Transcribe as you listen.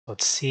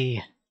Let's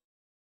see,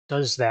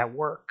 does that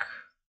work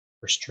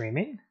for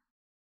streaming?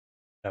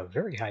 A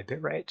very high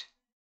bit rate,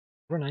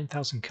 over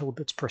 9,000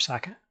 kilobits per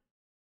second.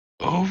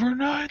 Over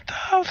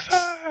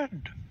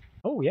 9,000!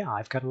 Oh yeah,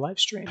 I've got a live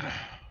stream.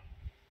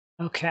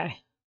 Okay,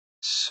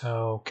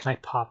 so can I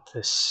pop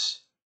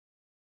this?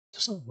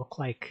 Doesn't look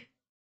like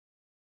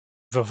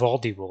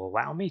Vivaldi will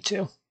allow me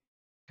to,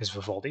 because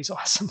Vivaldi's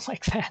awesome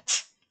like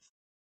that.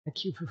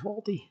 Thank you,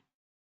 Vivaldi.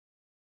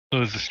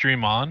 So is the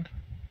stream on?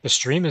 The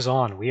stream is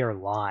on. We are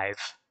live.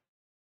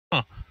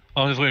 Huh.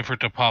 I was waiting for it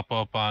to pop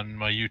up on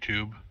my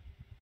YouTube.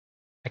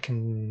 I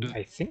can,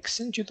 I think,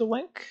 send you the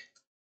link.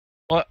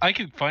 Well, I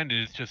can find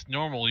it. It's just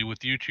normally with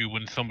YouTube,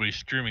 when somebody's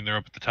streaming, they're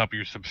up at the top of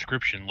your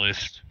subscription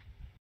list.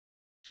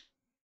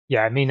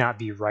 Yeah, it may not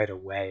be right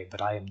away,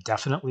 but I am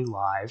definitely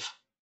live.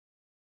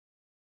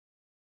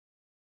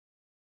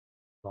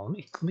 Well,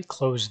 let me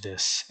close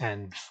this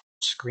and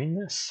screen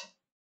this.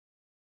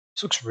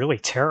 This looks really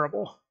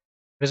terrible.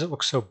 Why does it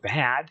look so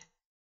bad?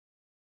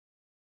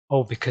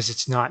 Oh, because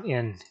it's not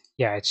in.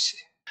 Yeah,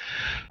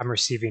 I'm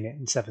receiving it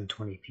in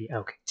 720p.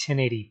 Okay,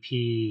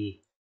 1080p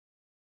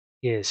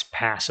is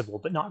passable,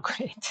 but not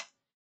great.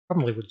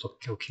 Probably would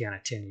look okay on a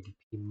 1080p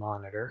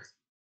monitor.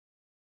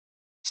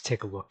 Let's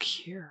take a look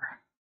here.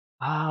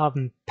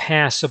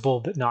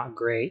 Passable, but not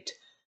great.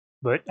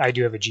 But I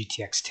do have a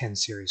GTX 10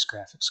 series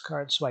graphics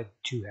card, so I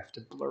do have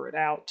to blur it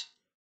out.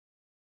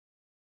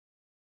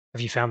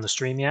 Have you found the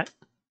stream yet?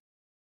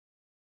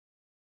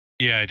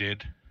 Yeah, I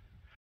did.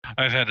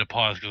 I've had to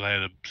pause because I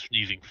had a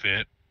sneezing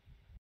fit.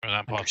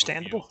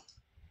 Understandable.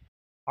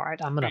 All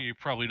right, I'm gonna. You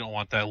probably don't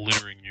want that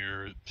littering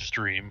your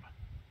stream.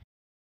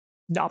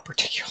 Not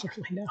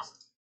particularly, no.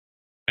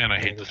 And I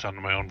hate the sound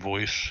of my own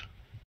voice.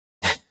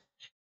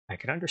 I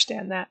can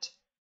understand that.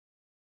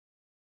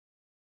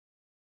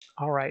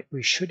 All right,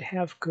 we should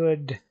have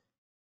good.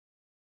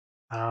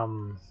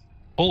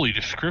 Holy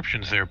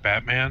descriptions there,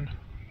 Batman.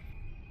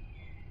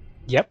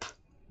 Yep.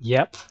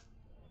 Yep.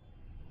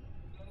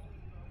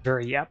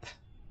 Very yep.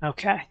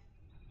 Okay.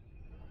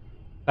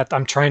 But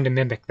I'm trying to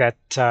mimic that.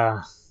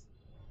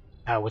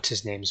 What's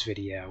his name's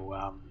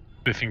video?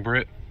 Spiffing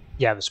Brit.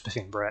 Yeah, the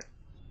Spiffing Brit.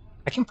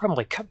 I can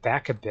probably cut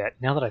back a bit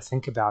now that I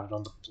think about it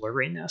on the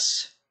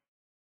blurriness.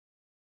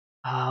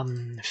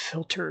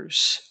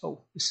 Filters.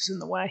 Oh, this is in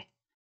the way.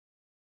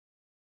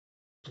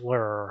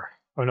 Blur.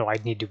 Oh no,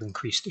 I'd need to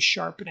increase the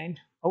sharpening.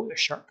 Oh, the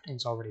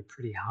sharpening's already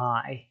pretty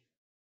high.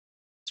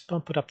 Let's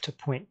bump it up to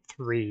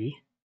 0.3.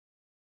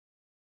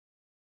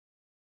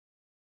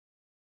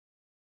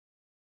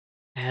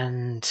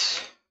 And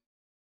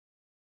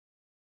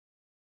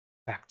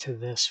back to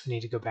this. We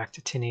need to go back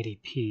to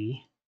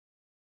 1080p.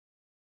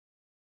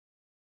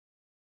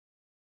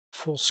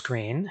 Full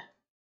screen.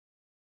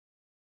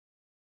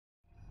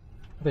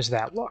 How does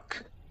that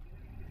look?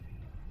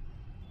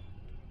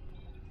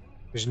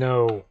 There's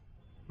no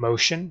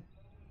motion.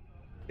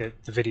 The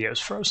video's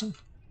frozen.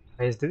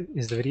 Is the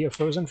video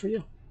frozen for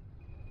you?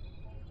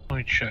 Let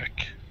me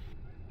check.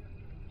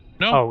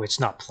 No. Oh, it's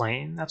not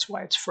playing. That's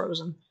why it's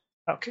frozen.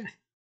 Okay.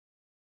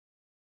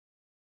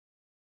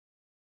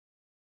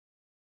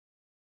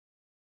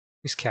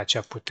 Please catch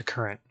up with the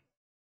current.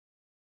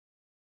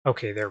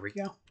 Okay, there we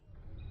go.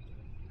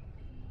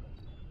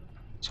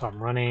 So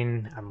I'm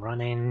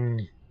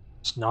running.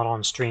 It's not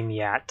on stream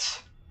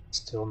yet.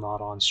 Still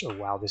not on. Oh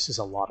wow, this is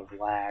a lot of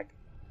lag.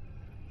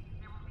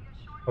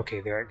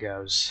 Okay, there it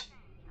goes.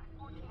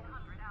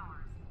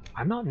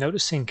 I'm not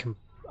noticing.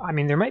 I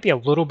mean, there might be a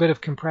little bit of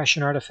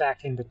compression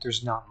artifacting, but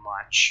there's not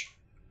much.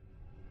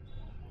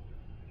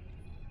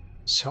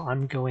 So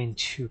I'm going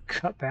to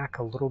cut back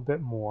a little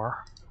bit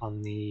more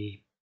on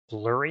the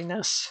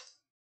blurriness.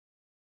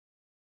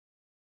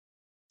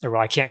 Or,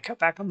 well, I can't cut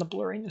back on the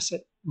blurriness.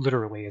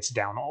 Literally, it's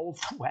down all of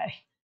the way.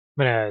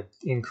 I'm going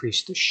to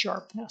increase the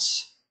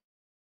sharpness,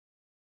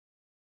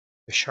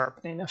 the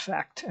sharpening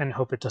effect, and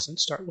hope it doesn't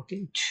start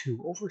looking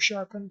too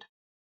over-sharpened.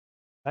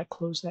 Did I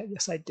close that?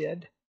 Yes, I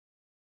did.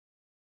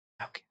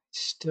 Okay,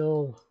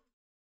 still...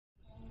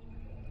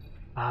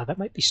 that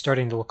might be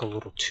starting to look a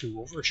little too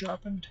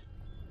over-sharpened.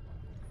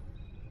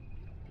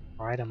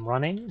 Alright, I'm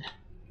running.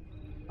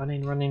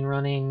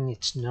 Running.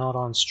 It's not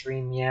on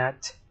stream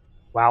yet.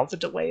 Wow, the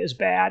delay is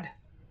bad.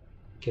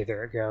 Okay,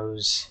 there it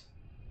goes.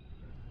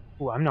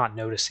 Ooh, I'm not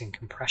noticing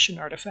compression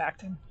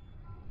artifacting.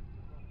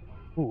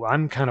 Ooh,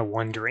 I'm kind of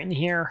wondering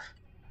here.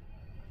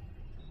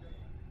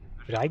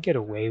 Did I get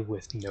away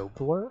with no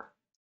blur?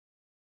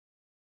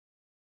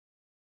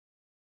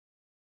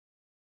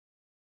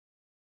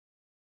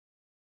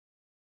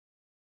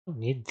 I don't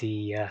need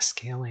the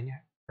scaling.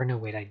 Or no,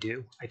 wait, I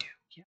do.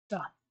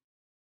 Yeah,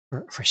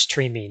 we're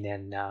streaming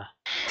in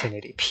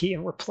 1080p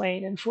and we're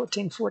playing in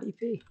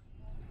 1440p.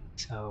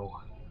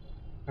 So,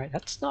 alright,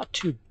 that's not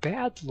too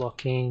bad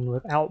looking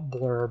without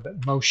blur,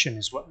 but motion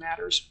is what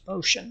matters.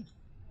 Motion.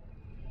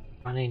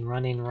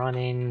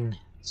 Running.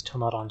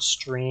 Still not on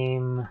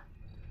stream.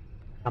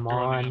 Come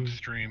on.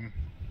 Stream.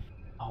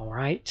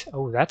 Alright.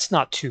 Oh, that's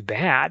not too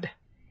bad.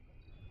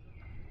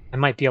 I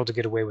might be able to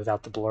get away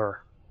without the blur.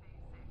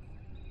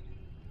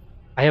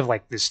 I have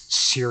like this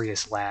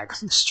serious lag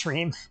on the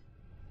stream.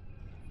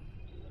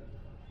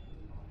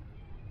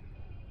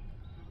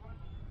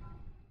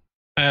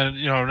 And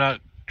I'm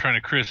not trying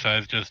to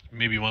criticize. Just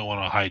maybe you might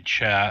want to hide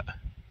chat.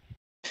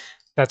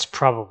 That's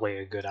probably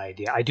a good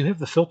idea. I do have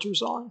the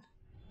filters on.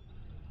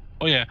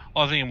 Oh yeah, I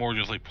was thinking more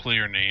just like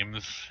player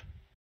names.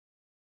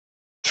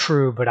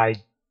 True, but I'm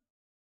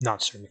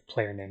not certain if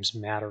player names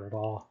matter at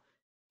all.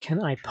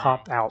 Can I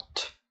pop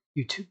out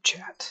YouTube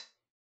chat?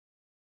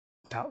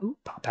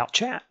 Pop out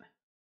chat.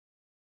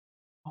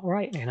 All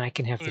right, and I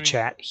can have the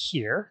chat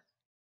here.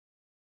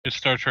 It's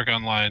Star Trek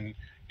Online.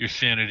 Your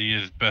sanity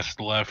is best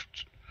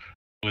left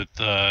with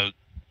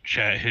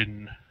chat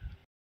hidden.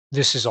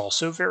 This is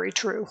also very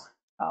true.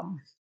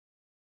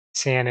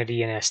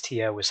 Sanity in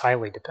STO is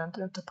highly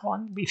dependent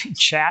upon leaving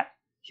chat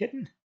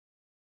hidden.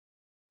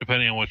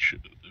 Depending on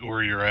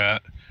where you're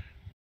at.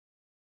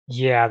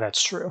 Yeah,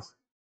 that's true.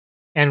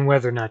 And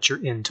whether or not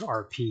you're into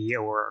RP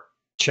or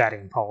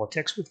chatting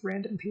politics with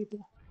random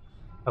people.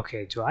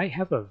 Okay, do I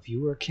have a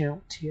viewer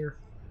count here?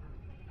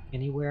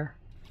 Anywhere?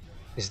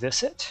 Is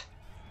this it?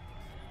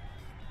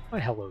 Why,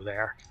 hello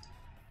there.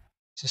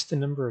 Is this the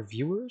number of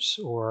viewers,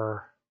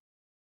 or...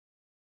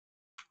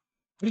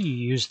 What do you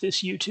use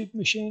this YouTube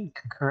machine?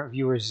 Concurrent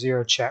viewers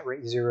 0, chat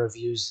rate 0,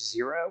 views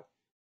 0.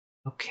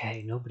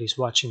 Okay, nobody's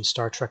watching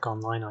Star Trek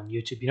Online on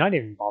YouTube. You're not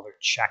even bothered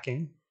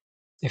checking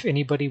if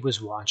anybody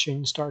was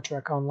watching Star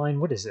Trek Online.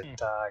 What is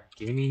it?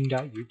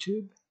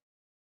 Gaming.youtube?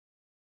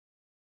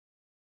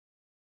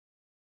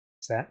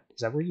 Is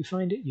that where you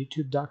find it?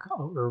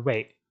 YouTube.com? Or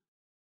wait.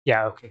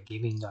 Yeah, okay,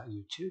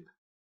 gaming.youtube.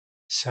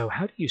 So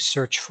how do you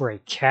search for a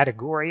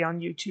category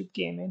on YouTube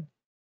Gaming?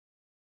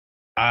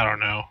 I don't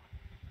know.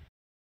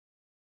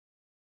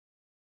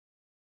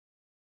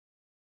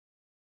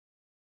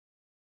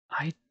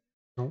 I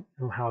don't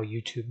know how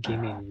YouTube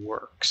Gaming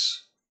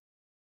works.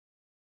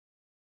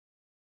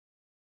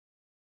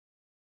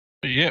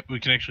 But yep, we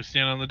can actually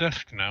stand on the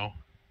desk now.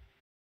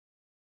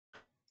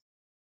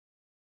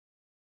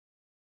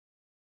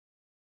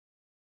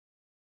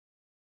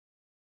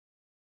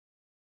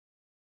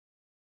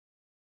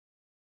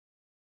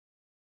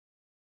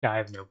 Yeah, I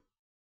have no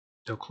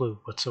clue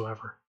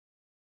whatsoever.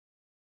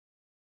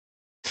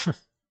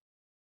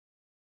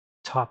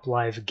 Top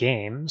live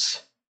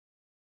games.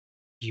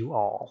 View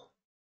all.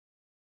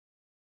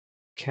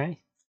 Okay.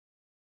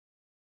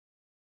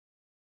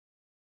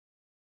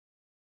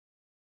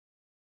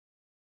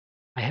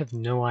 I have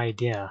no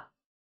idea.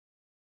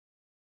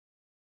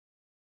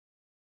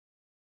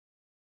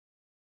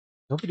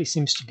 Nobody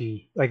seems to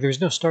be... Like,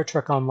 there's no Star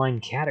Trek Online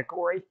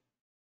category.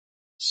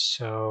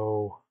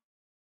 So...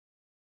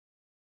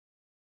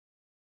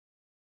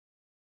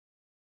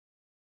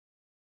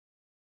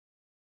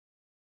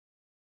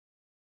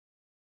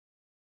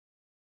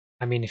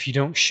 I mean, if you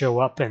don't show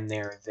up in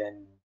there,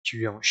 then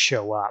you don't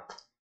show up.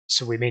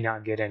 So we may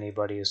not get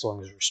anybody as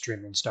long as we're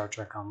streaming Star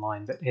Trek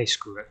Online. But hey,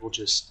 screw it. We'll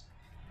just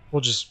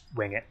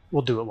wing it.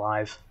 We'll do it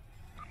live.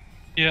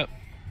 Yep.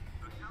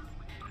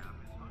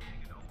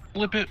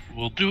 Flip it.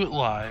 We'll do it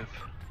live.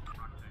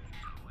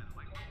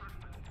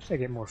 I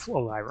get more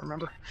flow. I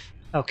remember.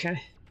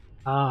 Okay.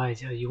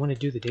 You want to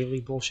do the daily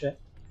bullshit?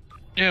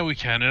 Yeah, we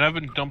can. And I've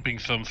been dumping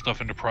some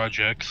stuff into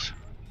projects.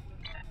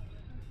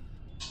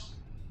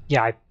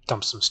 Yeah, I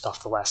dumped some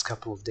stuff the last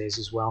couple of days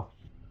as well.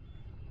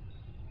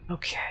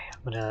 Okay,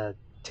 I'm gonna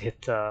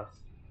hit the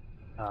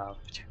what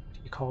do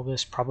you call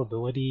this?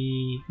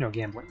 Probability? No,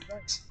 gambling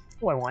device.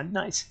 Oh, I won.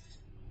 Nice.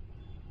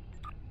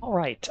 All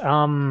right.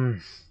 Do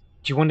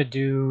you want to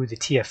do the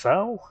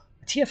TFO?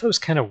 The TFO is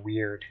kind of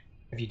weird.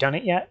 Have you done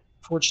it yet?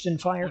 Forged in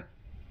Fire?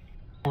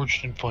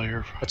 Forged in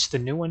Fire. What's the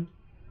new one?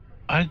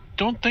 I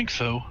don't think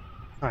so. All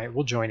right,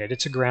 we'll join it.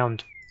 It's a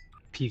ground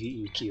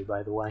PvE queue,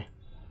 by the way.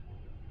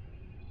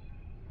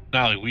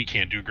 Not like we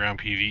can't do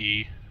ground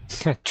PvE.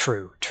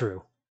 True,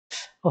 true.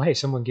 Oh, hey,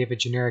 someone gave a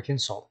generic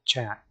insult.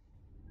 Chat.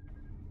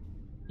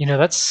 You know,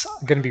 that's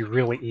going to be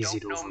really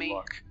easy to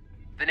overlook.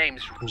 The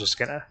name's... I'm just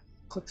going to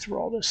click through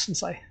all this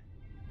since I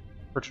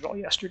heard it all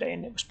yesterday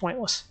and it was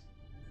pointless.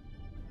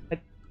 I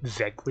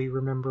vaguely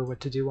remember what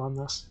to do on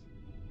this.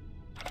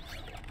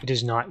 It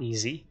is not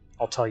easy,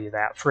 I'll tell you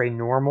that. For a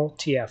normal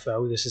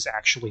TFO, this is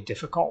actually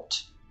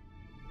difficult.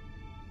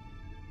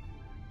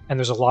 And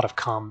there's a lot of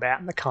combat,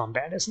 and the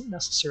combat isn't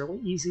necessarily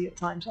easy at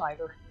times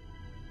either.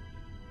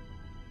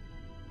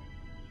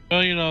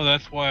 Well,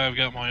 that's why I've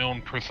got my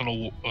own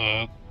personal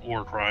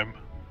war crime.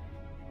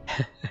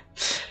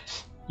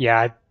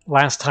 Yeah,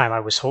 last time I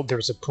was told there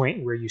was a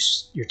point where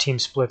your team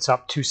splits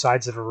up two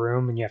sides of a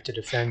room and you have to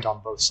defend on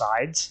both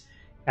sides.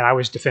 And I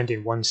was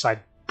defending one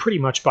side pretty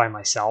much by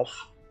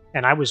myself.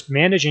 And I was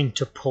managing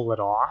to pull it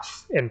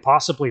off, and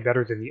possibly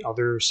better than the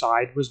other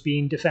side was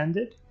being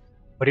defended.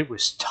 But it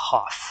was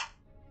tough.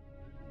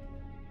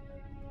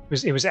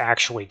 It was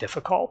actually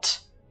difficult.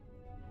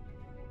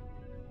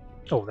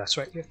 Oh, that's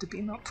right, you have to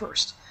beam up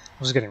first. I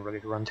was getting ready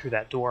to run through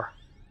that door.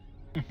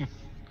 Where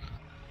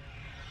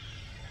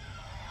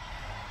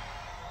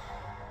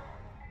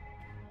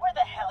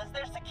the hell is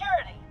their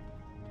security?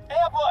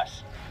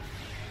 Ambush!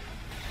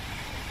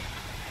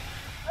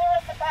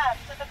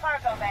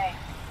 cargo bay.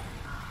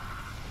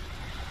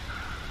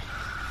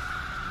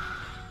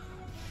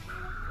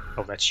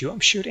 Oh, that's you I'm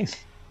shooting.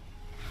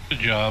 Good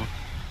job.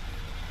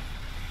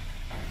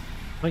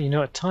 Well, you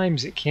know, at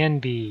times it can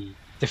be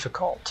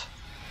difficult.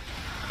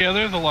 Yeah,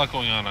 there's a lot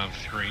going on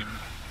stream.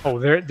 Oh,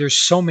 there's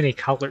so many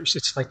colors.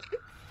 It's like,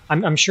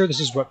 I'm sure this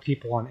is what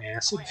people on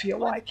acid feel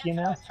like, you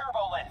know?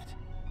 Turbo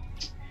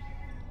lift.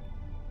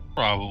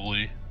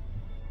 Probably.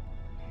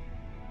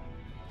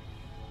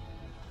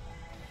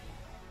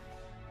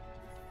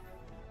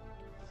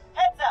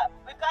 Heads up,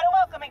 we've got a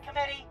welcoming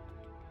committee.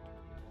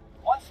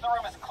 Once the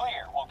room is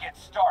clear, we'll get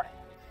started.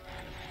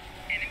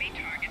 Enemy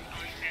target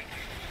on center.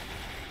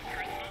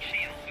 Personal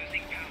shield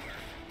losing power.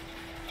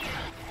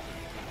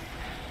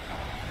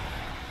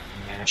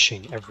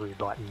 Mashing every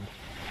button.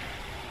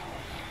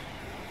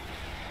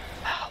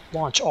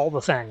 Launch all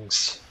the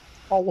things.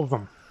 All of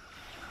them.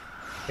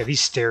 Yeah,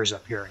 these stairs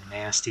up here are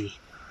nasty.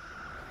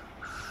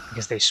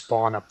 Because they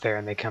spawn up there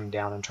and they come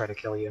down and try to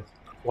kill you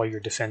while you're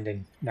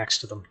defending next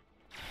to them.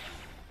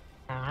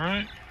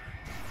 Alright.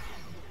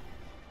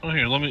 Oh,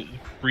 here, let me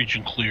reach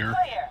and clear.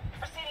 Clear.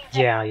 Proceeding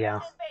Yeah, to yeah.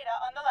 Beta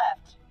on the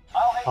left.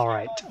 I'll head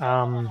Alright,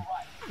 on the right.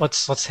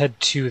 let's head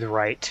to the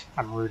right.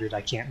 I'm rooted,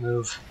 I can't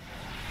move.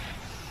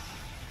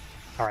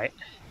 Alright.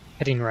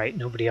 Heading right,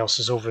 nobody else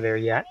is over there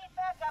yet. Need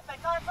backup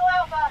at Console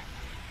Alpha.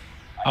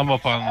 I'm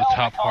up on the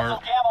top Console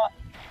part. Gamma.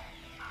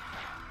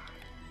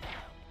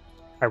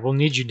 Alright, we'll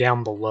need you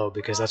down below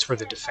because that's where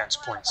the defense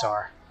points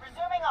are.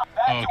 Resuming up.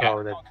 Back to Okay.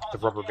 work Oh, on the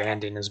Console rubber Gamma.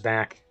 banding is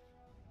back.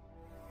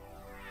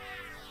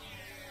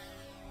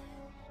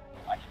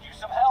 I could use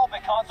some help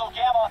at Console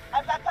Gamma.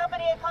 I've got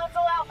company at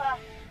Console Alpha.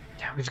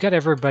 Yeah, we've got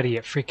everybody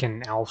at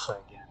freaking Alpha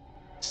again.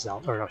 This is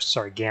or no,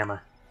 sorry,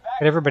 Gamma.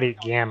 Got everybody at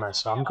Gamma,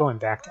 so I'm going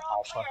back to We're all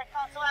Alpha. clear at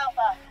Console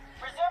Alpha.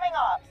 Resuming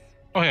ops.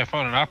 Oh, yeah, I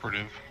found an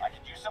operative. I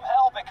could use some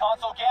help at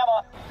Console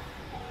Gamma.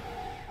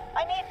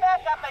 I need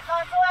backup at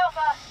Console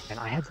Alpha. And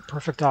I had the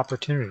perfect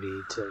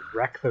opportunity to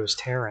wreck those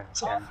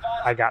Terrans, and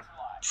I got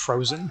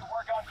frozen.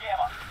 Work on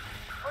Gamma.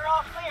 We're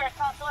all clear at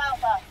Console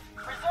Alpha.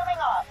 Resuming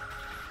ops.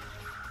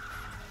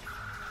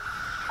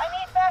 I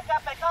need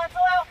backup at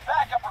Console Alpha.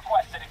 Backup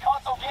requested at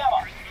Console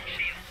Gamma.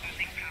 Shield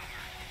losing power.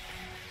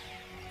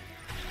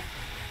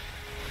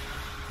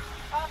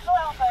 Console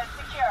Alpha is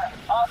secure.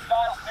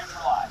 Hostiles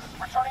neutralized.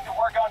 Returning to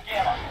work on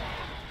Gamma.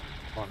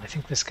 Well, I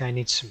think this guy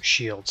needs some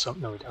shields. Oh,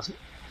 no, he doesn't.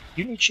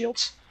 You need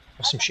shields?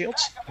 Have some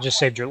shields? I just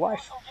saved your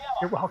life.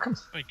 You're welcome.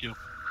 Thank you.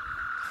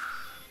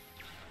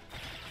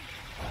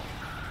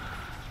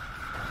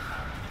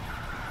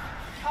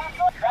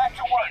 Console back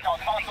to work on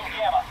Console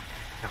Gamma.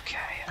 Okay,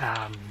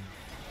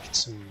 get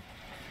some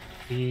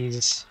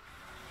these.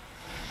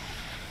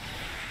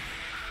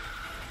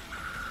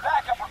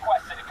 Backup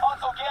requested at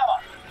Console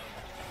Gamma.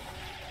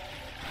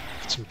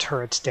 Get some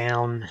turrets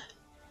down.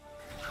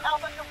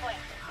 Alpha complete.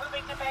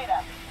 Moving to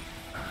Beta.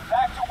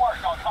 Back to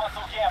work on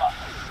Console Gamma.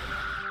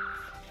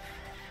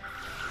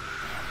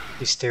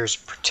 These stairs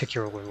are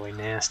particularly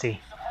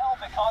nasty. Some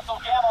help at Console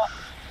Gamma.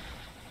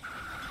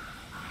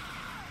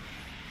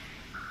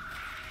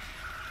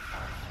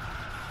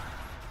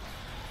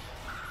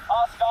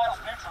 Hostiles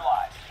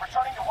neutralized.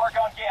 Returning to work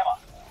on Gamma.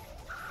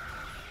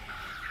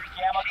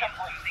 Gamma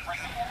complete.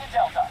 Proceeding to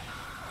Delta.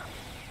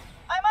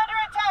 I'm under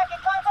attack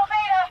at Console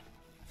Beta.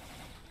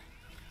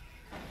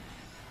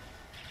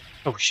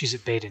 Oh, she's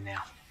at Beta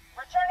now.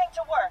 Returning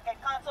to work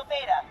at Console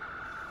Beta.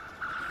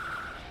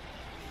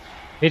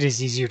 It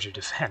is easier to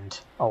defend.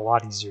 A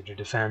lot easier to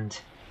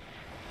defend.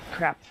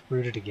 Crap,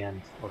 rooted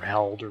again. Or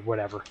held, or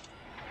whatever.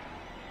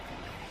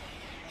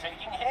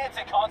 Taking hits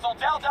at Console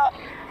Delta.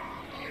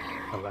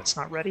 Oh, that's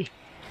not ready.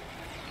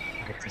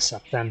 I'll get this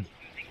up then.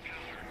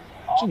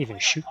 I can't even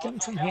shoot them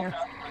from here.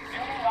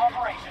 Resuming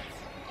operations.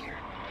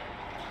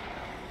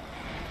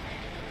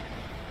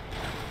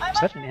 Is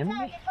that an enemy?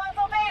 Attack at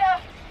Console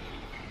Beta.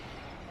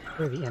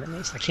 Where are the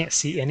enemies? I can't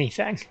see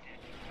anything.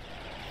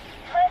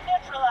 Threat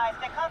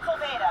neutralized at Console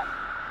Beta.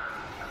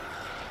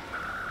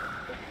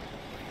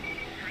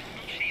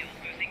 Personal shield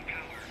losing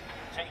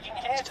power. Taking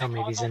hits. Tell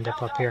me these end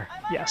up here.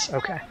 Yes,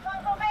 okay.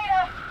 Console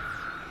Beta.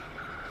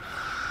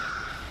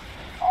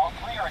 All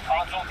clear at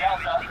Console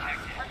Delta.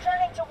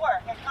 Returning to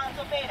work at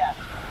Console Beta.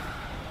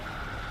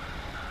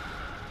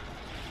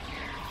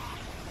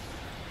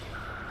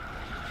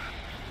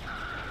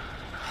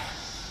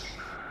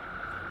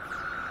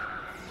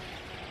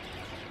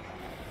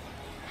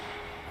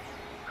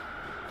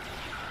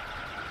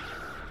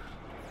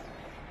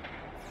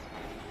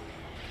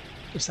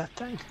 What's that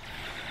thing?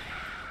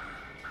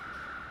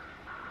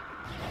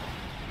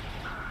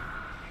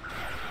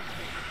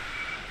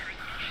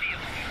 Shield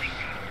losing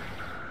power.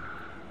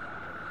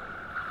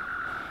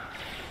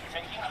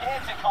 Taking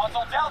hits at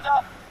Console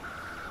Delta.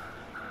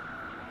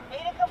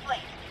 Data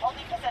complete.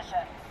 Holding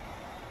position.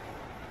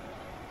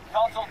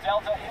 Console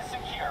Delta is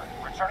secure.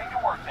 Returning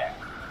to work there.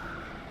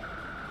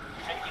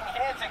 Taking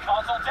hits at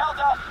Console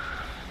Delta.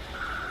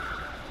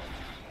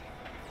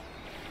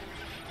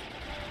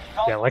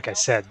 Yeah, like I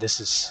said, this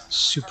is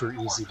super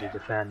easy to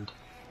defend.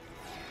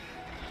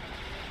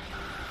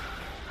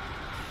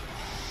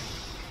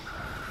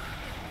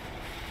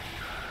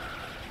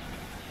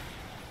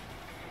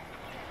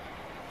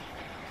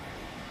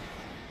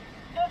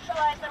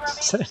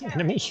 Is that an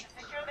enemy? Secure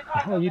the What the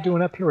hell cargo are you bay.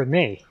 doing up here with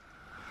me?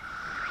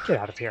 Get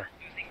out of here.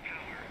 Losing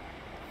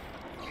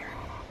power.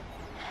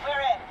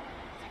 We're in.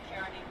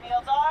 Security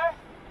fields are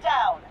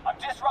down. I'm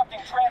disrupting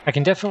transport. I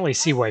can definitely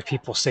see why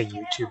people say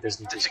YouTube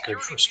isn't as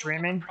good for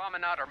streaming.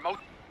 Promenade are most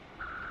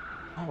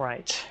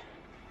Alright.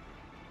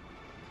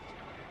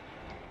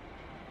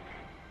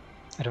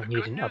 I don't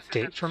need an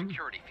update from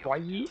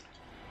Hawaii.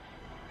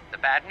 The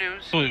bad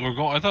news? So wait, we're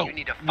going. I thought You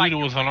need to fight Lita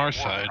was on your our word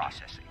side.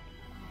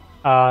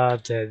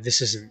 processing.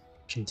 This isn't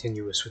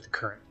continuous with the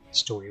current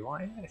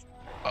storyline.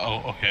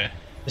 Oh, okay.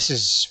 This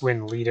is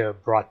when Lita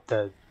brought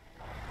the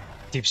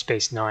Deep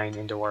Space Nine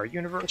into our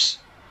universe.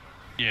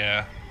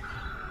 Yeah.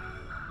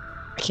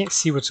 I can't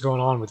see what's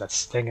going on with that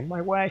thing in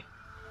my way.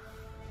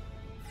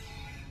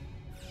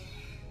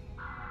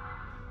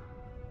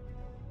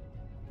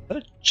 Is that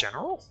a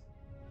general?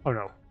 Oh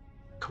no.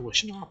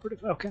 Coalition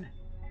operative? Okay.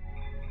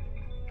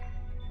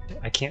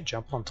 I can't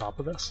jump on top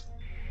of this.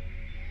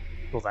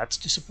 Well, that's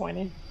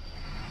disappointing.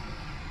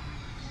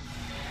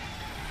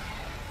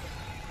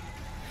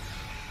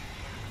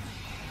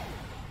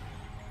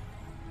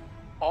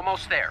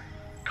 Almost there.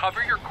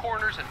 Cover your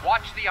corners and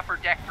watch the upper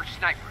deck for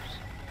snipers.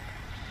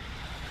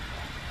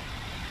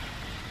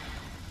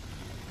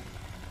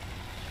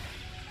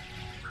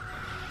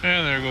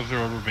 And there goes the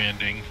rubber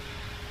banding.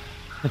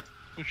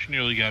 Which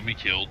nearly got me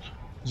killed.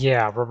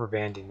 Yeah, rubber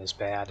banding is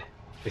bad.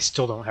 They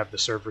still don't have the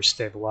servers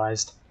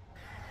stabilized.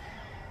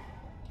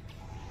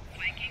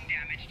 Flanking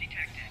damage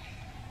detected.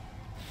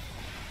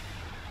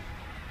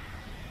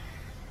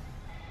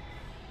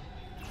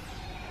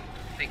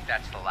 I think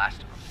that's the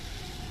last of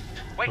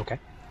them. Wait, Okay.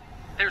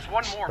 there's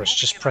one more. I was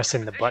just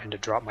pressing the button to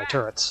drop my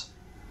turrets.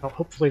 Well,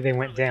 hopefully they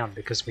went down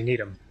because we need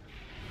them.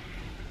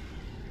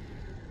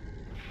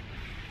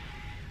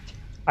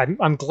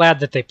 I'm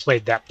glad that they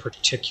played that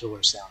particular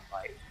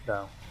soundbite,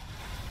 though.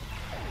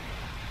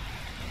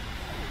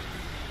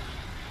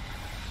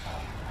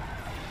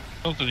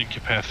 Something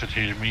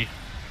incapacitated me.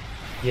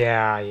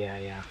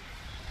 Yeah.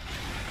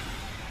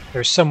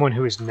 There's someone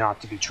who is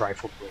not to be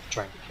trifled with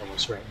trying to kill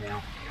us right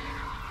now.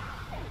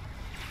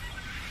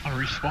 I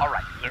respawn.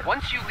 Alright, There.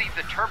 once you leave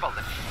the turbo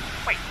lift.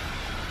 Wait,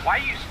 why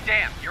are you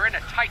jammed? You're in a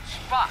tight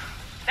spot.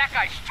 That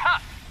guy's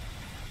tough.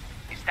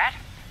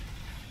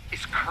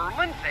 Is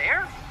Curlin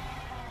there?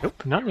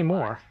 Nope, not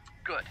anymore.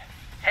 Good.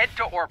 Head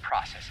to ore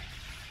processing.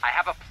 I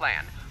have a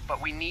plan, but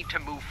we need to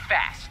move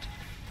fast.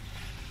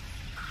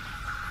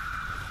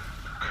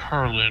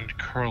 Curland.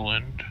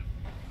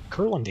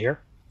 Kurland here.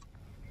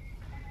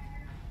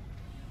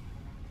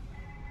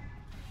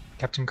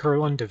 Captain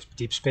Kurland of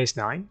Deep Space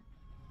Nine,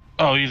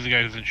 Oh, he's the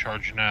guy who's in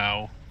charge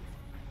now.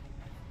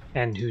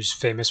 and who's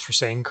famous for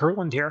saying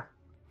Kurland here.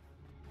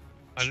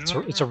 I It's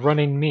don't a, it's a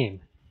running meme.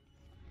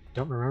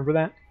 Don't remember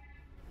that?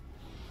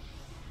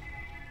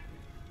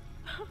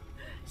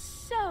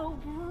 So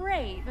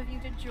brave of you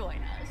to join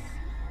us.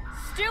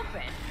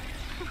 Stupid,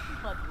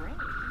 but brave.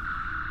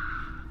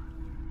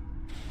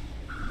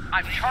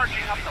 I'm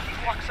charging up the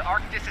flux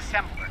arc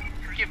disassembler.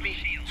 Give me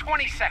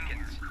 20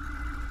 seconds.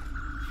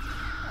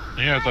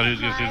 Yeah, I thought he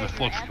was gonna say the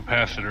flux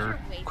capacitor.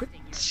 Quit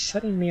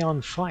setting me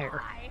on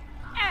fire.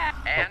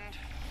 And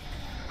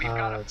we've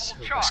got a It's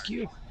full a charge.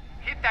 rescue.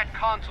 Hit that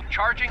console,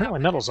 charging Apparently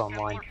up Metal's the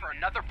online. disassembler for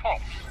another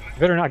pulse. I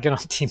better not get on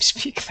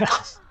TeamSpeak now.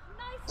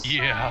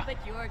 Yeah. But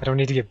you're I don't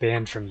need to get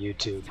banned from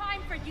YouTube.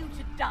 time for you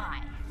to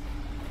die.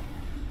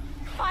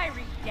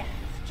 Fiery death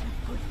is too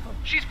good for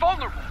She's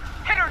vulnerable.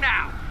 Hit her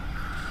now.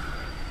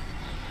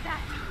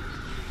 that.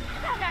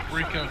 That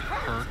actually Break out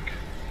hurt. Kirk.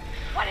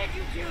 What did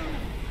you do?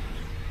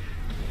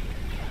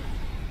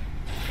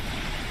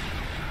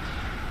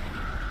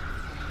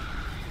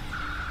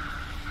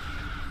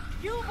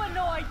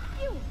 Humanoid,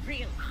 you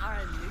really are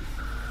a nuisance.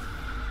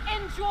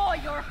 Enjoy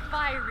your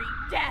fiery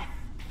death.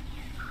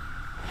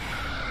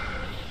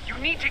 You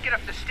need to get up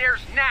the stairs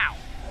now.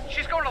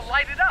 She's going to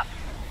light it up.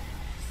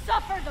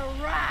 Suffer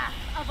the wrath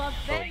of a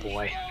vengeful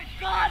boy.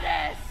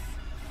 goddess.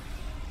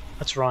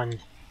 Let's run.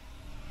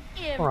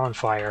 We're on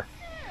fire.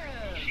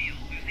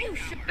 You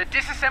should The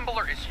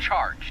disassembler is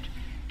charged.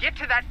 Get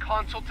to that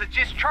console to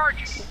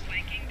discharge it.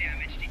 Flanking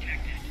damage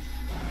detected.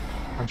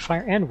 On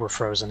fire and we're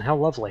frozen. How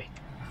lovely.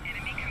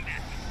 Enemy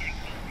combatants in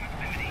close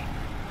proximity.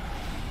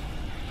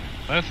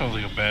 That sounds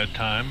like a bad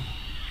time.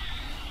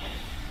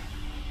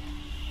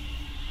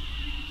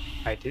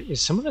 Right,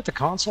 is someone at the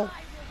console?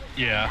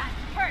 Yeah.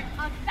 hurt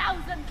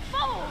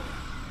 1,000-fold.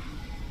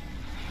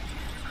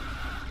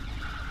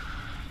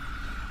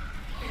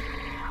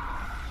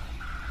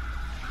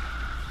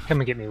 Come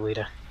and get me,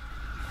 Lita.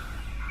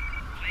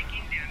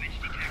 Flanking damage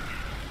detected.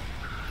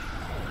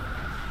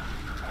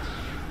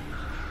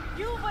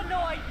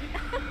 Humanoid.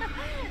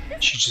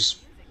 This She just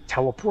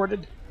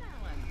teleported. now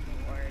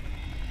I'm bored.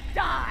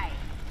 Die.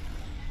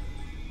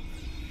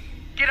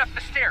 Get up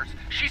the stairs.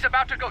 She's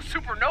about to go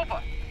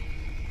supernova.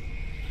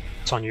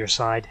 It's on your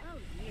side. Oh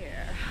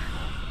dear.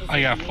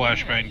 I got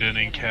flashbanged and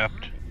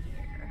incapped.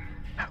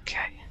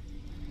 Okay.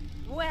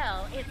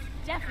 Well, it's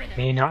definitely.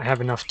 May not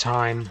have enough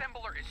time.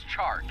 Disassembler is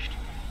charged.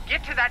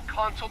 Get to that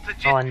console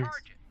to On.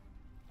 discharge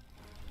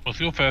it. Must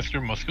go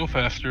faster, must go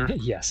faster.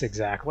 Yes,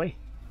 exactly.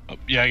 Oh,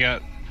 yeah, I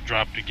got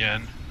dropped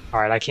again.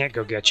 Alright, I can't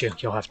go get you.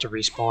 You'll have to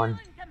respawn. In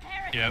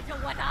comparison Yep. to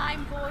what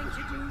I'm going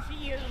to do to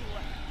you.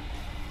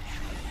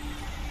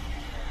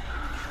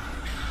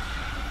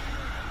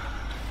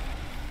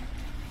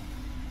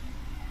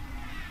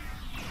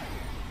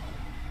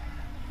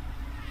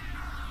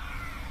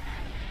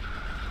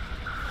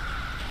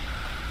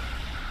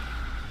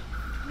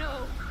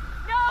 No!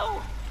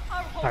 No!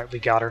 Our whole Alright, we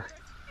got her.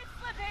 is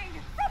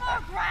slipping from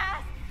our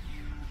grasp!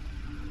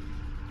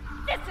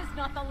 This is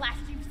not the last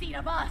you've seen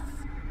of us!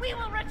 We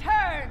will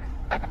return!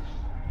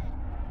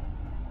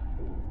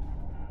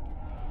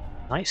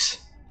 Nice.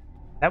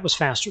 That was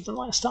faster than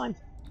last time.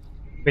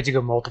 We had to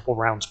go multiple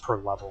rounds per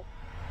level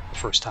the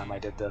first time I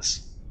did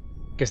this,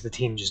 because the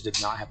team just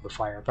did not have the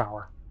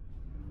firepower.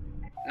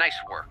 Nice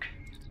work.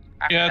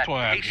 After Yeah, that's that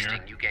why I'm pasting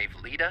here. you gave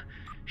Lita,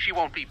 she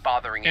won't be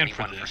bothering And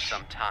for anyone for this.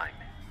 some time.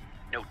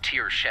 No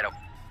tears shed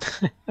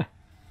over.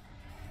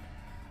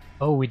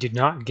 Oh, we did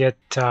not get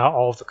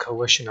all of the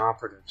coalition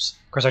operatives.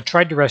 Of course, I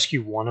tried to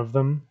rescue one of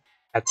them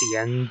at the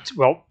end,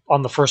 well,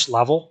 on the first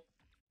level,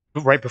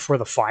 right before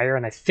the fire,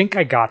 and I think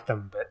I got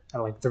them, but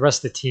like the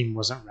rest of the team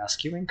wasn't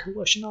rescuing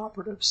coalition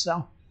operatives,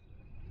 so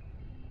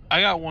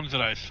I got ones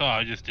that I saw,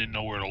 I just didn't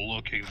know where to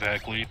look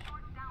exactly.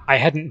 I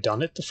hadn't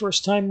done it the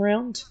first time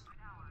round.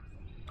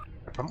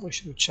 I probably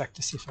should have checked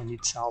to see if I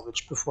need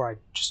salvage before I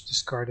just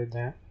discarded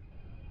that.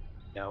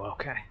 No,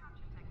 okay.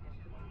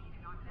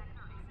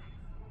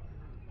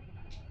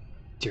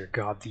 Dear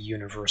God, the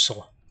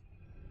universal.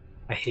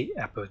 I hate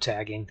epo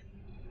tagging.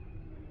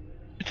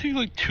 It takes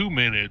like 2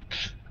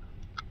 minutes.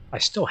 I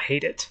still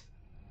hate it.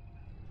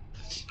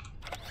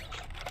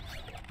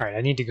 Alright,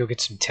 I need to go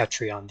get some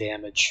Tetrion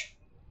damage.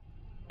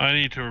 I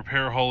need to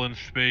repair hull in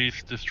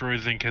space, destroy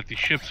Zinkethi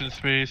ships in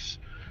space,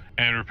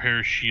 and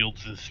repair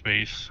shields in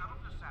space.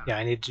 Yeah,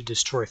 I need to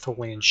destroy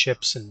Tholian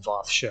ships and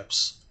Voth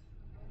ships.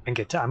 And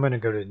get to, I'm gonna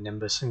go to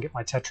Nimbus and get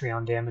my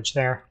Tetrion damage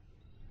there.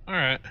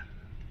 Alright.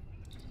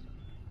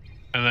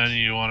 And then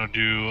you want to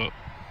do...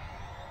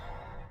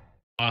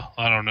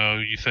 I don't know,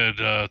 you said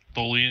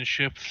Tholian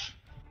ships?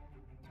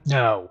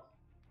 No.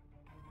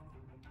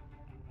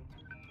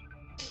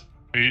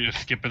 Are you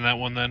just skipping that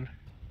one then?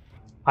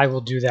 I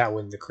will do that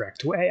one the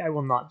correct way. I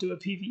will not do a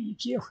PvE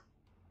queue.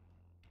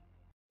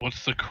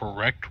 What's the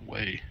correct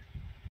way?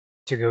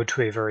 To go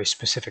to a very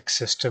specific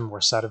system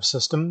or set of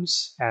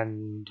systems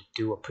and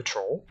do a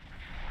patrol.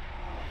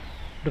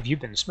 What have you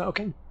been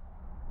smoking?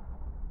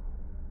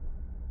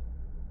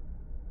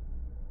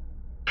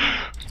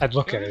 I'd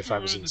look at it if I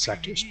was in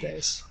sector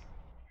space.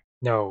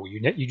 No,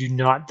 you do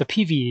not. The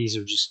PvEs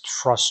are just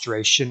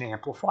frustration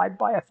amplified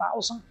by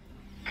 1,000.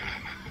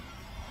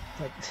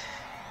 Like,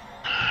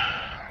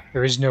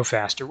 there is no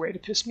faster way to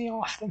piss me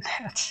off than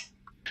that.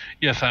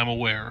 Yes, I'm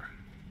aware.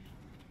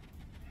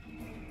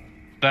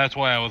 That's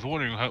why I was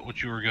wondering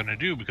what you were going to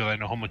do, because I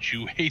know how much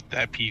you hate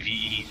that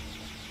PvE.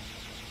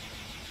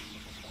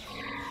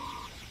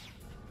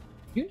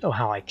 You know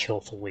how I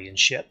kill Tholian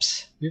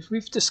ships.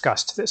 We've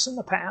discussed this in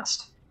the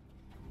past.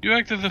 You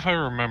act as if I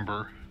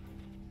remember.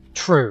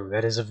 True,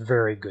 that is a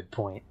very good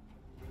point.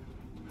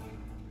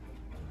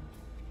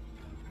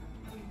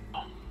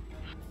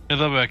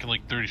 I'll be back in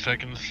like 30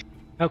 seconds.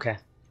 Okay.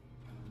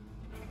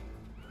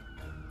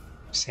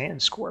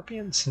 Sand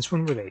scorpions? Since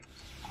when were they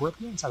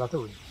scorpions? I thought they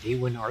were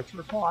Daewin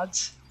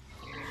arthropods.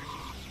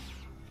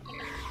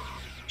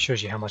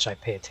 Shows you how much I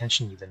pay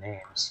attention to the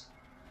names.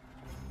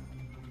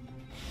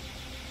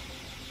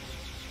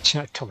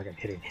 I don't think I'm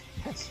hitting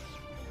it.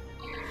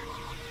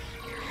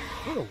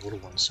 What are the little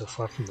ones so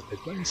far from the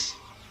big ones?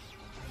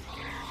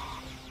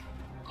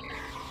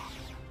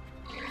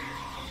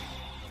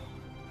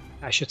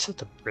 I should set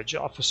the bridge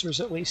officers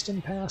at least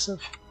in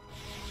passive.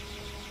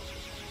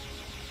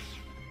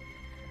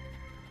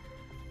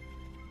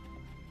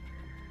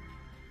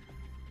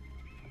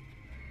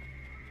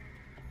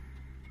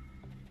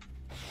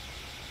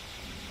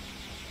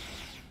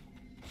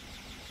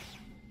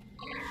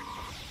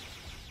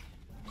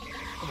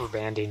 Rubber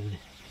banding.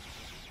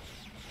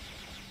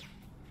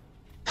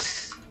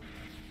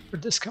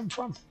 Where'd this come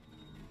from?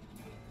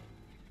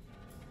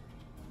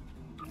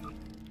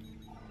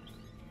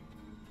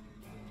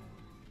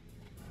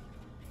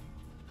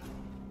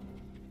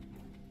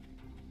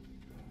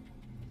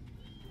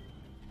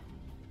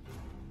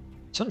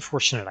 It's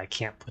unfortunate I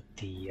can't put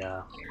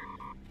the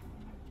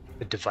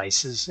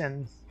devices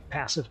in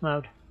passive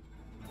mode.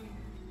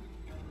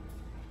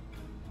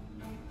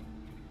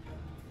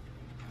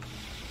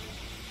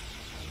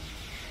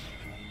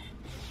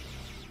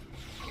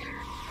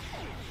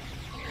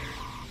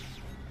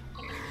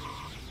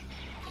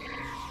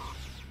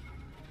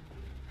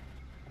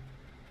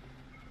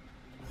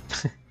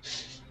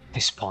 They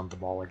spawned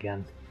them all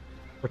again.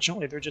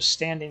 Fortunately, they're just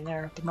standing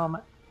there at the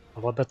moment.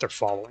 Although I bet they're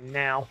following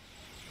now.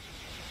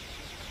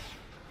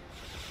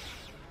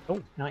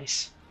 Oh,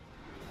 nice.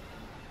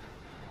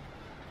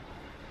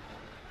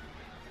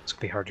 It's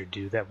gonna be hard to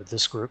do that with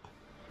this group.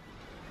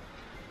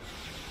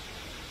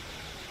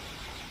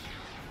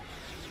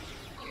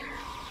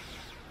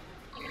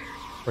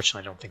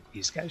 Fortunately, I don't think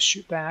these guys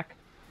shoot back.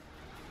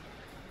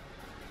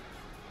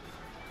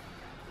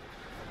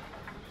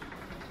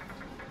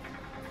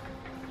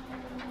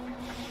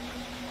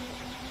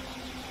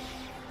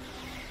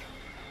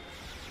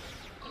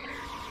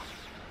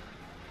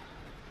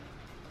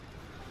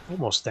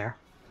 Almost there.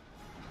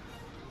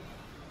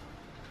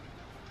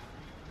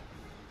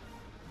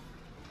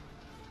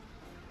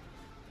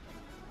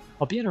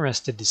 I'll be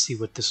interested to see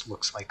what this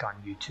looks like on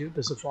YouTube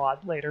as a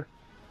VOD later.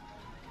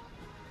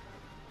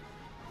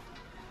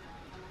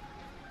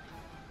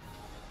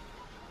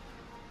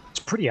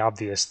 It's pretty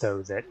obvious,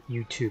 though, that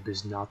YouTube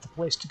is not the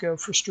place to go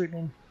for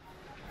streaming.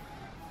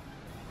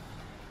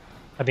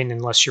 I mean,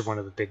 unless you're one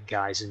of the big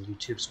guys and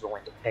YouTube's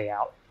willing to pay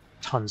out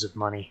tons of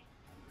money.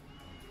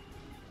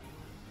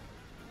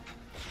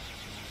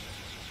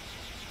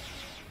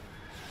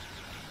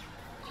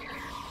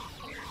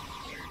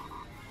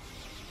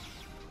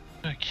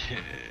 Okay.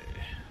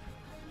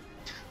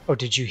 Oh,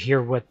 did you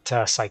hear what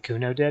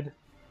Sykkuno did?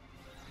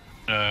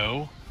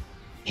 No.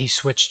 He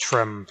switched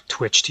from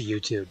Twitch to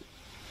YouTube.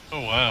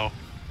 Oh, wow.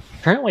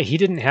 Apparently, he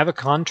didn't have a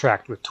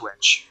contract with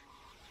Twitch.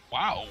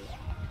 Wow.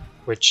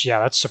 Which, yeah,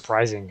 that's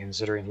surprising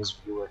considering his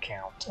viewer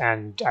count.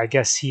 And I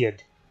guess he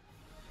had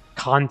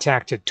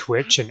contacted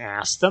Twitch and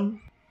asked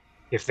them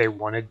if they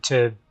wanted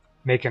to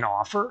make an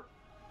offer.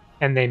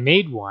 And they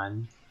made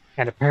one,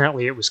 and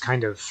apparently it was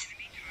kind of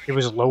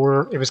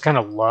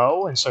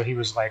low, and so he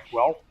was like,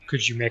 well,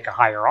 could you make a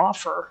higher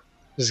offer?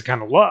 This is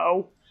kind of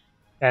low.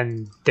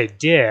 And they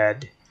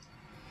did,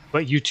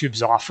 but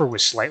YouTube's offer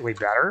was slightly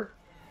better.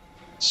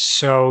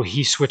 So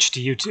he switched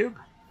to YouTube.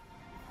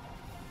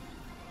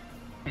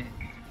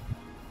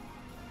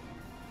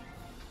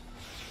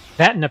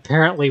 That, and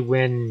apparently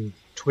when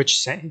Twitch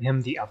sent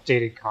him the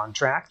updated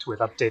contract with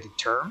updated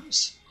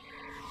terms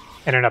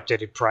and an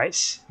updated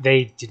price,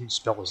 they didn't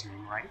spell his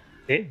name right.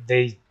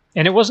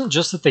 And it wasn't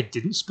just that they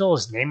didn't spell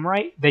his name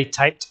right, they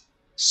typed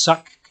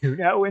Suck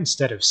Kuno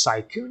instead of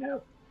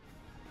Sykkuno.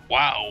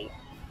 Wow.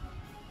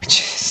 Which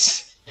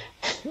is,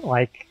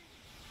 like,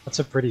 that's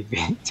a pretty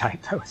big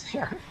typo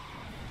there.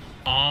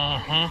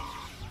 Uh-huh.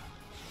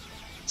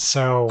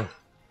 So,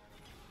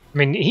 I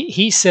mean,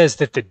 he says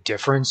that the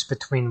difference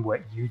between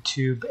what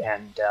YouTube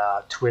and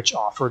Twitch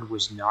offered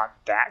was not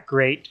that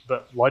great,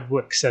 but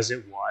Ludwig says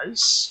it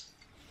was.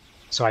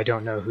 So I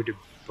don't know who to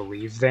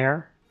believe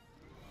there.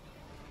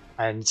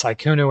 And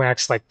Sykkuno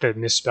acts like the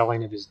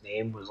misspelling of his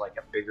name was like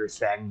a bigger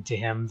thing to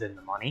him than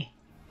the money.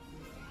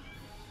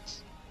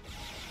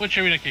 Which,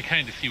 I mean, I can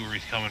kind of see where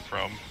he's coming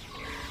from.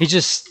 He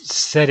just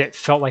said it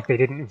felt like they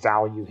didn't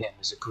value him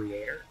as a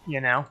creator,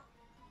 you know?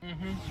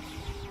 Mm-hmm.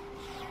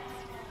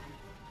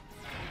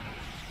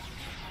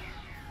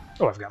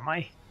 Oh, I've got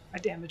my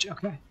damage,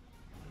 okay.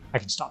 I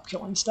can stop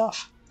killing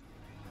stuff.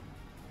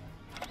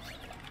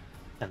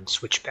 And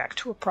switch back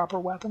to a proper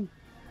weapon.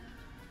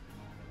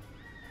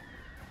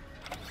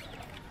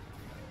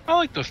 I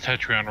like those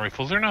Tetrion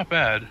rifles. They're not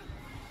bad.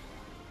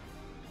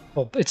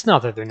 Well, it's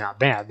not that they're not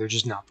bad, they're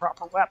just not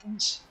proper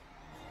weapons.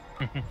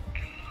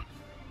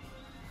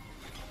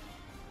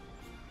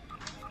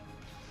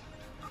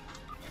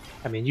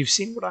 I mean, you've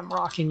seen what I'm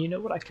rocking, you know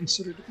what I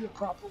consider to be a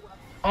proper weapon.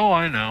 Oh,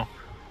 I know.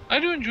 I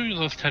do enjoy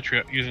using those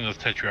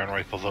Tetrion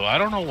rifles, though. I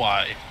don't know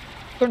why.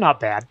 They're not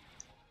bad.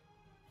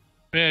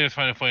 Maybe I just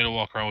find it funny to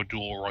walk around with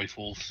dual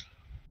rifles.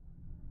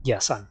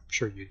 Yes, I'm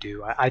sure you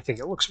do. I think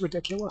it looks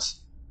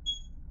ridiculous.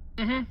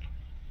 Mm-hmm.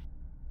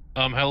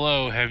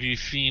 Hello, have you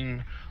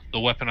seen the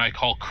weapon I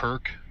call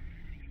Kirk?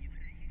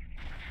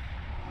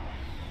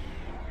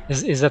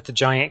 Is that the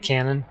giant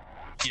cannon?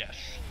 Yes.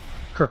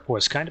 Kirk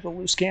was kind of a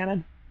loose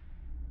cannon.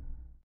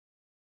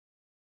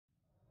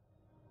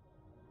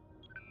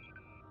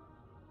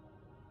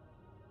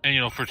 And, you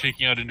know, for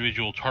taking out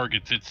individual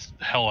targets, it's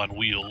hell on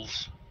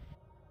wheels.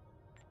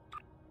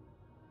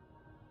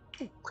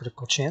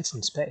 Critical chance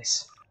in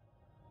space.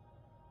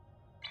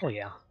 Oh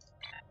yeah.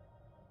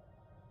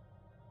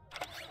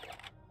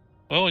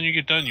 Well, when you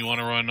get done, you want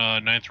to run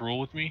Ninth Rule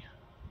with me?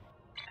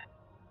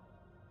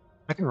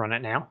 I can run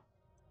it now.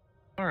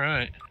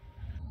 Alright.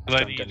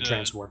 I'm done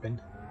transwarping.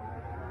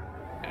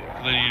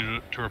 I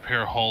need to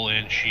repair hull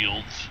and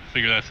shields.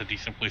 Figure that's a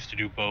decent place to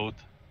do both.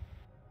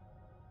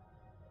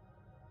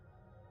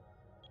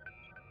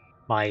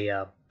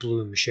 My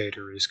bloom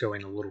shader is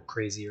going a little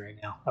crazy right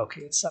now.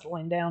 Okay, it's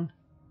settling down.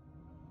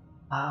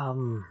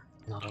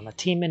 Not on a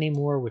team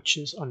anymore, which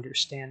is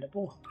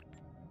understandable.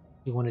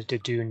 You wanted to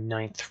do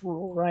Ninth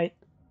Rule, right?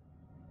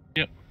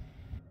 Yep.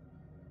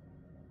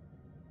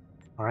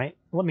 Alright,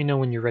 let me know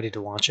when you're ready to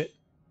launch it.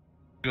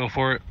 Go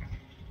for it.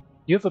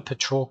 You have a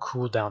patrol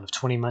cooldown of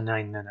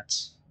 29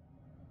 minutes.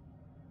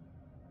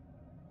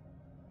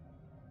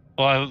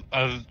 Well,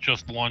 I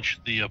just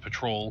launched the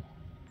patrol.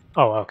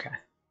 Oh, okay.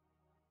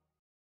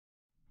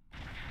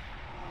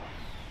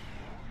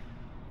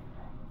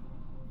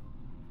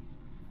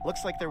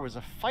 Looks like there was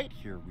a fight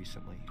here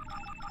recently.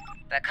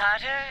 The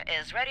Carter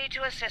is ready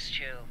to assist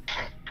you.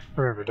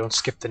 Remember, don't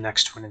skip the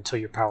next one until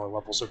your power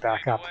levels are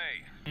back up.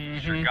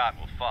 Sure God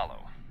will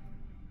follow.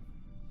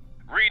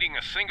 Reading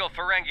a single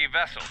Ferengi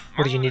vessel.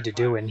 What do you need to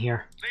do in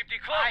here? Safety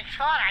I close.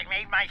 thought I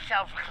made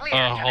myself clear to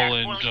hull that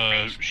and,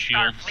 woolly-faced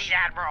shields. Starfleet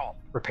Admiral.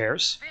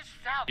 Repairs? This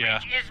salvage Yeah.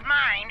 is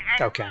mine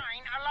and Okay.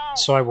 mine alone.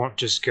 So I won't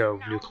just go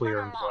Now nuclear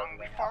run and blow along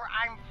everything up. before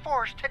I'm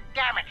forced to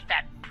damage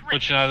that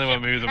Which now I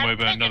think maybe there might have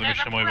been another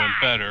mission that might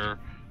have been better.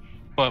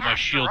 But my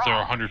shields are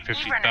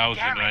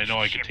 150,000 and I know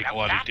I can take a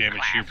lot of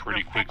damage here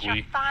pretty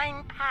quickly.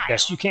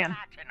 Yes, you can.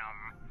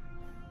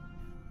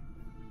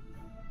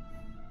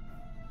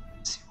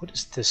 Let's see, what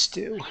does this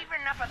do? Leave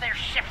enough of their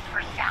ships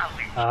for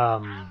salvage. I'll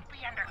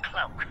be under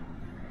cloak.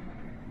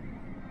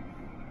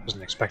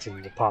 Wasn't expecting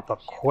it to pop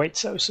up quite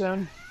so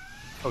soon.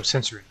 Oh,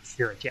 sensor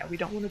interference. Yeah, we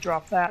don't want to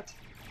drop that.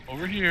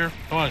 Over here.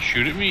 Come on,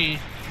 shoot at me.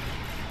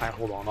 Alright,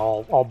 hold on.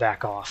 I'll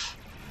back off.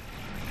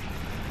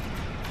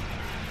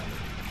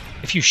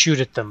 If you shoot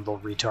at them, they'll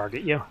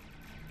retarget you.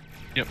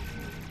 Yep.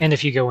 And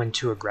if you go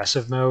into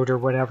aggressive mode or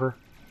whatever,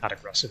 not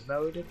aggressive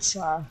mode, it's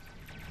what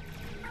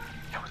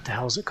the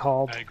hell is it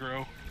called?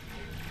 Aggro.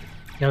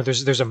 No,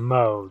 there's a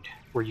mode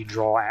where you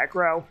draw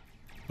aggro,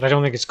 but I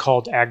don't think it's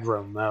called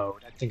aggro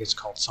mode. I think it's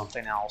called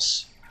something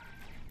else.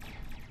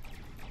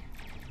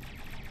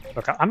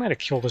 Look, I'm gonna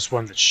kill this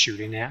one that's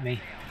shooting at me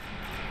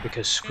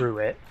because screw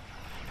it.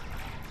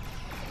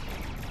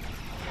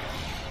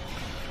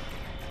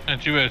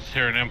 And too bad it's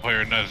Terran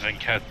Empire, not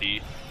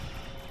Zenkethi.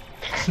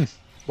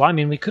 Well, I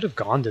mean, we could have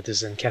gone to the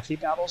Zenkethi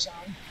battle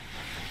zone.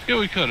 Yeah,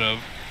 we could have.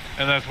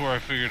 And that's where I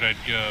figured I'd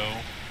go.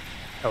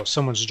 Oh,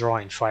 someone's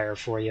drawing fire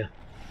for you.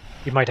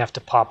 You might have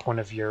to pop one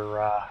of your,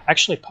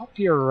 actually pop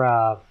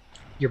your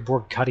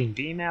board cutting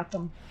beam at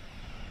them.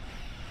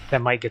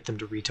 That might get them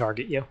to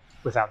retarget you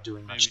without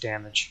doing much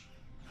damage.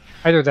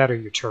 Either that or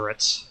your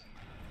turrets.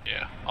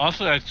 Yeah.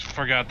 Honestly, I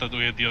forgot that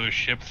we had the other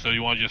ships, so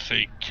you want to just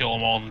say kill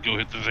them all and go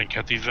hit the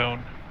Zenkethi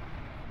zone?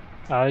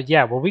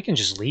 Yeah, well, we can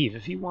just leave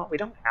if you want. We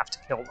don't have to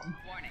kill them.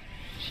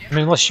 I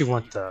mean, unless you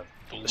want the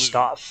loot.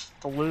 stuff,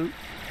 the loot.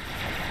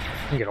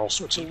 You can get all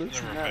sorts of loot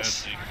Never from a bad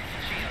this. thing.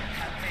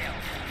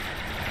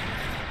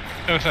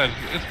 Like I said,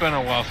 it's been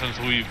a while since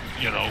we've,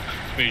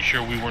 made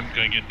sure we weren't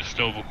going to get into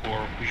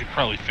Stovacor. We should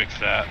probably fix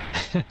that.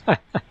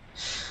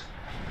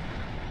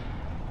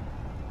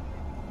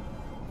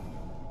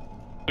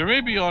 There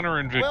may be honor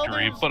and Well,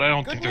 victory, there's but I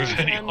don't good think there's news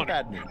any and honor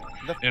bad news.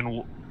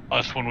 in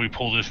us when we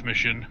pull this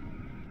mission.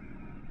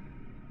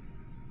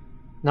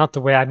 Not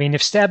the way, I mean,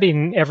 if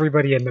stabbing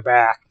everybody in the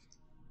back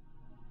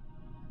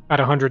at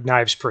 100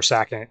 knives per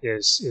second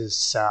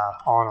is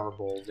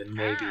honorable, then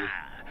maybe.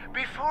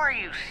 Before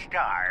you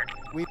start,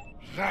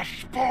 The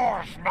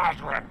spores,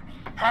 Madron.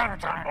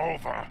 Hand them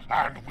over,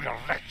 and we'll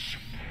let you.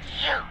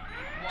 you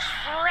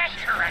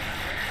treacherous.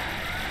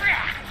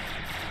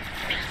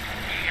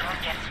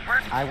 You'll get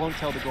hurt. I won't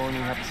tell the Gorn we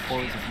have the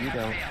spores if you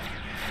don't.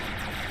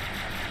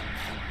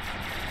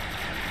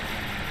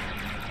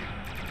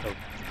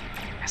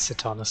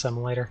 Aceton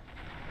assimilator.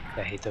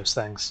 I hate those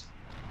things.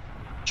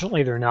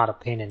 Fortunately, they're not a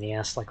pain in the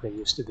ass like they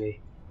used to be.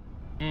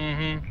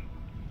 Mm-hmm.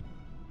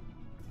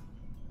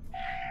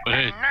 But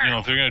hey,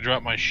 if they're gonna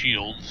drop my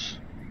shields...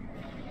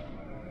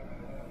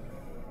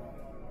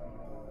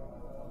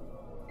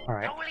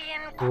 Alright,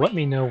 let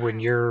me know when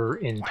you're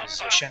in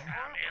position.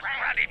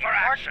 Ready for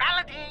action.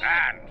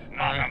 And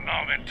not a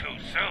moment too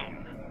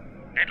soon.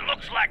 It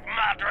looks like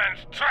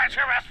Madron's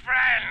treacherous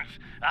friends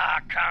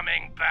are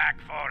coming back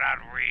for a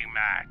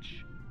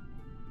rematch.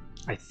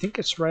 I think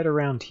it's right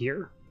around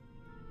here.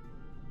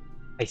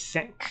 I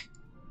think.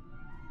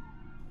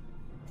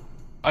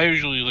 I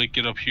usually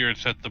get up here and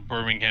set the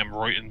Birmingham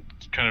right in,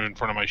 kind of in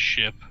front of my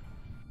ship.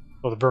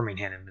 Well, the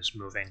Birmingham is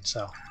moving,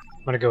 so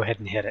I'm gonna go ahead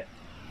and hit it.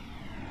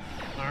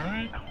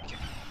 Alright.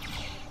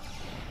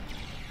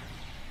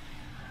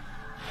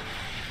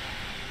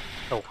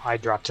 Oh, I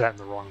dropped that in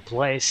the wrong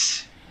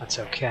place. That's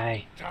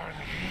okay. Down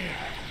here,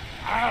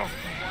 I'll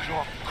feed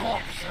your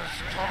corpses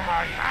to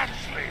my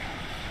hatchling.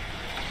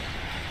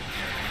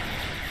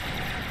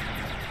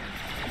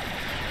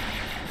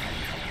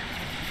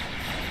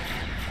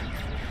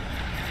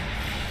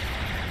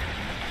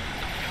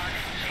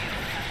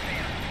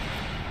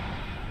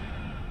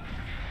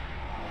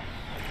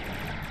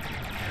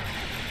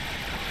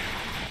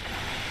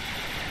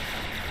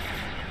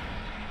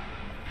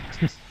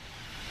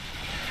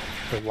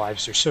 Their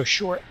lives are so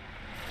short.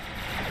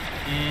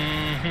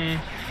 Mm-hmm.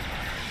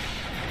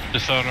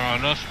 Dishonor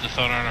on us,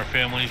 dishonor on our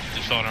families,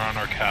 dishonor on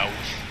our cows.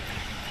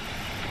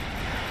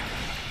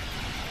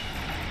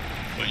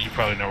 But you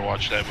probably never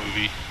watched that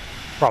movie.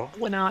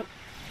 Probably not.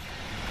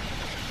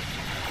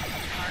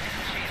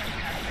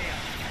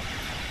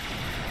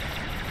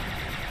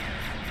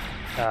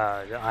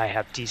 I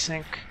have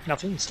desync.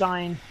 Nothing's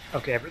dying.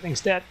 Okay,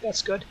 everything's dead.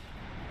 That's good.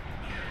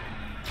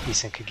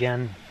 Desync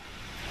again.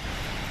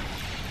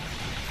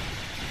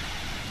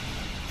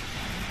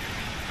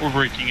 We're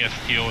breaking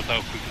STO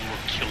without quickly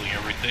we're killing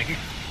everything.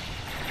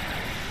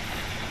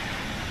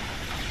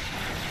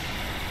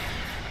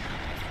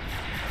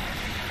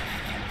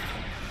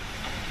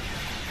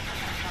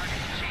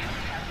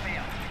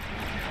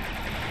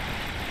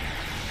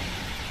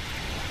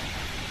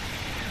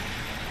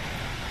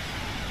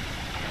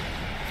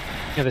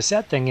 Yeah, the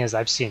sad thing is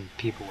I've seen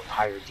people with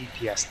higher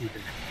DPS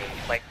even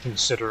like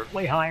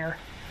considerably higher.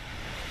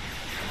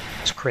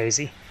 It's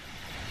crazy.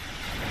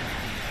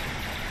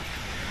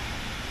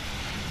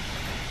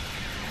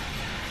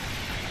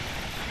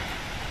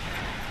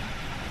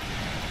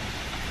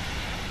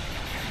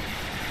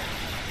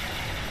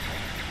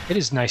 It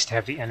is nice to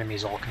have the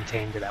enemies all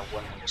contained to that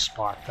one little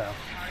spot, though.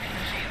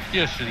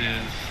 Yes, it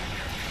is.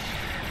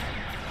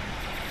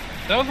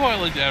 That was why I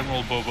liked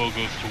Admiral Bobo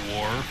Goes to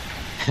War.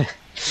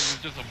 There's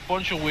just a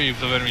bunch of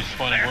waves of enemies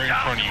spawning right in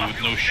front of you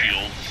with no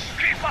shields.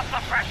 Keep up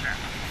the pressure.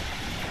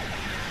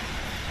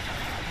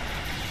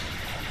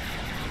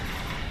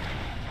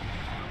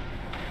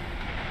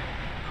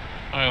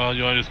 Alright, well,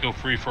 you want to just go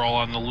free for all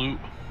on the loot?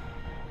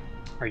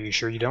 Are you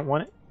sure you don't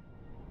want it?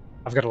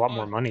 I've got a lot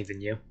more money than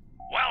you.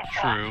 Well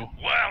fought. True.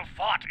 Well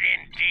fought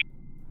indeed.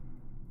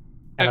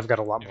 And I've got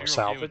a lot If more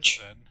you're okay with it,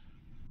 salvage. then.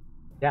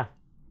 Yeah,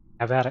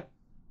 have at it.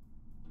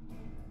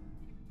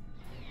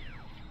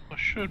 I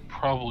should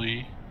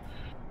probably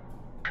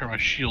repair my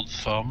shield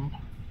some.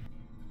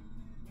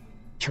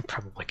 You're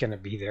probably going to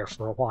be there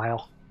for a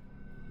while.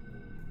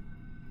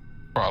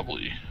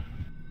 Probably.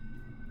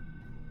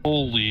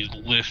 Holy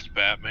list,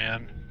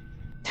 Batman.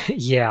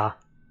 Yeah.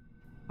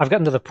 I've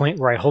gotten to the point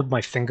where I hold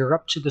my finger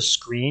up to the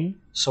screen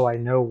so I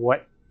know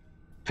what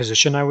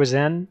position I was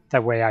in.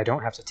 That way I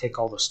don't have to take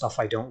all the stuff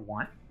I don't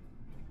want.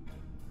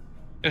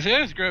 I say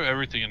I just grab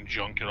everything and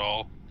junk it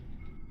all.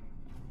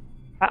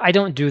 I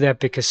don't do that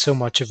because so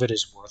much of it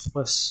is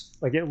worthless.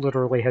 Like, it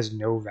literally has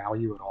no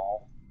value at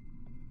all.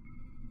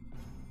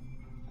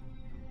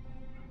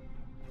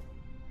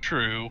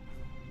 True.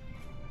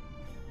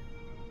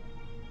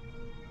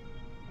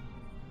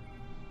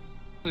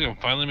 I think I'm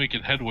finally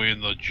making headway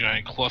in the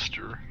giant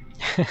cluster.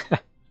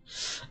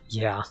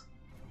 Yeah.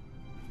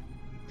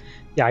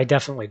 Yeah, I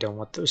definitely don't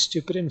want those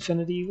stupid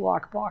infinity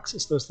lock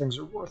boxes. Those things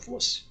are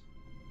worthless.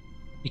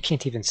 You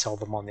can't even sell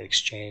them on the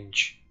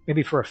exchange.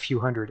 Maybe for a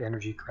few hundred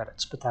energy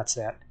credits, but that's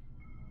it. I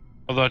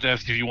was about to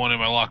ask if you wanted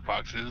my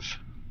lockboxes.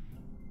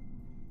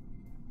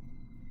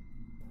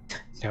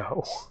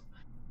 No.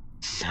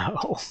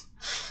 No.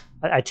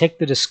 I take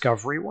the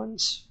discovery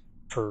ones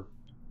for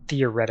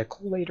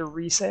theoretical later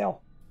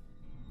resale,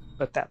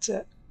 but that's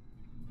it.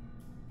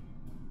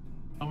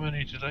 How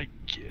many did I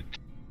get?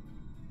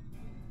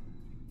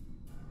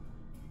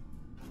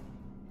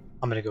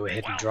 I'm gonna go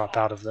ahead and drop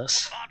out of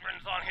this.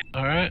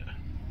 Alright.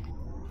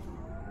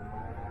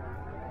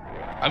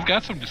 I've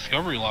got some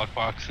discovery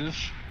lockboxes.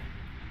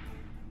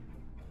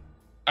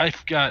 I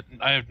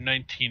have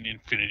 19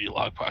 infinity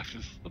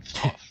lockboxes. Let's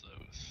toss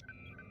those.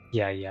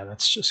 Yeah,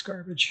 that's just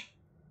garbage.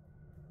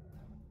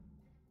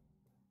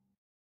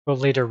 Well,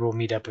 later we'll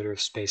meet up at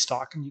Earth Space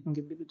Dock and you can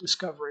give me the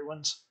discovery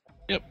ones.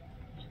 Yep.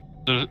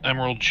 The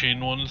emerald chain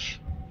ones.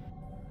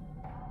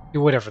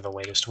 Whatever the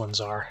latest ones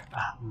are.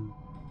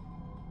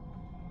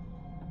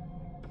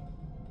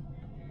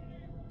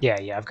 Yeah,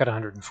 I've got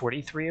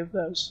 143 of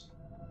those.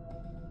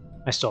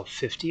 I still have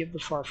 50 of the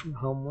Far From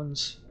Home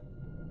ones.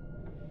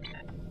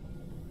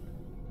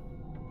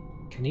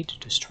 I need to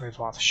destroy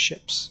Voth's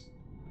ships.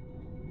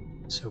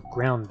 So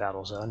ground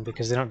battle zone,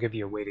 because they don't give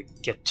you a way to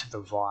get to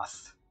the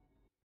Voth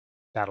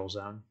battle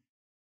zone.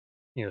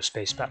 You know,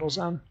 space battle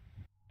zone.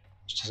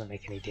 Which doesn't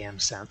make any damn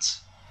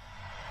sense.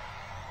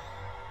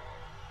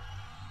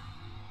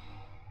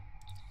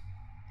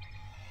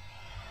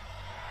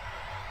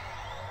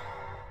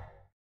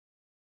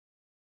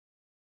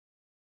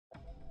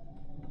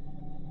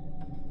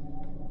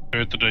 They're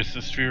at the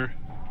Dyson Sphere?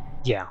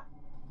 Yeah.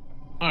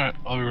 Alright,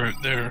 I'll be right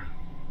there.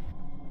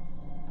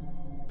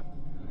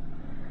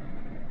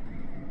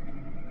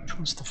 Which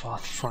one's the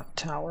Voth front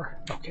tower?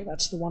 Okay,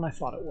 that's the one I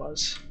thought it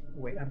was.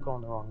 Wait, I'm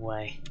going the wrong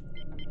way.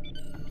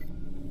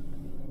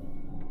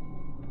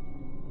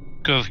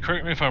 Because,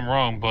 correct me if I'm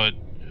wrong, but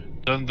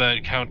doesn't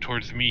that count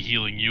towards me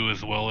healing you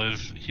as well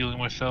as healing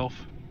myself?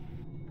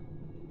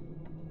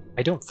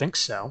 I don't think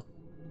so.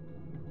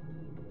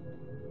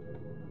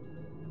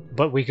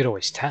 But we could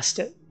always test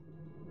it.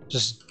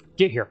 Just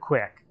get here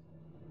quick.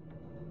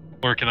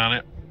 Working on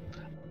it.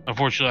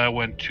 Unfortunately, I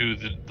went to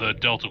the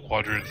Delta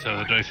Quadrant instead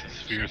of the Dyson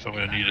Sphere, so I'm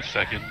going to need a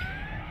second.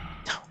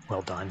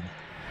 Well done.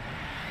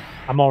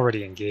 I'm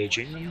already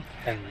engaging them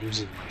and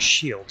using my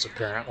shields,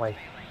 apparently.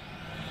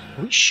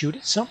 Can we shoot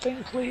at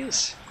something,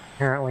 please?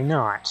 Apparently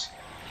not.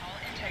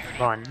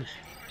 Run.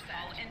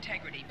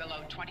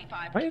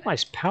 Why am I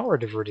power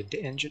diverted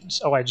to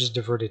engines? Oh, I just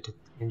diverted to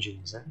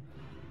engines and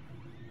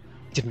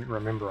didn't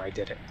remember I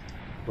did it.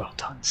 Well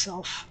done,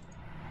 self.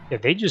 Yeah,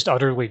 they just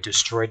utterly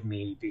destroyed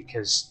me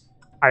because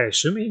I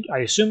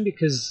assume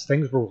because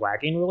things were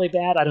lagging really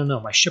bad. I don't know.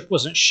 My ship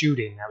wasn't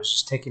shooting. I was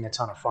just taking a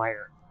ton of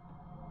fire.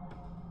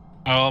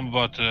 Oh, I'm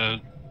about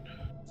to...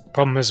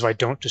 Problem is, if I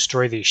don't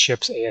destroy these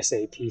ships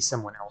ASAP,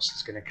 someone else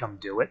is going to come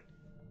do it.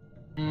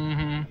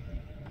 Mm-hmm.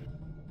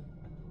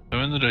 I'm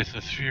in the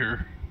Dyson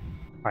Sphere.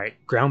 Alright,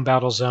 ground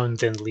battle zone,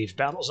 then leave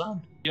battle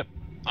zone. Yep,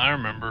 I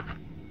remember.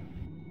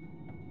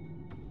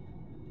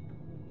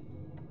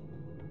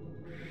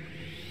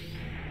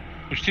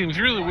 Which seems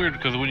really weird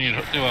because when you do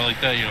it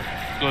like that, you know,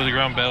 go to the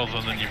ground battles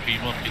and then you beat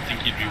them up, you'd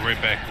think you'd be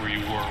right back where you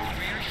were.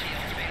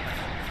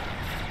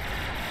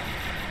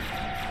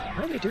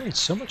 Why are they doing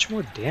so much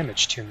more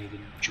damage to me than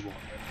usual?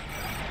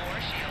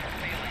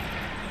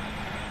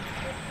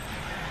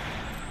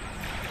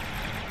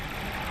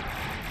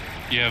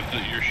 You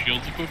have your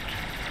shields equipped?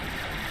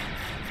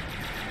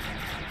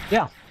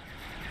 Yeah.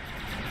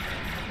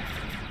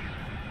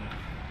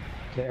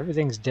 Okay,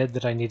 everything's dead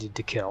that I needed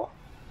to kill.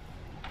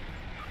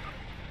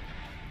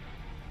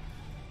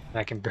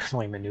 I can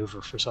barely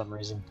maneuver for some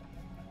reason.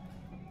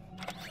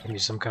 Maybe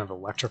some kind of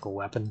electrical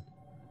weapon.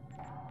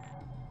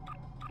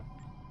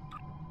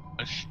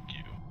 STO.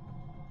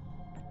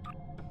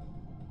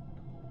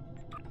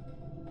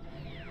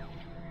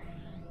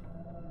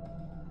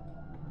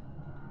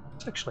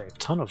 There's actually a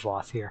ton of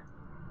Voth here.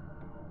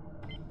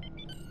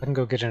 I can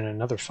go get in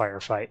another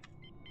firefight.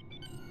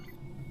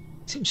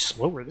 It seems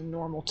slower than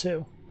normal,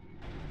 too.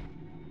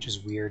 Which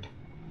is weird.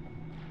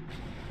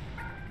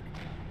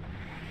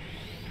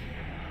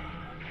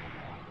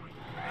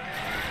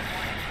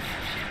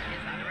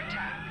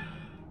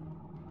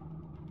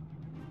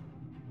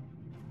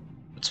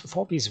 What's with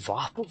all these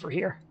Voth over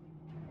here?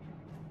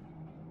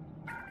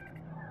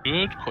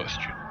 Good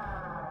question.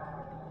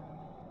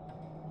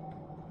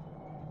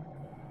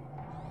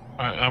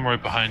 Alright, I'm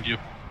right behind you.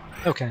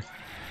 Okay.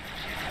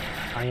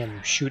 I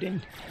am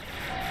shooting.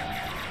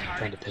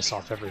 Trying to piss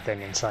off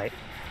everything in sight.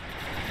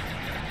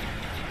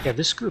 Yeah,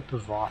 this group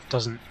of Voth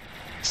doesn't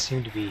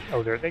seem to be...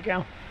 Oh, there they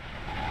go.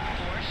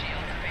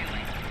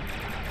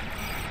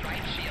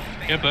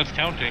 Yep, that's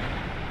counting.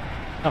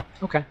 Oh,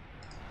 okay.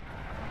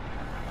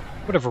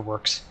 Whatever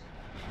works.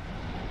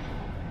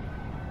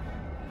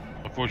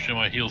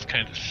 Unfortunately, my heals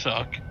kind of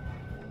suck.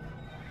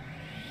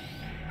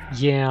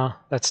 Yeah,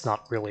 that's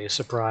not really a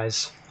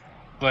surprise.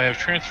 I have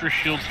transfer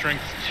shield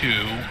strength 2.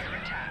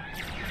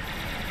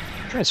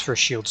 Transfer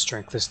shield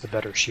strength is the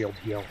better shield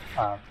heal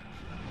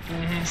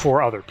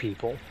for other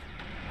people.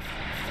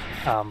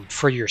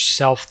 For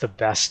yourself, the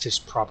best is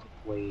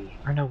probably...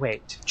 Or no,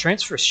 wait.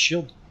 Transfer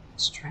shield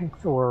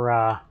strength or...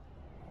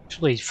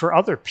 actually, for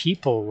other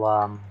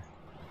people,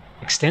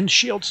 extend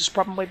shields is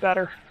probably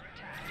better.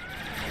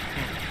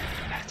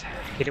 I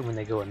hate it when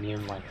they go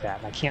immune like that,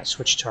 and I can't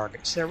switch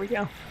targets. There we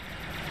go.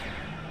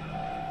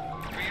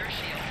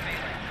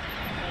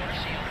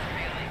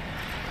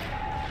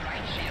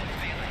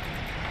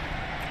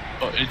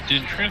 Oh, it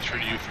didn't transfer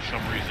to you for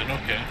some reason.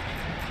 Okay.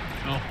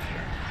 Oh.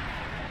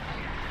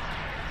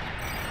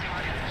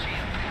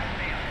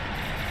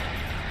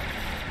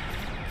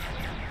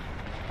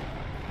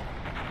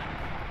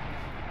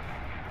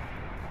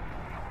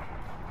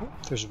 Oh,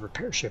 there's a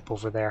repair ship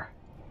over there.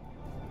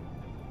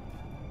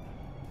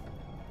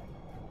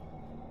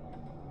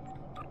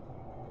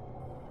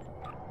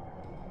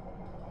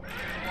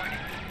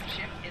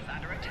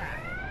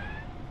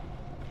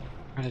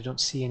 I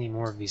don't see any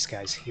more of these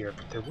guys here,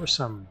 but there were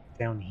some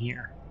down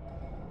here.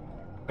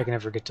 If I can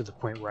ever get to the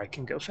point where I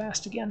can go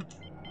fast again.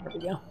 There we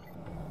go.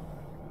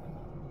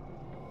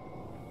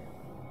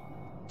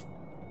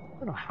 I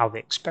don't know how they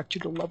expect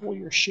you to level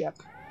your ship.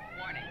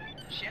 Warning,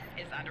 ship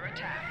is under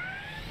attack.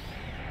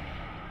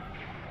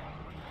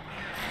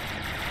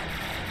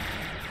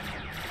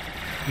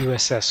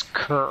 USS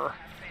Kerr.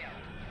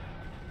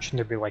 Shouldn't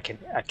there be like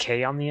a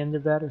K on the end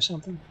of that or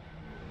something?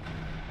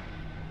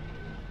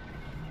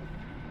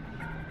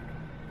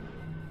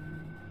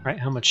 Right,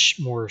 how much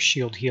more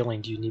shield healing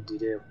do you need to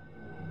do?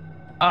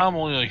 I'm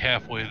only like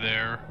halfway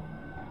there.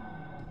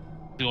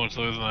 Feeling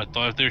slower than I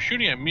thought. If they're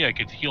shooting at me, I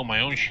could heal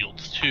my own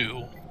shields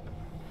too.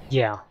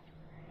 Yeah.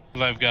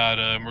 Because I've got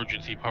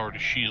emergency power to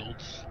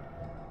shields.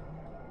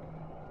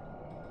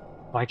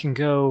 I can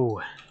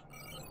go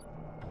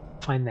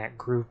find that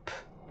group.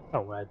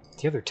 Oh,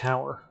 the other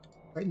tower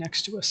right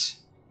next to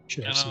us.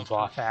 Should have some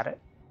Voth at it.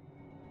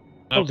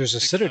 Oh, there's a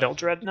Citadel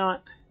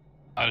Dreadnought.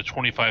 Out of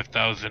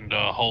 25,000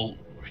 hull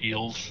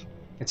heals.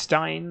 It's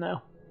dying,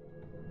 though.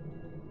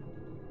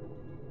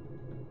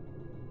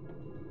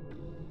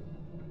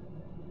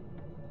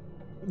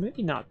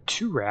 Maybe not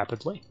too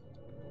rapidly.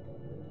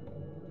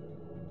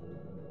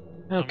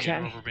 Okay.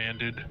 I'm getting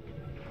overbanded.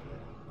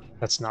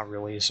 That's not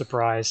really a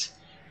surprise.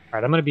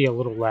 Alright, I'm going to be a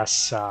little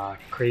less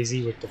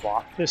crazy with the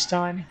Voth this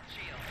time.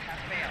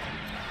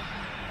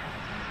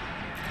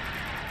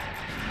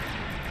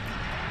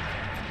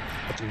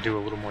 Let them do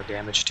a little more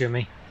damage to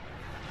me.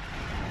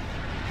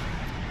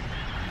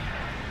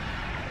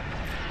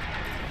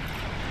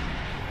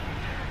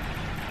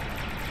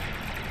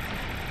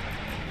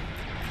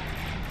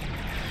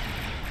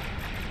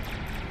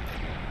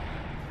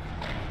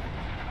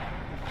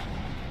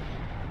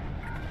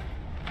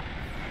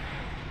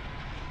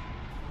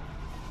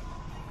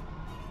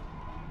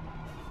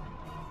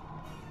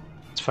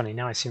 It's funny,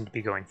 now I seem to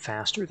be going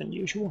faster than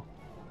usual.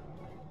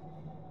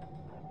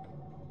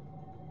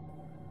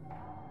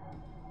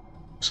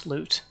 Let's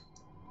loot.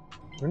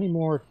 Are there any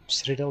more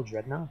Citadel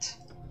Dreadnoughts?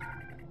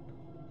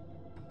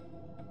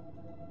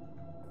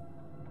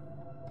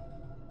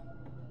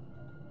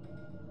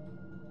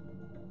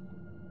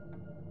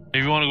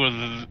 If you want to go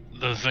to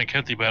the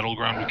Zankethi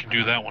battleground, we can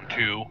do that one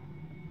too.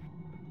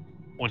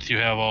 Once you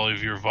have all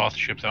of your Voth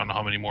ships, I don't know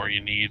how many more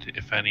you need,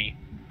 if any.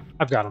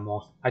 I've got them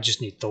all. I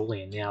just need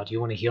Tholian now. Do you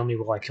want to heal me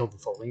while I kill the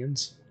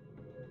Tholians?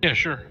 Yeah,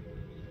 sure.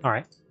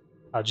 Alright.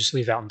 I'll just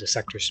leave out into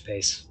sector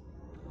space.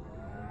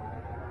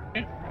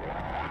 Okay.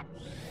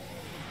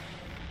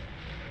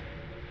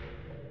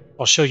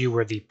 I'll show you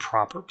where the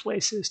proper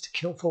place is to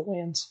kill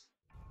Tholians.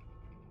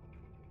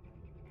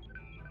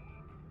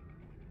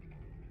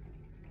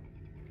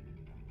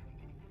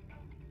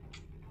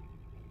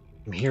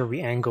 From here we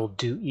angle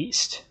due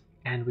east,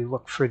 and we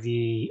look for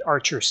the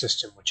Archer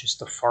system, which is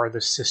the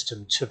farthest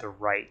system to the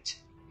right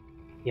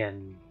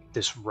in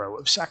this row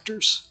of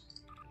sectors.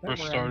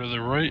 First star to the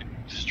right,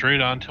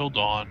 straight on till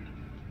dawn.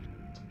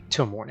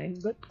 Till morning,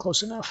 but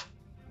close enough.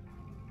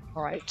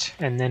 Alright,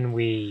 and then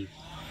we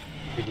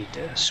need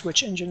to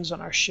switch engines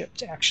on our ship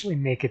to actually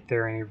make it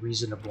there in a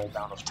reasonable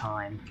amount of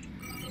time.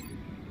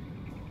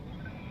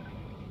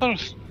 I thought it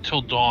was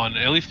till dawn,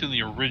 at least in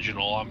the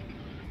original.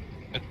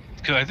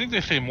 Because I think they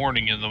say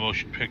morning in the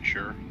motion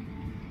picture.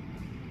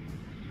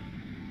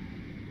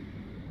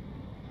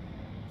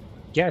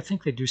 Yeah, I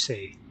think they do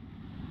say.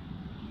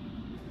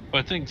 But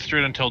I think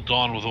straight until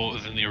dawn was what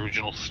was in the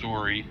original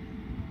story.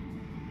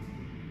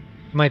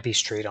 It might be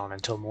straight on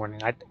until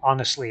morning.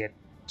 Honestly,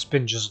 it's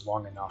been just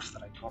long enough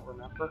that I don't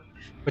remember.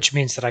 Which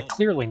means that I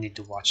clearly need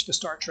to watch the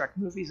Star Trek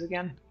movies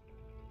again.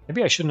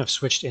 Maybe I shouldn't have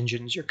switched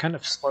engines. You're kind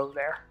of slow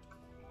there.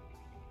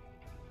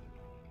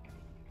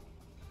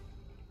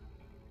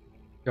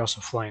 You're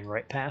also flying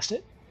right past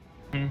it.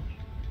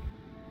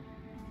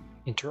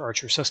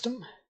 Inter-Archer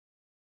system.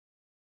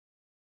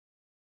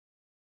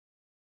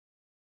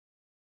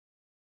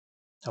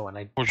 Oh, and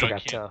I Unfortunately,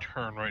 forgot I can't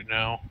turn right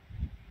now.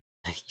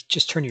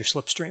 Just turn your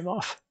slipstream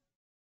off.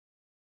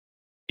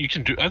 You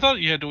can do. I thought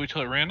you had to wait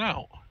till it ran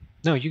out.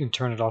 No, you can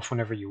turn it off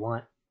whenever you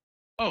want.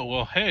 Oh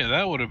well, hey,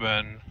 that would have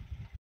been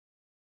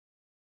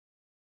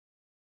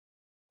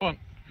fun.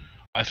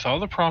 I saw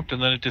the prompt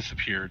and then it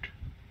disappeared.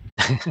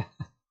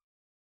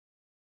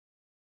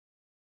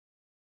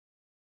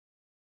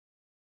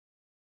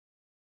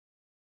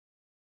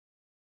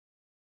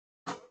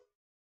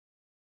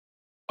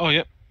 Oh,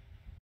 yep.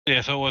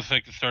 Yeah, so it was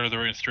like the start of the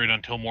rain straight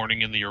until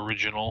morning in the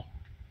original.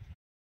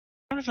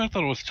 I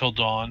thought it was till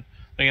dawn.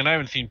 And I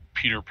haven't seen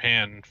Peter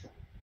Pan.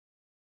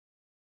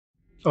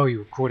 Oh, you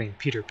were quoting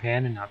Peter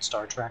Pan and not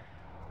Star Trek?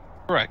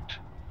 Correct.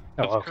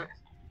 Oh, That's okay.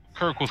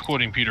 Kirk was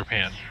quoting Peter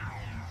Pan.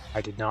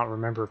 I did not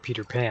remember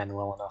Peter Pan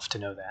well enough to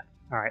know that.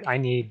 Alright, I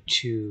need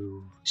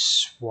to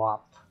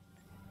swap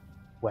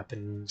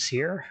weapons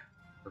here.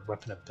 Or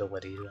weapon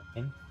abilities, I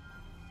mean.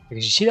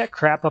 Because you see that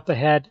crap up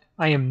ahead?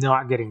 I am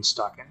not getting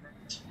stuck in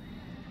it.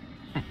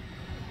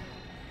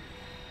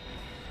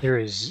 There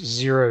is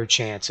zero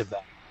chance of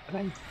that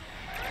happening.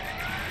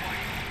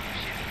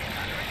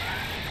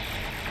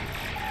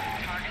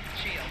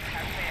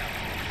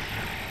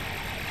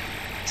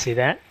 See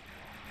that?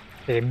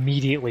 They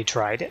immediately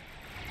tried it.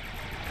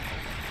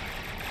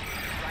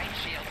 Right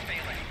shield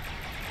failing.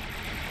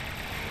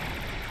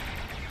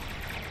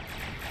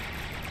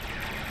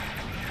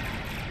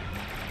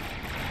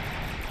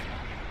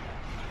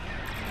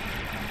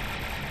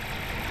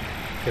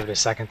 Give it a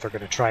second, they're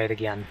going to try it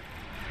again.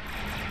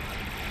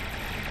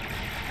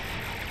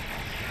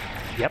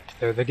 Yep,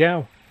 there they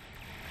go.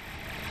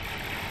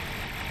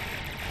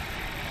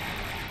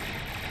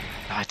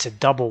 Ah, it's a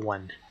double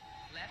one.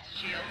 Left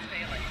shield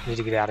failing. Need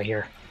to get out of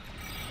here.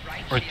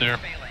 Right Right shield there.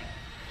 failing.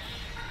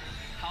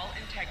 Hull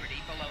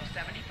integrity below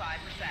 75%.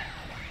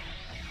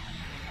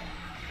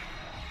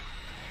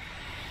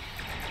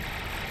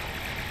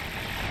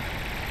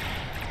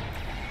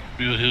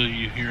 We'll heal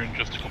you here in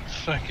just a couple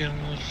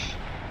seconds.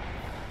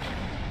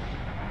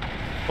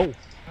 Oh,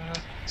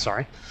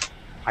 sorry.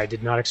 I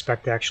did not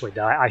expect to actually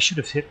die. I should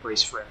have hit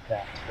brace for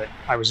impact, but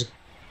I was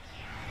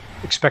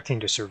expecting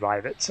to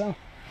survive it, so.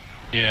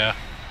 Yeah.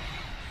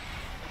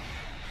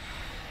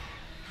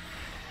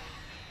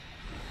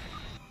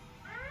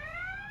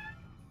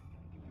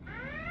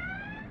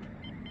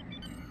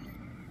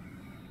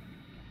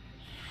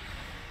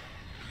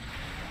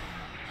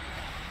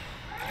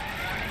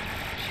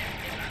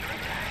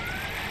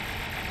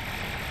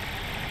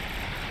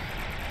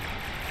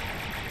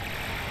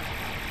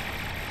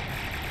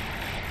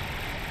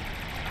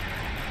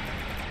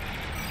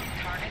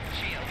 Target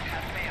shield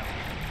has failed.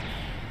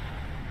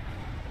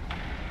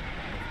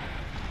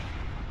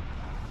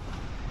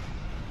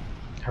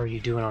 How are you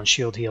doing on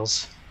shield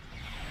heals?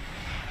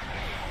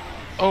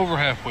 Over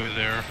halfway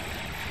there.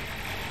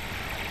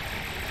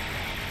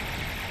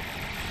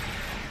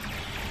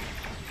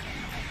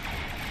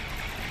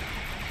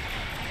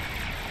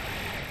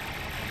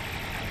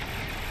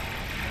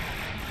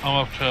 I'm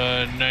up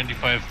to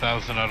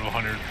 95,000 out of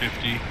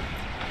 150.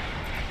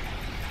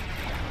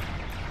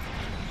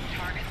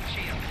 Target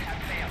shield has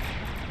failed.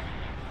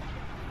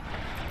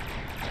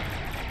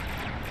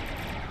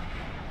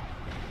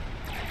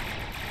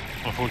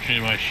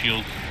 Unfortunately, my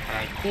shields are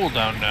on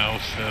cooldown now,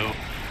 so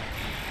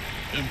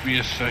it'll be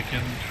a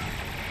second.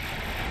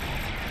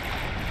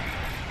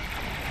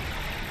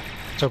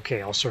 It's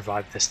okay, I'll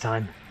survive this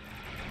time.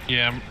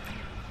 Yeah, I'm...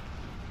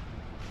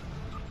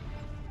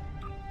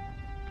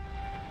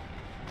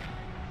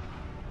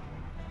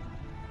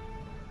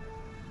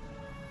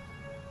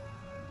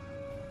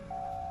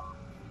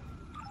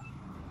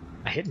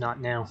 I hit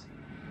not now.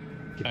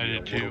 Give I me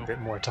a did little too.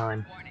 bit more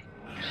time. Warning.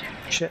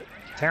 Ship Shit,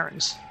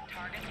 Terrans.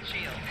 target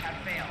shields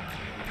have failed.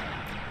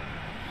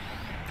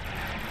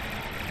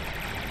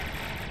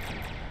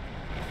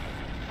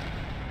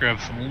 Grab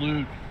some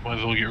loot. Might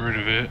as well get rid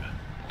of it.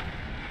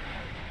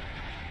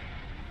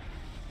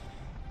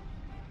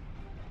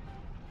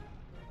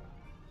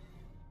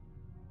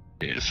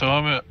 Yeah, so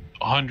I'm at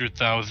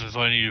 100,000,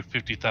 so I need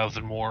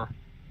 50,000 more.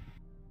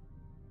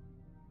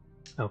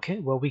 Okay,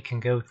 well we can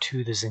go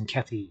to the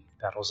Zenkethi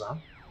battle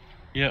zone.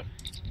 Yep.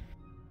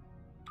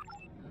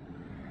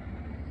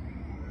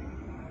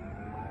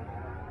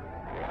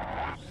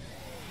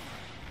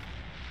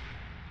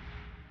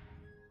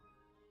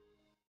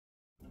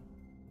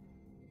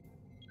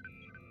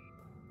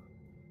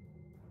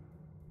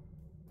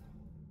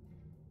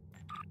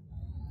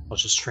 I'll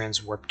just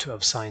transwarp to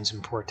of signs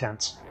and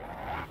portents.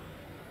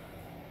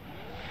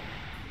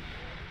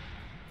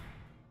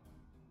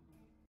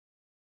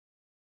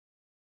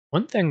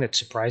 One thing that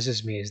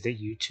surprises me is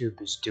that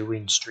YouTube is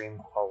doing stream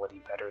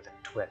quality better than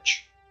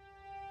Twitch.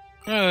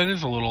 That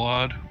is a little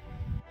odd.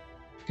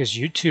 Because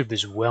YouTube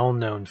is well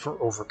known for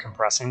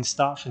overcompressing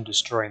stuff and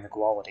destroying the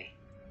quality.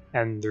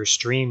 And their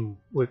streaming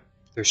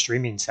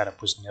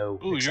setup was no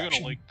Ooh, exception. you're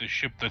gonna like the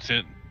ship that's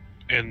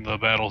in the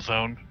battle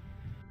zone.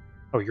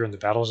 Oh, you're in the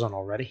battle zone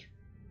already?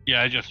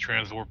 Yeah, I just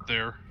transwarped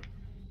there.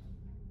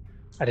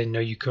 I didn't know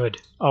you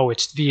could. Oh,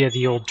 it's via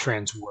the old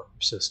transwarp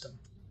system.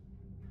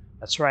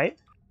 That's right.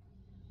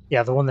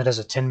 Yeah, the one that has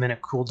a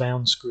 10-minute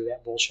cooldown. Screw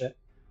that bullshit.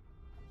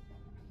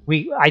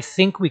 I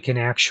think we can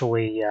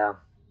actually...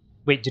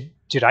 wait, did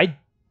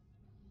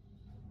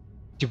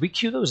we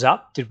queue those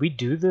up? Did we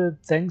do the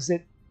things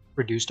that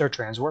reduced our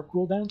transwarp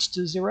cooldowns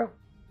to 0?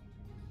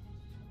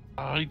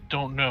 I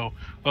don't know.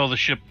 Well, the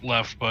ship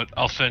left, but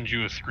I'll send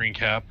you a screen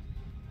cap.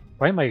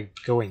 Why am I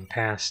going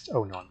past...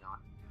 Oh, no, I'm not.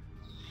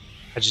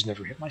 I just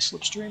never hit my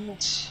slipstream.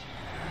 That's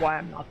why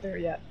I'm not there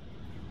yet.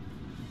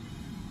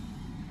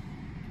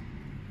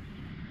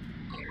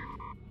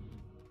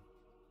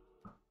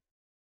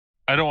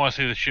 I don't want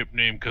to say the ship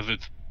name because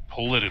it's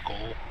political.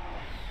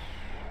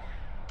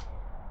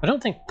 I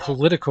don't think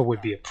political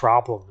would be a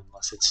problem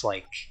unless it's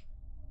like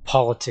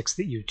politics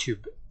that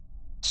YouTube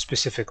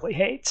specifically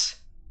hates.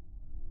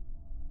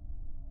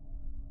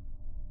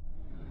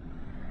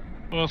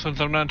 Well,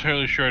 since I'm not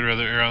entirely sure, I'd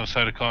rather err on the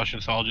side of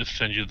caution, so I'll just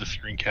send you the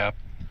screen cap.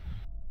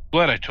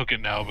 Glad I took it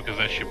now because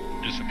that ship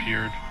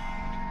disappeared.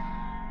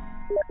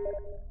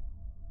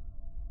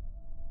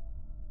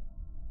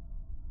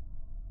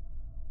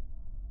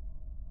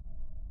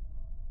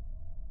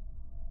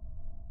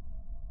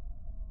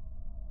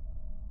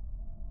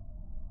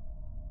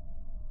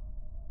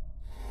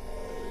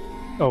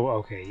 Oh,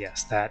 okay,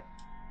 yes, that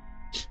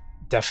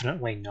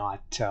definitely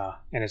not,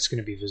 and it's going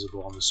to be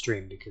visible on the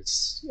stream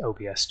because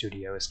OBS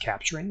Studio is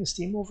capturing the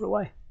Steam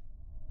overlay.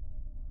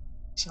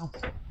 So,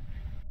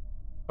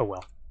 oh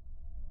well.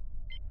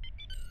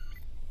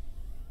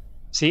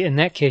 See, in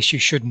that case, you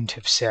shouldn't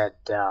have said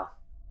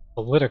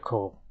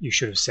political. You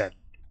should have said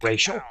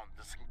racial. Down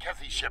the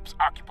Zenkethi ships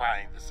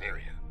occupying this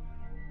area.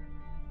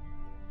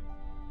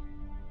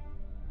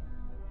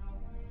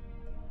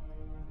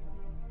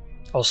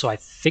 Also, I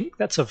think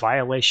that's a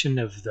violation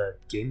of the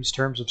game's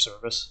terms of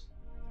service.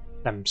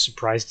 I'm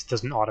surprised it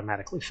doesn't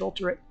automatically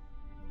filter it.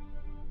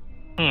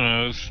 I don't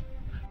know, it's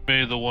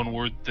maybe the one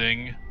word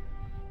thing.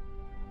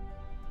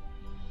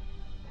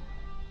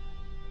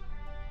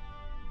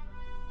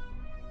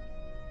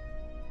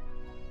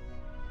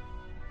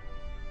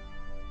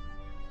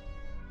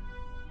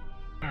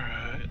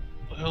 Alright,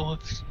 well,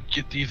 let's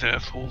get these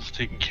assholes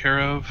taken care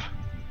of.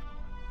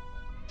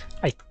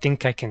 I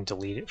think I can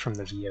delete it from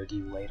the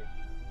VOD later.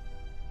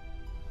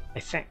 I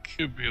think.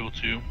 Should be able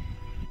to.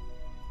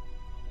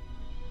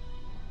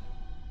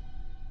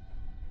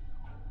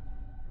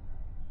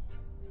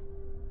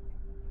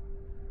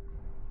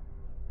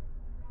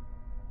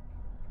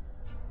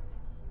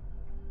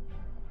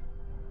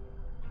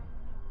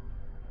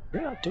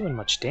 You're not doing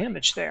much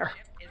damage there.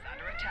 Ship is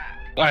under attack.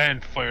 I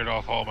hadn't fired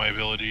off all my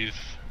abilities.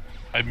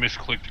 I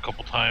misclicked a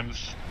couple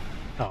times.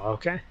 Oh,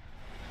 okay.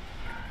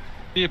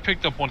 Yeah, it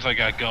picked up once I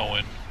got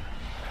going.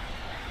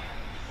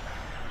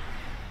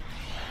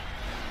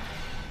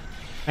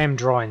 I am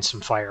drawing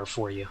some fire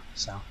for you,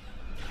 so.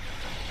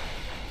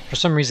 For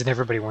some reason,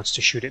 everybody wants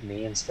to shoot at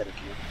me instead of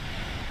you.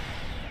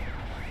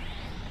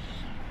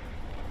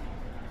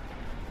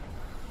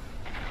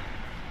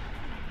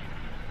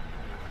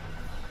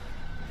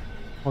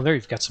 Well, there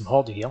you've got some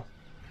hull to heal.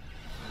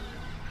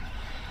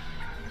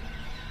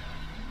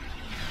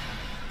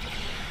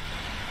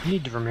 You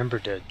need to remember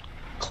to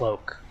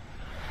cloak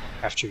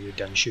after you're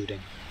done shooting.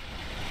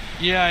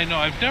 Yeah, I know.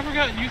 I've never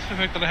gotten used to the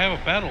fact that I have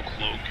a battle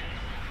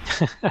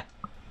cloak.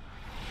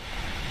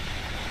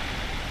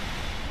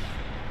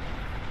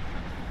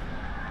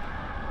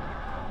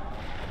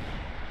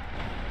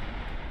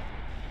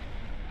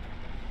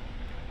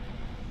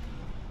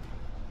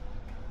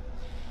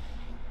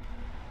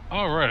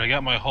 Alright, I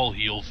got my hull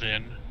heals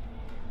in.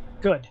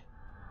 Good.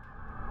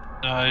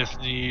 Now I just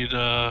need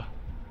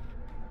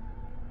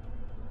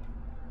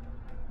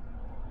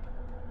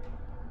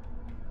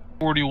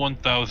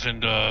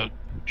 41,000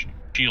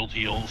 shield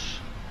heals.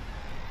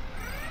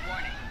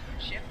 Warning,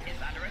 ship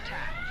is under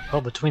attack.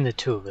 Well, between the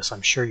two of us,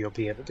 I'm sure you'll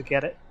be able to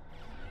get it.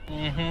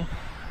 Mm-hmm.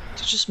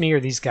 Is it just me or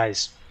these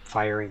guys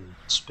firing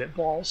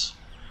spitballs?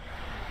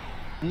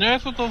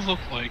 That's what those look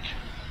like.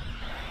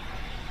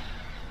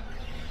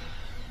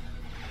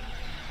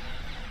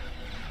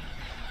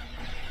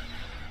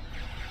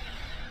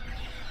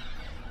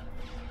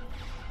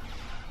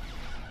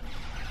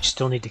 You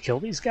still need to kill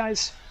these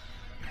guys?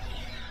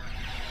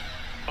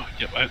 Oh,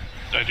 yep, I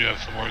do have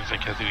some more I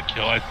can't see to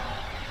kill.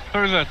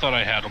 First I thought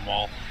I had them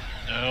all.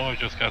 No, I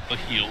just got the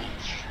heals.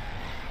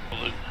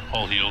 Well, the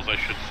hull heals, I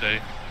should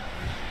say.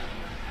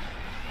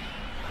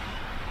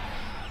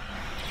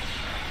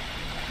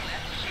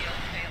 Left shield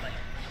failing.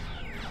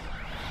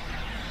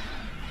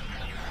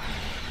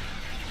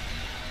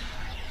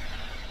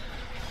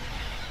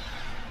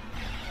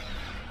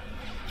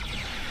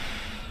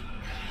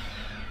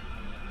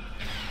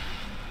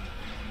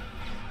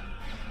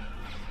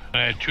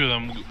 I had two of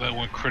them that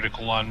went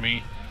critical on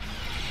me.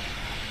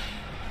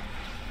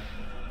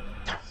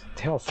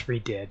 They all three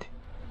did.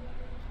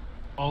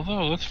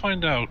 Although, let's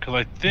find out, because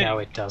I think... No,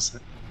 it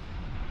doesn't.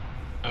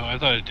 Oh, I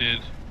thought it did.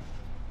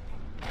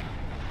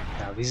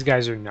 No, these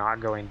guys are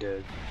not going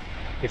to...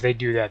 If they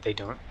do that, they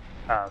don't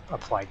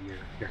apply to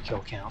your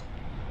kill count.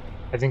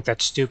 I think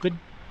that's stupid.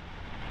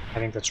 I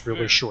think that's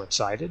really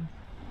short-sighted.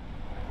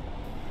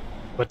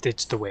 But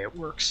it's the way it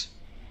works.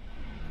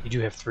 You do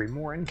have 3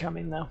 more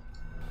incoming, though.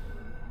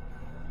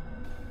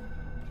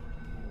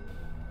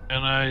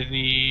 And I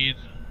need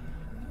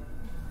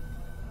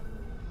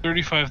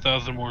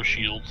 35,000 more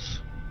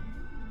shields.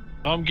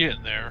 I'm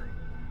getting there.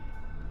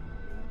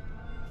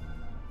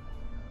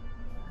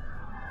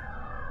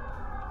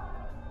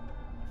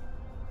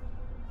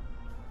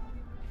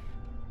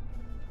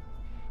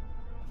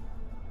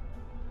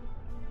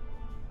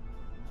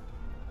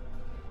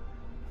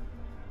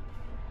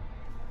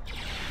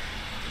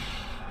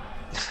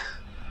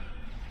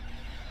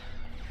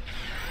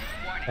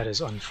 That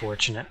is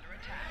unfortunate.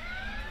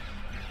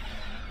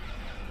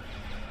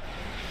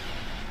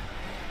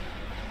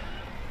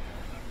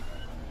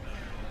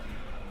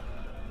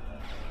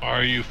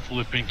 Are you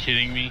flipping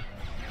kidding me?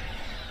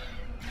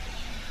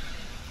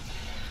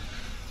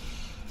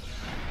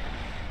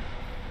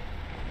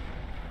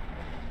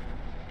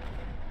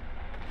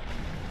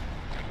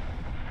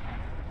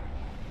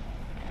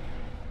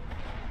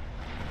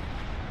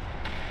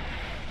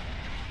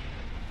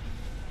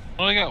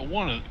 Well, I got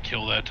one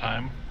kill that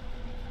time.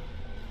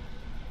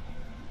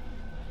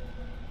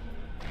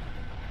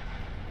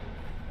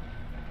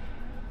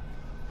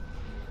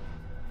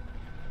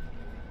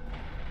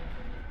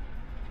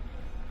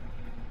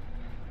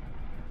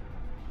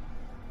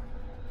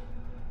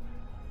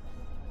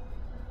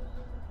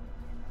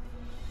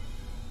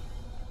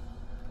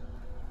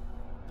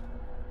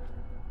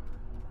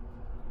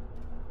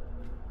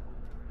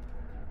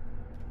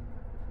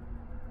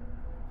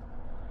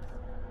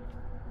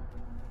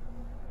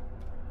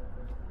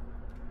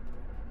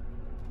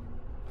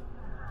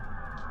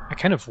 I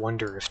kind of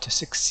wonder if to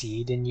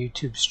succeed in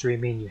YouTube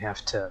streaming, you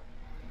have to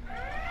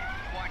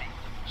Warning,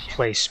 ship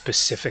play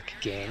specific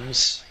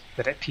games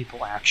that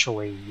people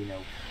actually, you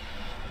know,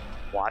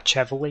 watch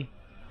heavily.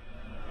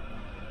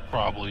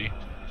 Probably.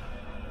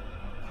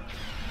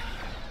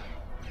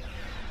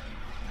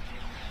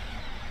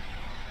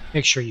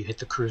 Make sure you hit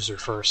the cruiser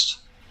first,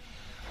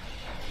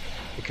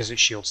 because it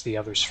shields the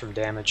others from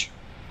damage.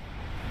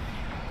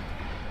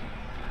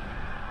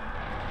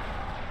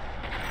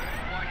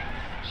 warning,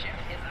 ship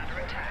is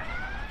under attack.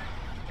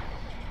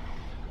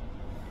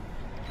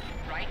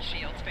 Right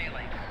shield's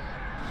failing.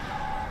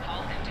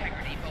 Hull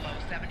integrity below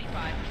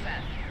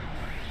 75%.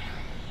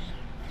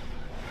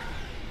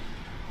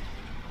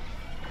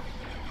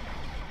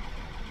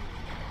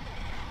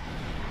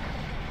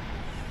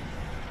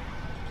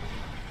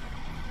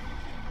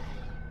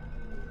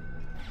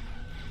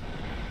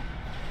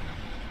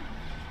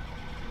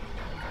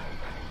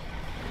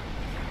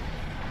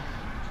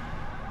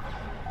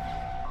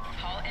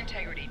 Hull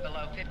integrity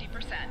below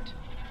 50%.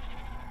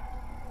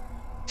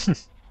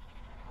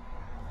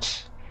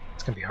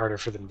 It's gonna be harder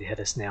for them to hit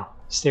us now.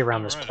 Stay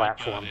around this Alright, I got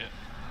platform. it.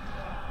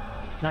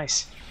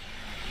 Nice.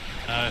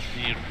 I just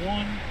need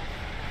one.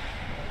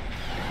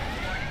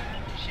 Warning,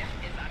 ship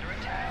is under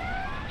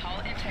attack. Hull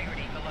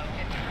integrity below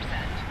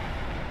 50%.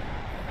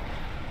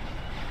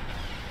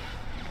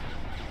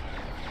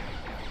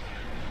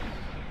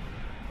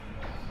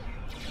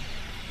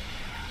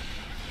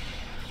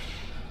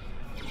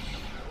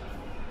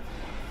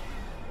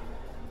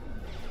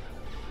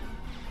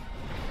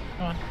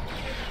 Come on.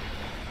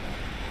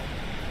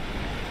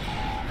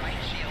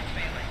 Right shield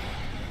failing.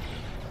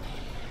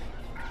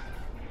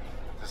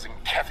 This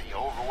Zinkethi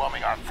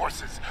overwhelming our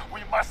forces.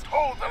 We must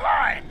hold the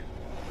line.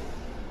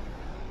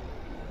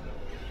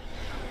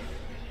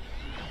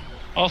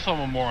 Also,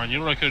 I'm a moron. You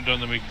know what I could have done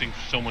to make things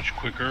so much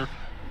quicker?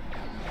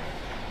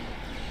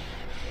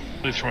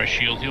 At least for my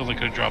shield heals, I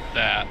could have dropped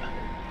that.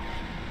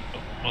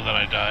 Well, then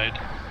I died.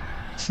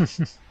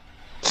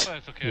 But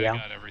it's okay, Yeah. I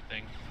got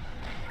everything.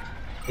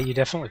 Yeah, you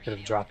definitely could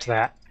have dropped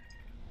that.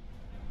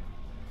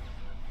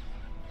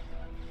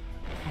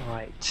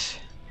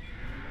 Alright.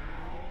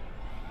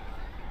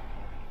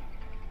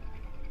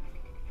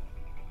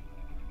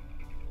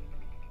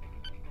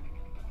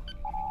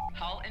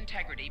 Hull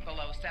integrity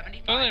below 75%. I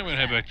think I'm gonna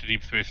head back to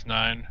Deep Space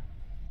Nine.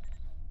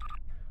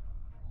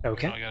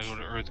 Okay. Now I gotta go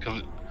to Earth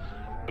because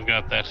I've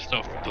got that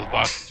stuff, those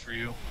boxes for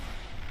you.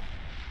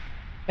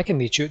 I can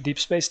meet you at Deep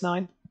Space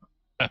Nine.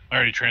 I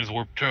already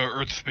transwarped to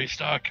Earth space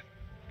dock.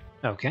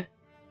 Okay.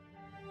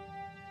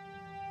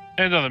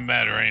 It doesn't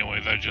matter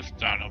anyways, I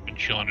don't know, been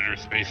chilling at Earth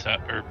Space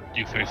or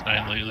Deep Space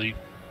Nine lately.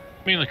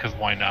 Mainly because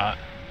why not?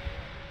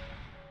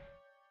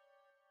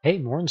 Hey,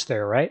 Morn's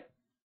there, right?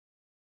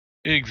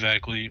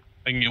 Exactly.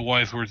 I can get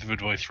wise words of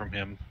advice from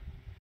him.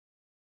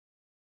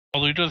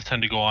 Although he does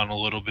tend to go on a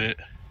little bit.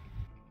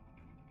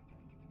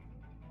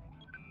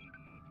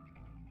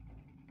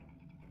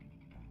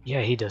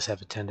 Yeah, he does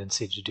have a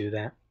tendency to do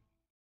that.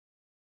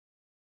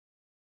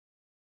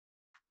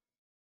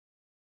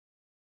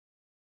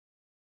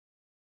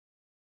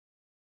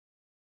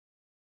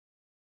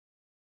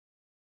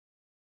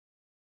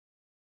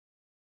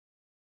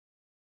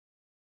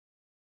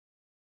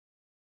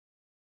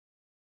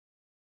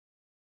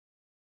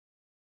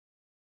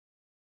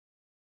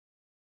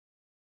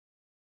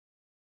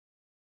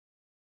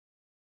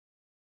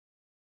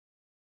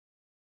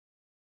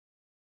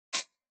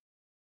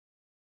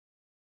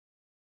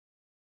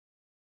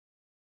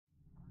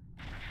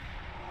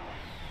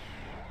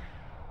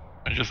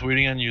 I'm just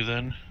waiting on you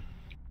then.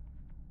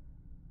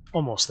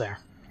 Almost there.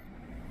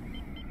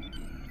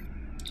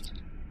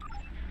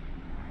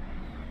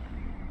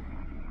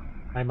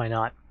 Why am I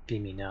not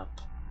beaming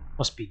up?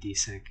 Must be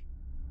desync.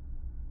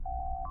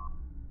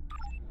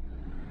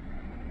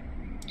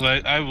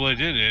 What I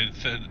did it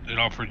said it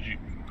offered you.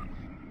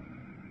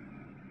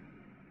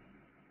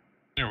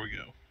 There we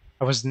go.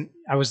 I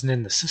wasn't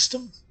in the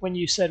system when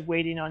you said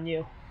waiting on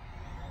you.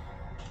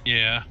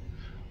 Yeah.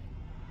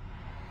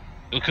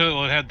 Because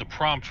it had the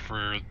prompt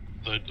for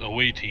the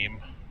away team.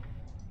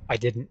 I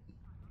didn't.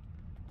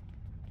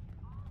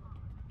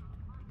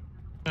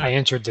 I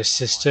entered the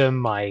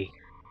system, I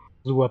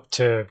flew up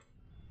to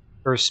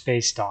Earth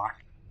Space Dock.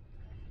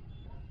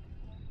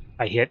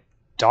 I hit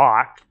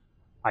dock,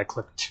 I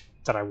clicked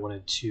that I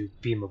wanted to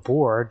beam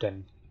aboard,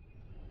 and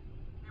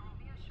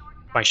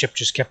my ship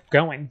just kept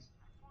going.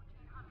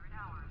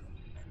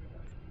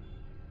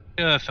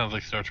 Yeah, that sounds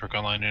like Star Trek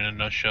Online in a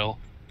nutshell.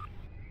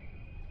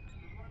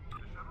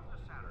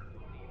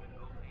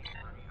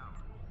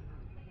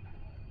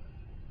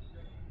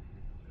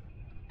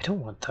 I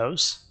don't want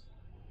those.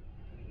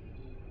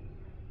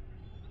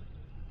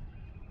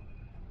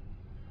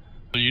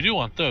 But you do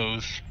want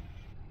those.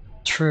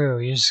 True,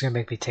 you're just gonna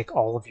make me take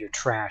all of your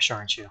trash,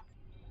 aren't you?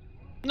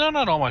 No,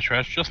 not all my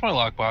trash, just my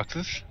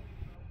lockboxes.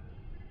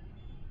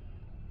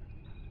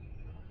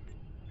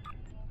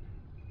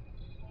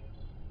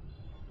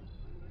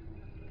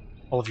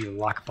 All of your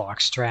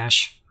lockbox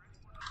trash.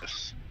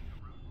 Yes.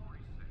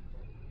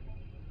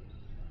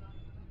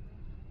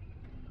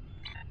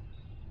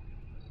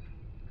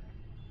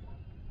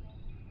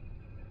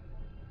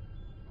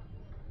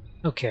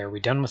 Okay, are we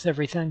done with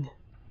everything?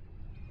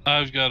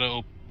 I've got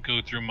to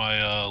go through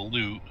my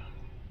loot.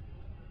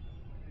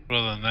 But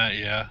other than that,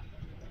 yeah.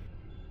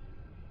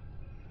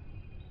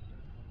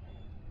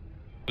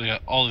 We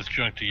got all this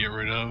junk to get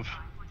rid of.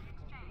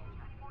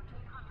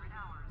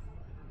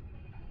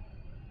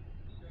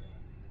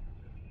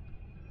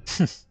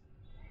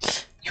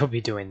 You'll be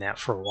doing that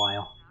for a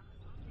while.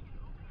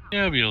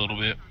 Yeah, it'll be a little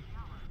bit.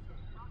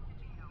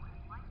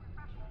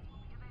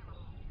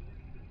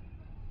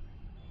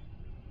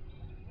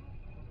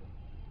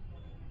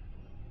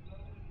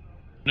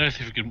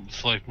 Nice if you can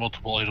select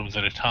multiple items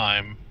at a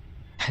time.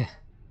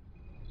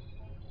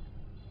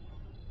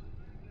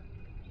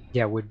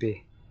 Yeah, would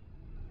be.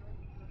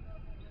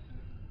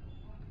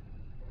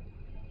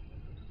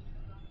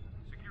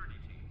 Security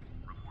team,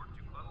 report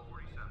to Club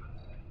 47.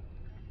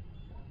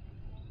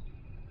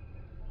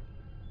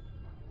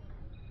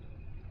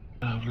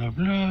 Blah blah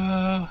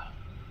blah.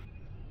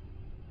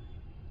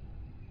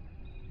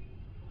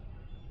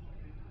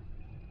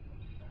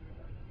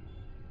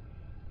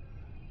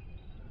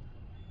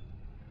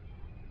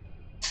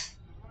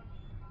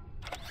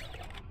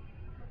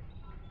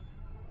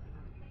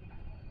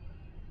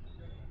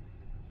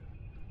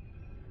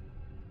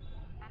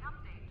 An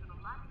update to the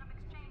Platinum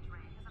Exchange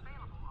rate is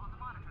available on the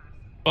monitors.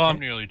 Well, I'm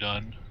nearly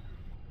done.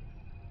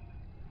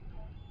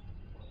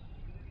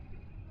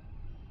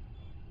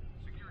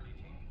 Security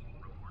team,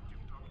 report to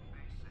docking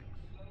bay 6.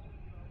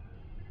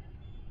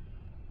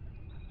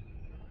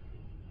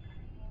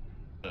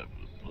 Blah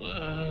blah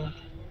blah.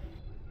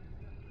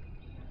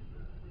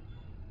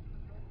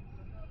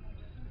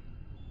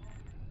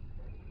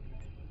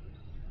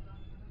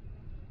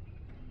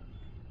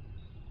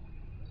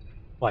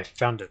 Well, I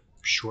found a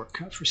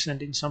shortcut for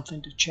sending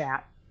something to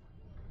chat.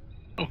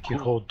 Oh, If you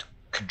cool. hold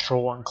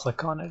Control and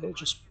click on it, it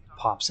just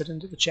pops it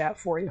into the chat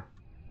for you.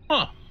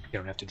 Huh. You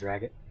don't have to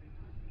drag it.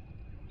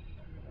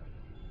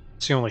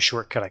 It's the only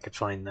shortcut I could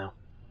find, though.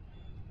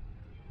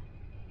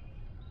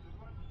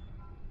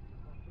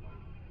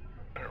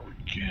 There we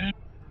go.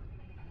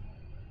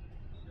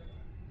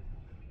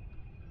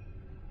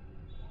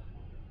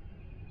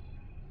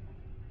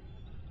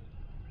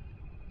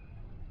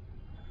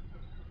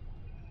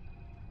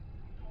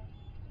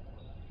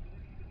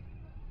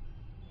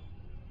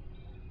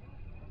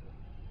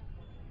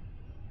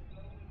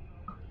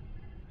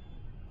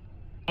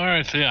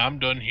 Alright, so yeah, I'm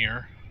done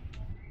here.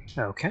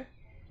 Okay.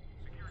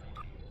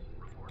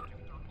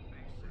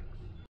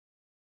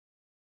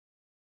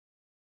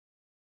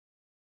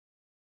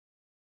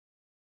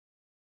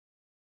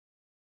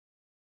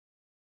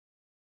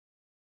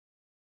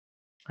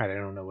 Alright, I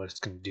don't know what it's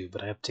going to do,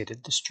 but I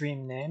updated the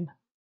stream name.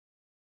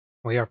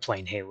 We are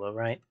playing Halo,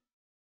 right?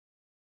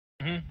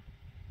 Mm-hmm.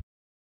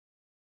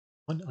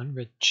 One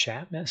unread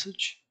chat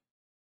message?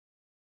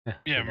 Yeah,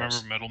 who remember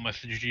knows? Metal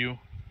messaged you?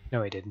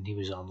 No, he didn't. He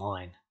was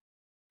online.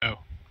 Oh.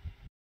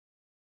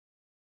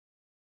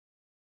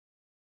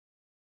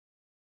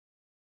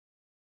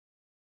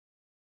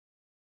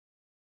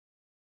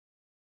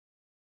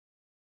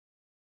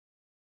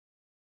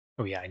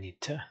 Oh yeah, I need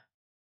to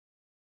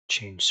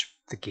change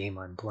the game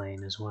I'm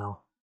playing as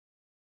well.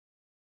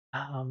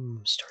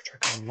 Star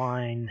Trek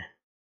Online.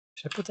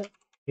 Should I put that?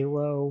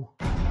 Halo.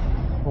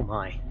 Oh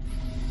my.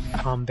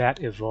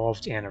 Combat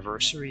Evolved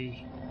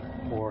Anniversary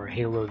or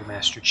Halo the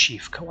Master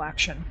Chief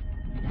Collection.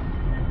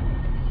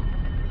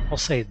 I'll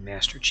say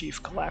Master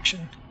Chief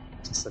Collection,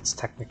 since that's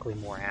technically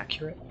more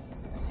accurate.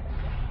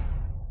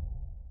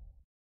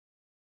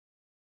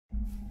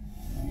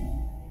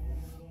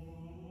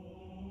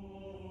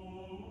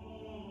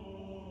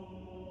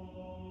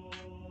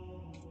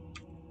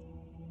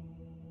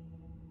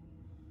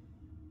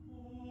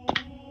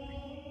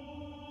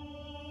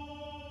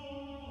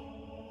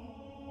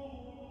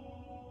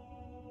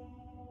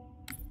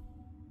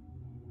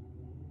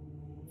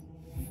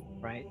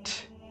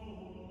 Right.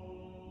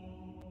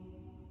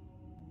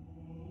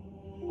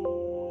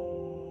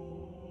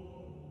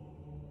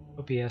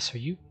 OBS, are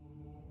you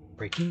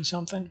breaking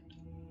something?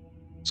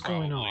 What's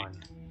going Probably.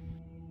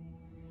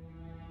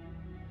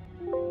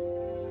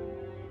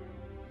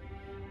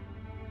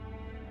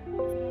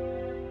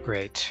 on?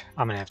 Great.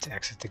 I'm gonna have to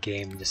exit the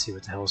game to see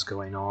what the hell's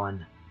going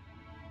on.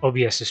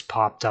 OBS has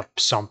popped up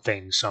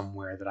something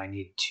somewhere that I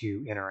need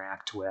to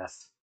interact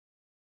with,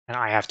 and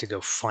I have to go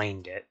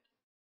find it.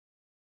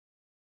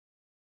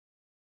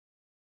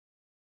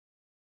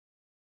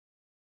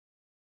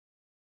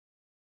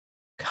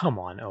 Come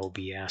on,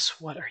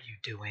 OBS, what are you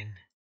doing?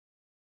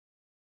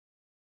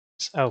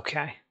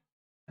 Okay,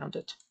 found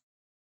it.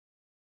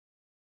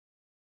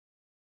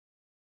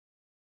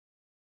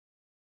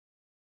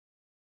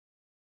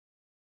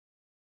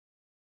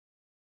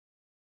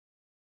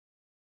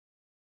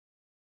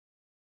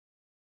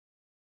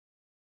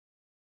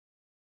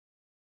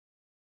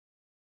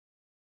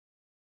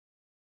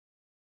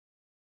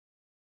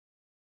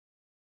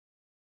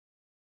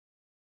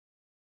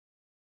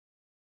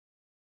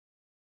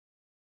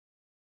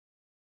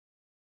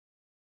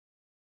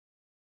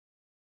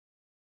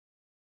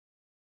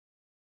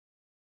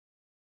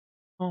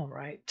 All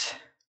right.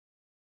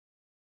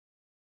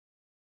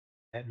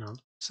 And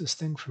this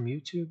thing from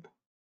YouTube.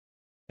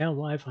 Now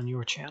live on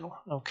your channel.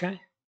 Okay.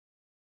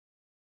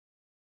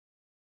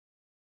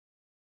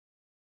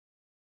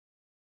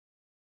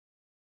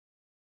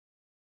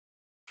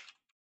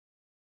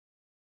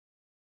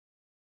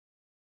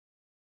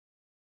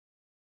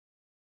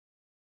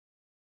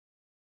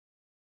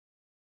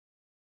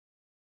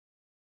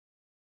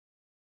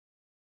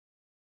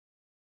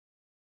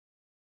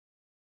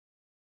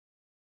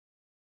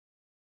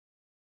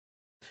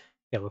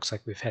 Yeah, it looks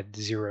like we've had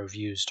 0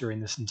 views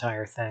during this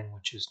entire thing,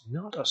 which is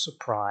not a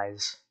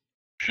surprise.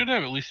 Should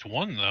have at least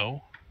one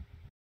though.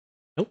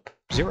 Nope,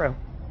 0.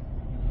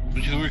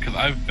 Which is weird because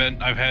I've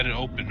had it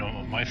open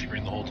on my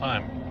screen the whole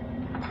time.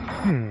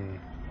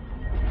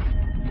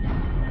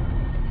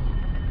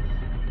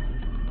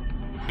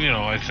 You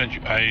know,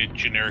 I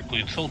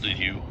generically insulted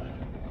you.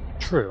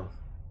 True.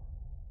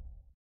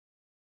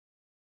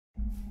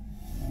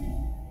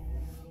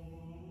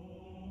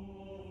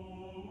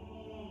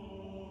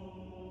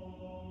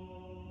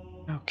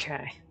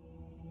 Okay.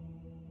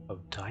 Oh,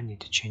 do I need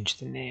to change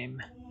the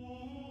name?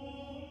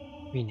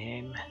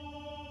 Rename.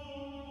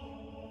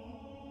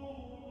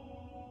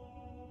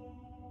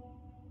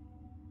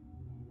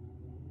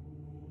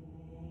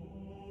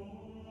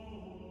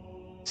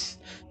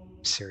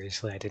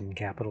 Seriously, I didn't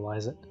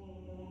capitalize it. I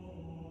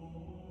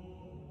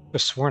could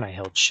have sworn I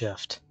held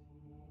shift.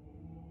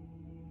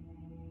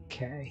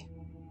 Okay.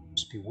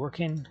 Must be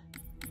working.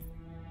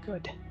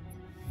 Good.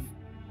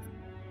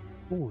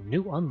 Ooh,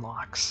 new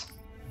unlocks.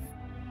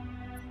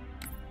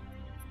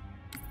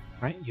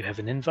 Right, you have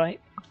an invite?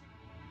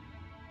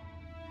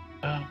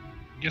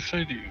 Yes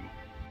I do.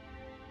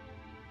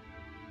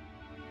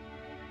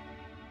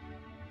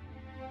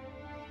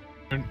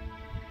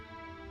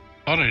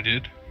 Thought I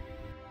did.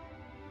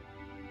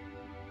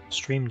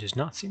 Stream does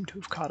not seem to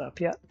have caught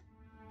up yet.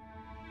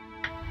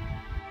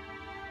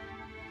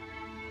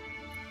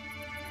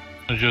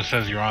 It just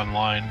says you're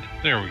online.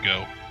 There we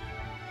go.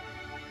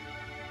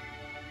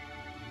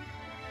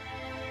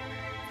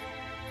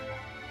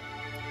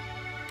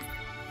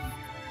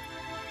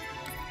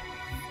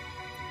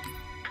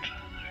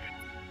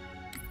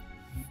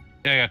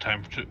 Yeah, I got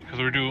time because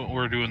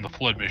we're doing the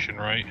flood mission,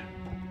 right?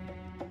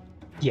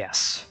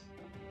 Yes.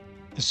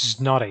 This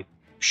is not a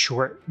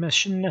short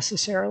mission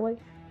necessarily,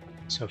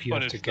 so if you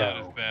But have to it's not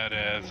as go, bad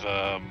as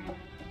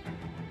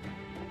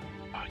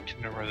I can't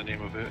remember the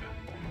name of it.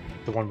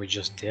 the one we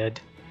just did,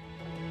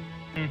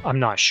 Hmm. I'm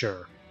not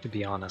sure, to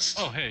be honest.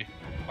 Oh, hey,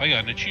 I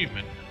got an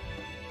achievement.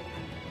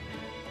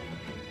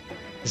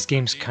 This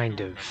game's Name kind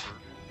to of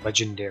remember.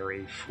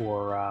 legendary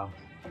for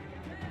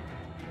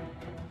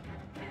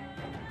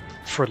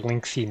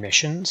lengthy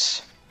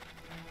missions,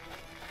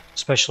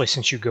 especially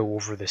since you go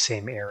over the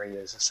same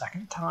areas a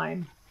second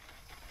time.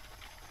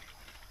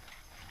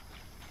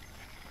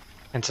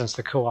 And since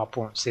the co-op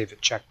won't save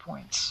at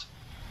checkpoints,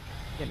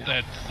 you know.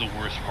 That's the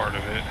worst part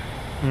of it.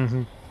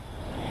 Mm-hmm.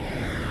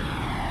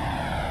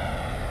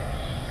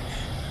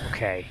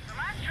 Okay.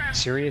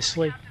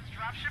 Seriously?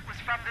 Dropship was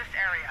from this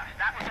area.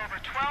 That was over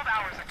 12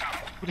 hours ago.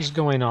 What is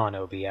going on,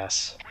 OBS? When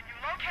you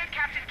locate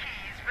Captain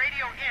Keys,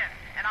 radio in,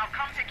 and I'll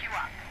come pick you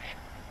up.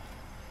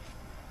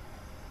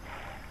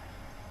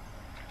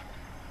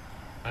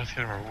 I just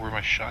gotta remember where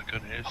my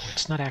shotgun is. Oh,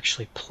 it's not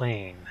actually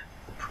playing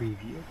the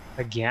preview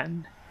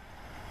again.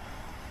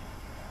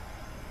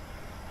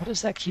 Why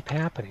does that keep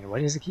happening?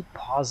 Why does it keep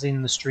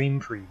pausing the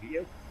stream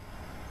preview?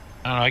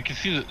 I don't know, I can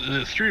see that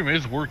the stream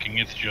is working,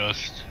 it's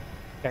just...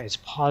 Yeah, it's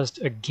paused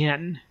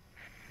again.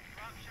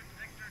 Why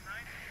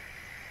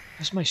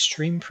does my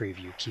stream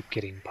preview keep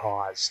getting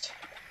paused?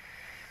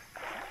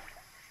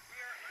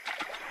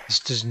 This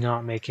does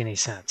not make any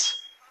sense.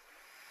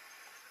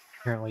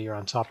 Apparently you're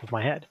on top of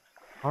my head.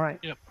 Alright.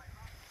 Yep.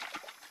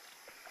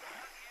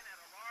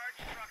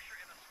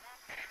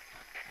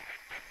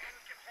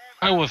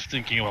 I was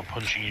thinking about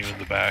punching you in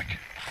the back.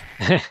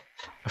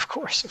 Of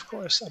course, of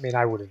course. I mean,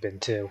 I would have been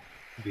too,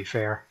 to be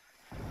fair.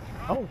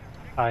 Oh,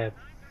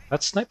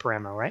 that's sniper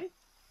ammo, right?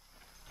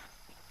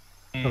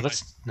 No,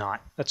 that's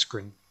not. That's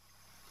green.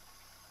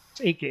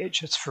 It's 8 gauge.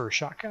 That's for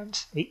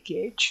shotguns. 8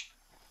 gauge.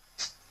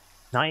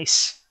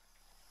 Nice.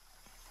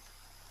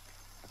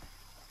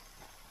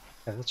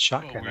 Yeah, that's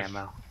shotgun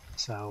ammo.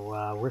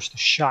 So, where's the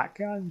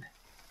shotgun?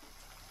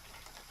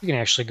 You can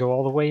actually go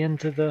all the way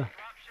into the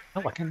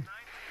Pelican.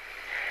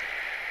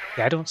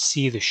 Yeah, I don't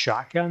see the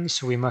shotgun,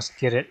 so we must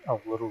get it a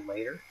little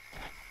later.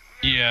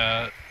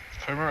 Yeah,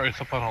 if I remember,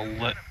 it's up on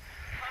a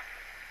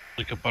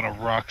like up on a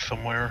rock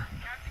somewhere.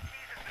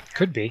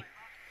 Could be.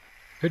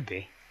 Could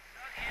be.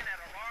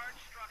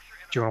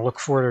 Do you want to look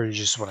for it, or do you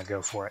just want to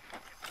go for it?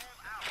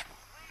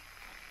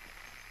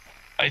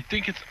 I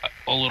think it's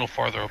a little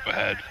farther up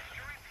ahead.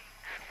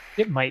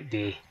 It might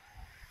be.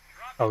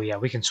 Oh yeah,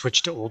 we can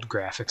switch to old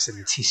graphics and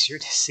it's easier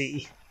to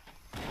see.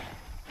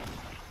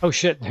 Oh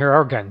shit, there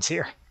are guns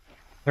here.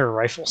 There are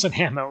rifles and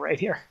ammo right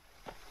here.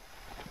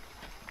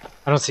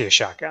 I don't see a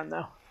shotgun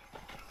though.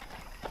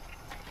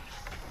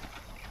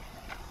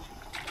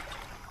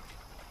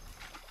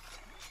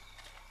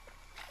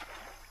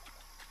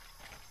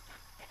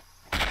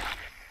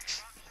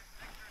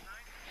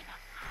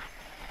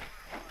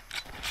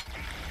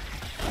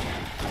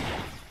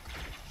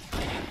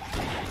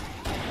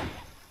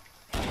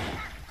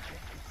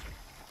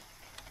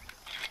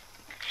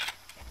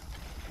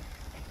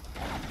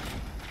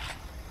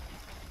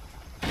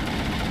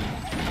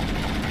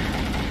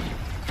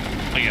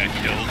 I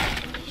got killed.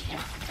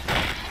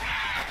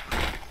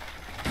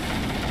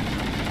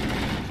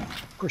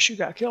 Of course you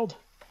got killed.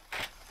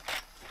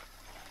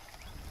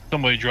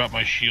 Somebody dropped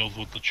my shields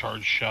with the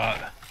charged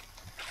shot.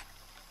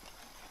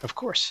 Of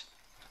course.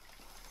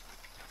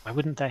 Why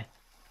wouldn't they?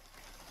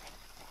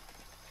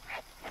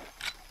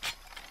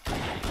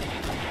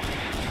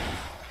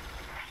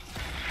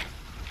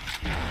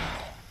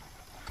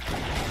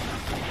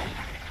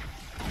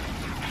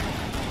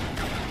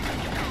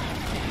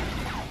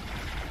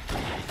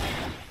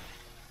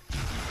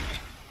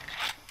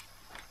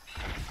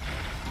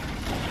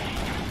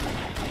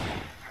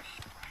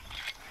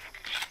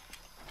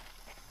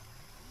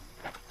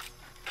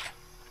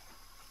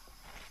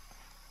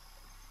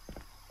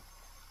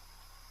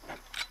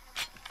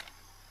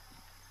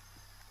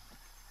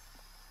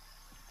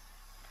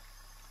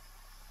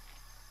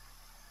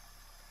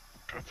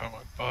 Trying to find my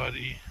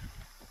body.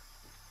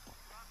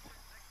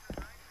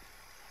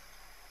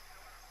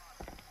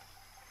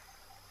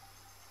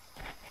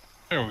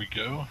 There we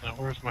go. Now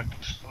where's my...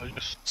 I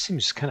just...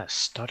 Seems kind of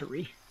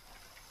stuttery.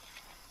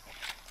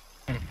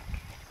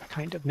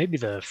 Kind of. Maybe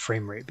the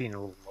frame rate being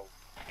a little low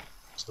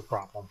is the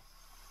problem.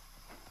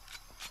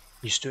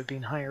 Used to it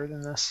being higher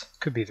than this.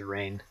 Could be the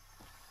rain.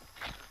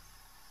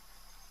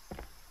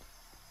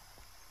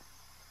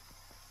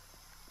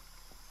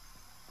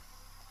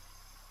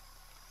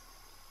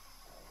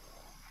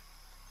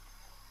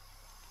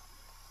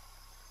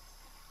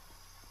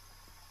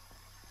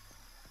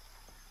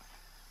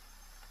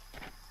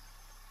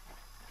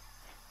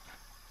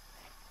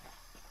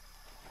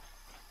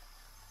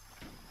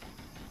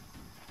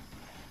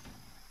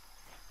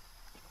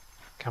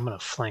 I'm gonna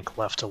flank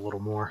left a little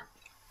more.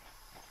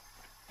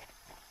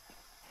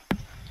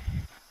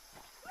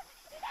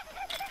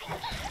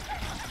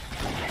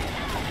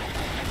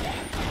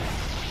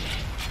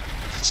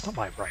 It's not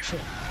my rifle.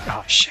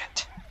 Oh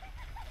shit.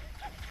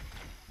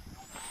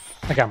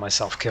 I got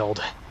myself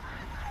killed.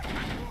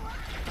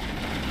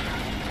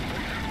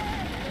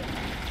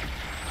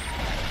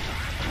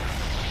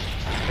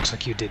 Looks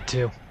like you did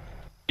too.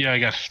 Yeah, I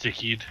got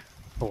stickied.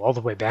 Oh, all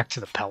the way back to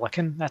the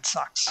Pelican? That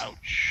sucks.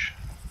 Ouch.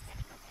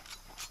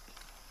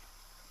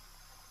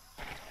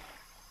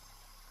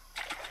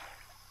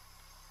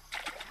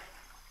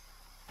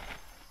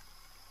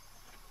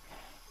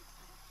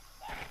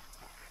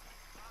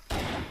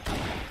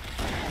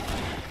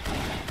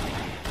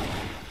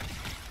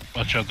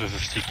 Watch out, there's a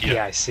sticky.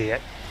 Yeah, I see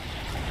it.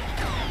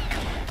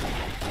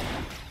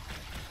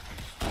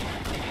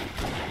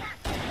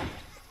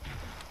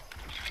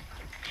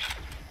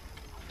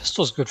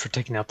 Pistol's good for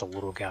taking out the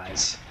little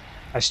guys.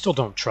 I still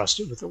don't trust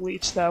it with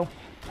elites, though.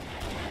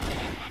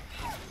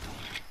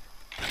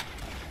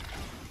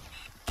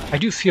 I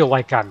do feel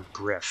like I'm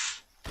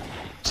Griff,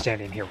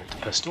 standing here with the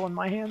pistol in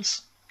my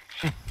hands.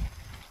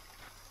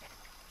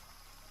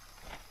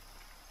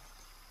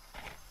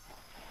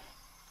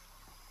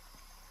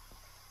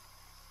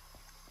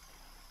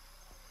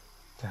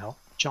 The hell?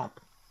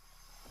 Jump.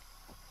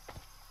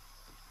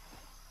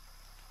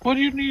 What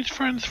do you need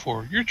friends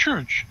for? Your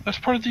church. That's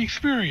part of the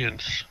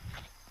experience.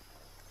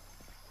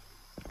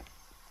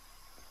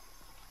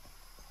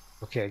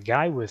 Okay, a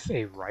guy with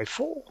a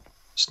rifle,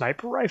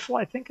 sniper rifle,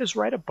 I think, is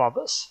right above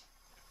us.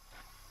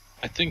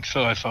 I think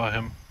so, I saw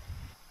him.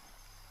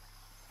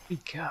 Here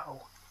we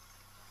go.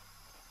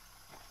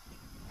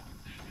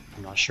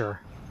 I'm not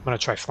sure. I'm gonna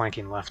try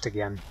flanking left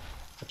again,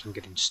 but I'm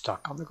getting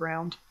stuck on the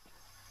ground.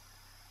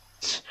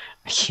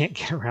 I can't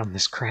get around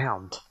this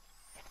ground.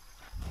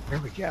 There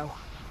we go.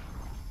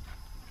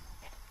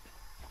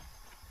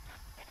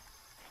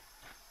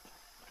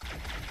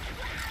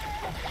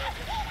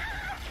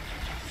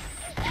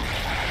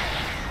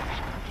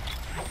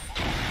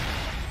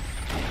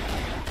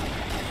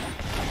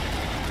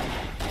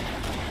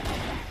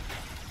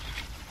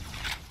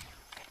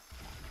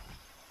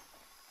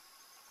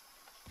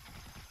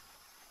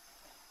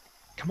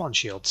 Come on,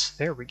 shields.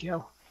 There we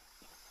go.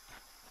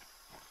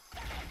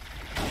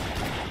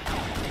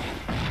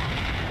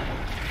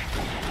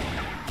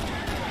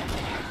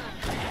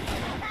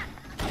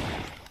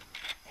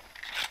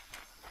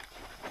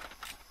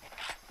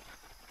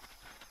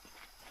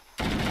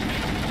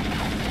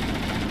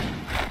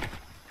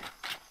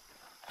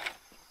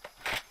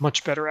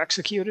 Much better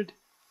executed.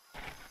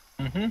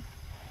 Mm-hmm.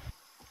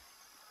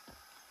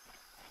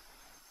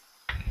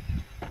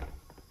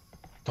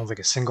 Don't think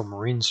a single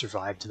Marine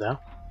survived, though.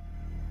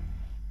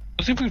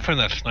 Let's see if we can find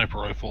that sniper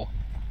rifle.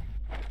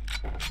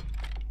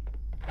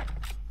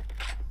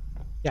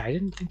 Yeah, I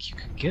didn't think you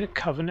could get a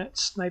Covenant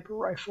sniper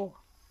rifle.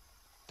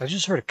 I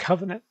just heard a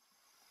Covenant.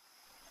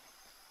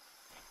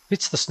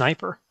 It's the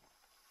sniper.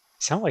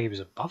 It sounded like he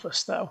was above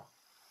us, though.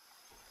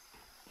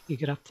 You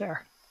get up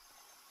there.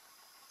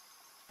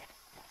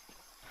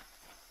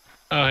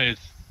 Oh, hey, it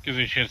gives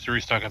me a chance to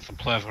restock on some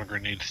plasma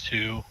grenades,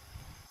 too.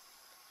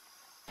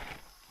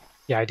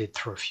 Yeah, I did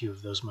throw a few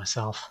of those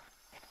myself.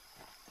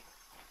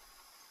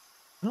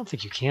 I don't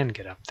think you can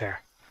get up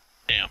there.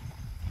 Damn.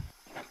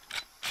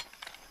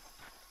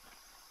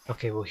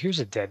 Okay, well, here's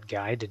a dead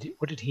guy.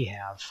 What did he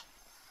have?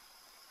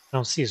 I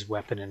don't see his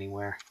weapon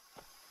anywhere.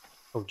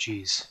 Oh,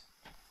 geez.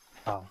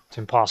 Oh, it's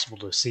impossible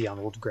to see on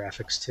old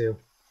graphics, too.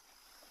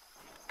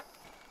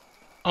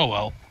 Oh,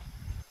 well.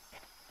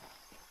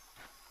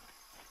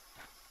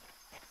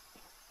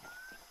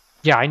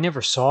 Yeah, I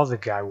never saw the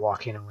guy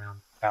walking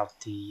around without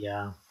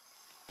the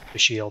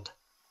shield.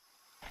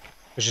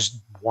 It was just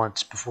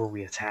once before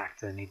we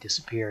attacked, and he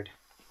disappeared.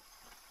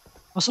 I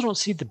also don't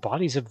see the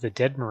bodies of the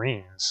dead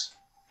Marines.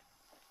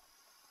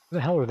 Where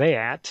the hell are they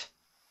at?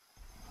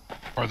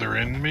 Farther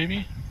in,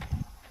 maybe?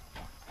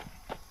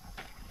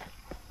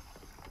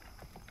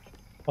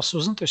 Also,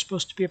 isn't there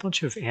supposed to be a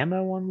bunch of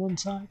ammo on one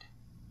side?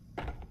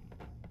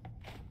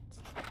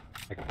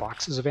 Like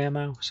boxes of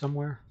ammo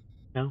somewhere?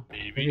 No?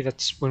 Maybe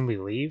that's when we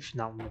leave?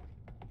 Not when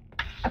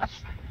we...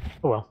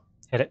 Oh well,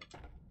 hit it.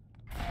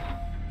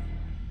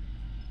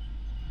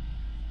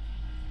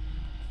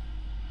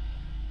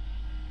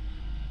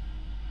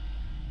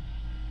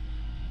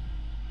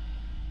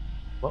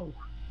 Whoa.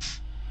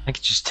 I think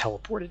it just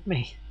teleported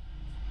me.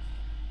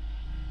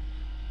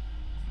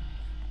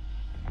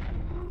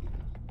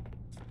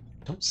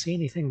 Don't see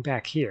anything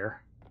back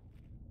here.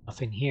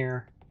 Nothing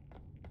here.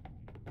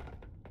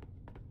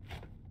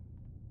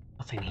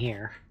 Nothing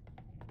here.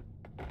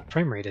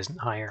 Frame rate isn't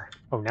higher.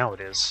 Oh, now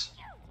it is.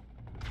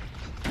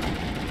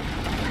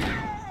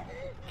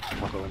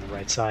 I'll go on the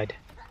right side.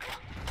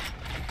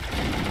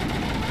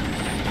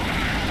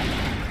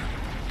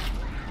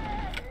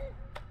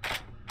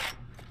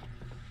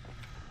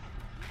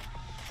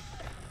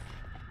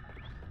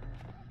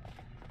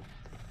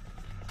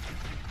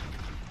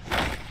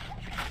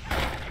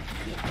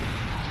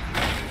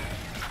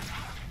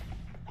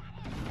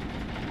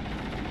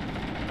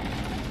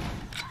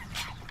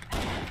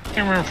 I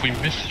can't remember if we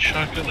missed the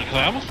shotgun, because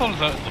I almost thought it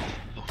was out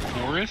in the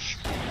forest.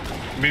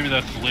 Maybe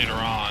that's later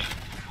on.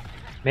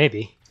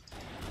 Maybe.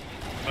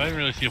 I didn't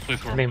really see a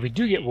place where... I mean, we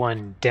do get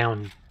one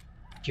down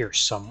here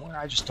somewhere.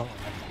 I just don't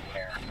remember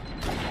where.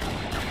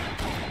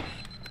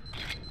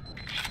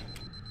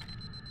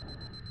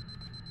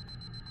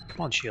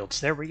 Come on,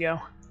 shields. There we go.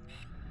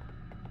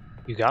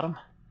 You got him?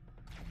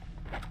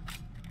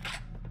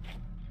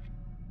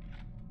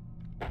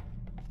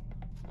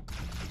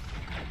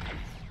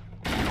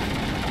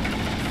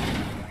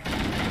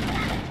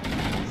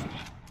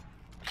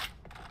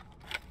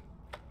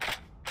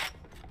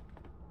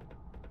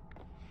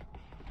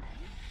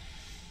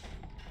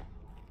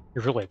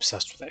 You're really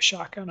obsessed with that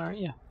shotgun, aren't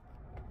you?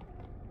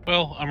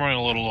 Well, I'm running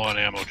a little low on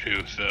ammo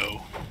too,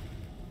 so...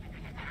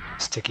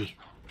 Sticky.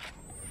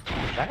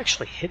 Did I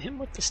actually hit him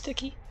with the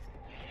sticky?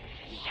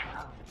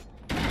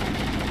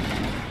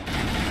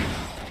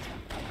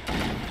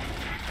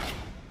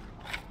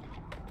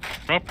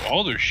 Dropped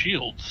all their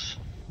shields.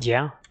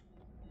 Yeah.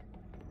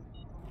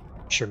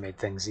 Sure made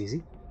things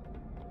easy.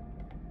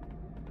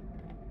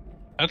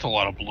 That's a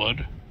lot of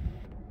blood.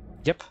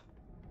 Yep.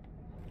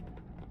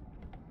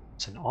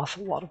 It's an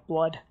awful lot of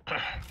blood.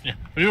 Yeah,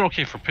 we're doing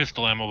okay for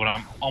pistol ammo, but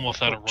I'm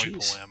almost out of rifle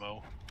jeez.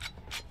 ammo.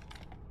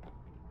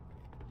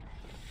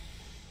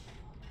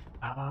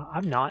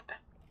 I'm not. I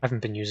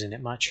haven't been using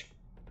it much.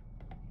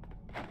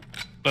 So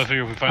I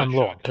figure if we find I'm a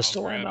low on shotgun,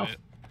 pistol I'll grab ammo. it.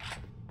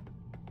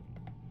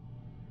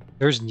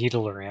 There's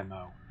needler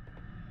ammo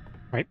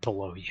right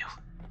below you.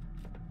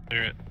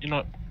 There, you know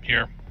what?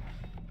 Here.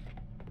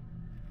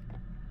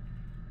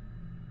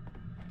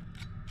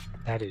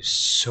 That is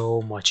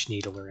so much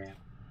needler ammo.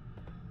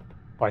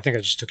 Oh, I think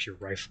I just took your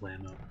rifle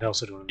ammo. I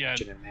also don't Yeah.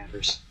 imagine it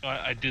matters.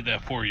 I did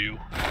that for you.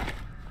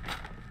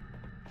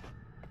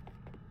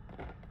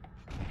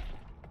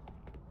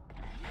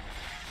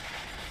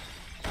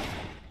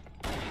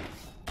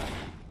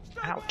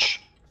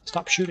 Ouch.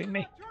 Stop shooting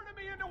me. Turning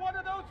me into one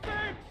of those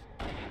things!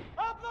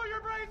 I'll blow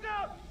your brains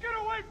out! Get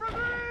away from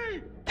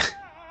me!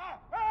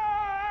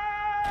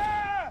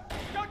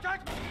 Don't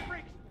touch me,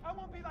 freaks! I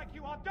won't be like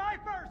you. I'll die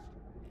first.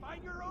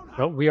 Find your own.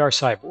 Well, we are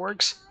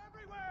cyborgs.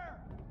 Everywhere.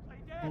 Play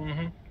dead.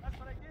 Mm-hmm. That's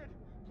what I did.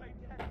 Play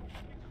dead.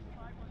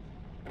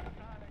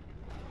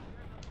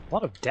 A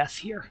lot of death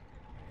here.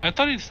 I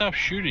thought he'd stop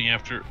shooting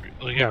after...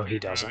 Like, No, after he you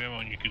ran out of doesn't. ammo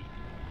and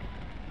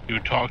he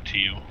would talk to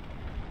you.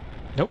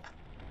 Nope.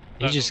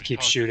 He That's just what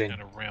keeps talks, shooting.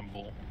 Kind of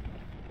ramble.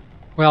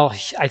 Well,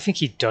 I think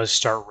he does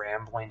start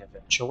rambling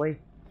eventually.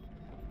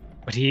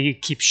 But he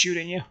keeps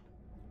shooting you.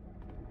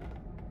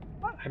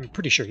 I'm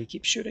pretty sure he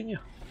keeps shooting you.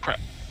 Crap.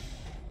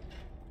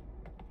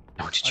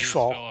 Oh, did I you just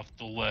fall? fell off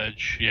the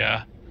ledge,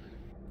 yeah.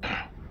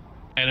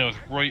 And it was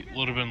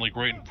would have been like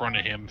right in front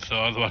of him, so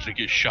I was about to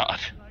get shot.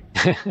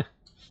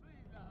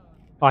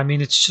 I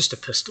mean, it's just a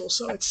pistol,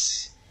 so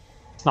it's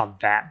not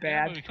that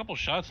Yeah, bad. but a couple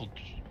shots will,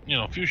 you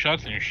know, a few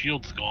shots and your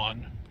shield's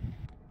gone.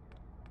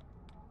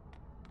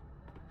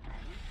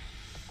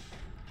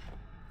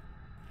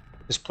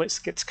 This place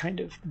gets kind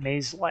of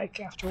maze-like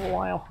after a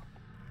while.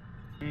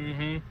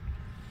 Mm-hmm.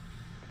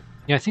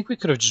 Yeah, I think we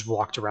could have just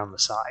walked around the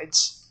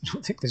sides. I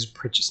don't think this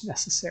bridge is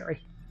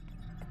necessary.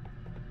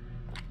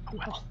 Oh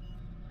well.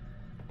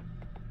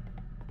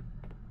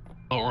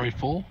 Assault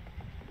rifle.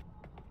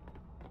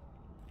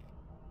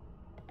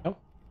 Oh.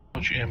 How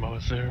much ammo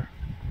is there?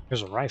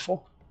 There's a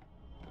rifle.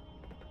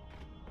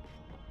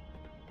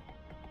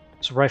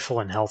 There's a rifle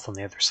and health on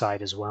the other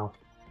side as well.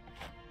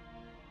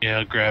 Yeah,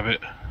 I'll grab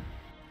it.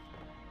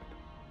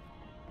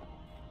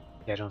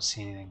 Yeah, I don't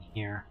see anything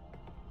here.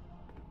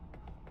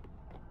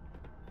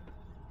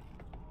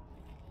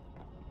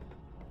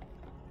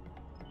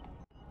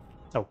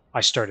 Oh,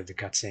 I started the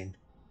cutscene.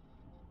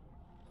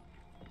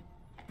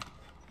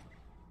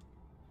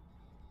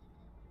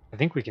 I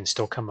think we can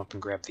still come up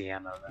and grab the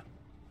ammo,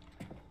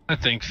 though. I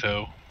think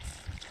so.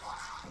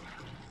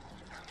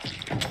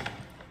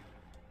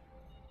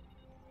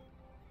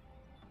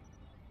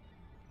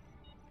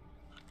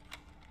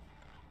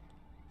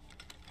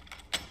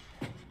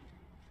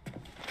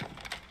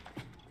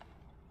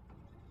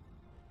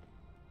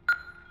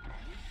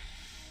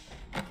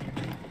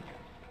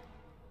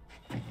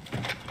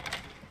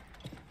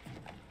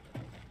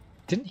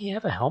 Didn't he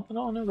have a helmet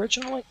on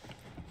originally?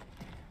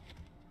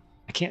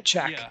 I can't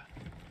check. Yeah.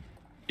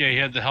 Yeah, he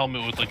had the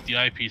helmet with like the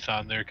eyepiece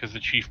on there because the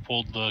chief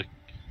pulled the...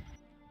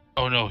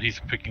 Oh no, he's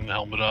picking the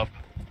helmet up.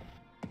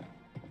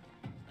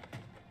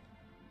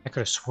 I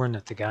could have sworn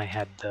that the guy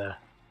had the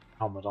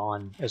helmet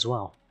on as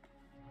well.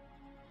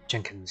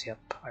 Jenkins, yep.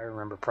 I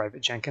remember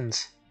Private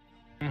Jenkins.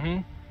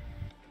 Mm-hmm.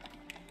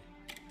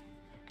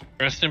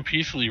 Rest in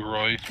peace,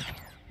 Leroy.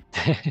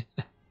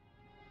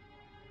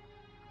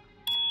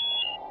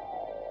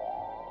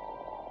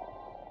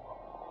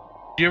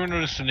 Do you ever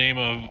notice the name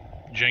of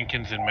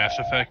Jenkins in Mass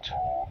Effect?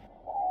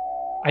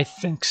 I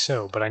think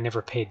so, but I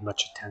never paid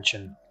much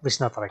attention. At least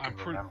not that I can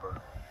I'm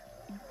remember.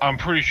 I'm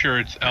pretty sure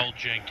it's L.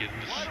 Jenkins.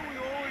 Why do we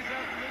always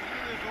have to listen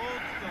to this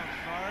old stuff,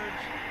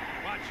 Sarge?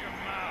 Watch your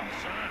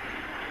mouth, son.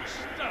 This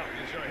stuff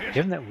is your history.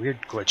 Given that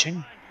weird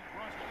glitching?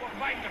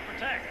 Fight fight to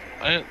protect.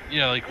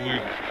 Yeah, like we.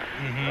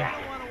 I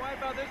don't want to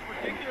wipe out this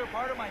particular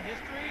part of my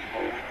history.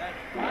 That's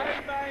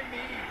fine by me.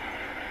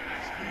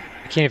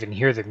 I can't even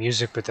hear the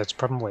music, but that's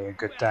probably a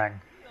good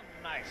thing.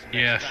 Nice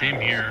Yeah, next same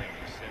time, here.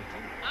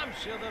 I'm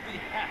sure they'll be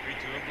happy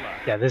to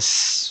oblige. Yeah,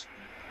 this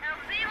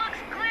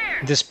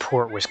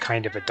port was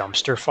kind of a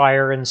dumpster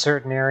fire in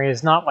certain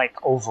areas. Not like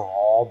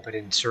overall, but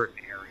in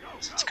certain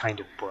areas it's kind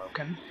of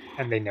broken,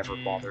 and they never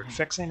bothered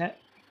fixing it.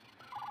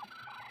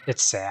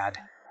 It's sad.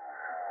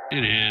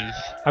 It is.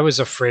 I was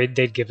afraid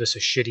they'd give us a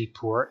shitty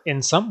port.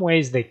 In some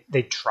ways, they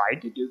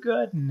tried to do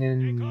good, and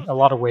in a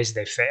lot of ways,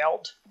 they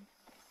failed.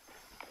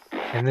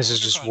 And this is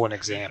just one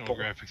example.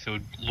 Graphics that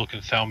would look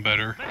and sound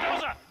better.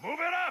 Mendoza, move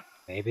it up.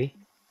 Maybe.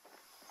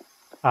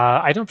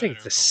 I don't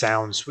think the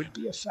sounds would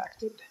be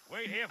affected,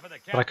 Wait here for the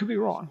but I could be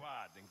wrong.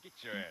 squad, then get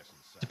your ass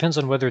inside. Depends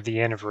on whether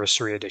the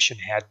anniversary edition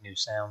had new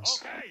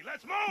sounds. Okay,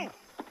 let's move.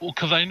 Well,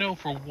 because I know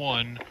for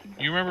one,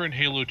 you remember in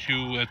Halo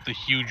 2 at the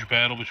huge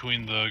battle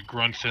between the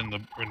grunts and the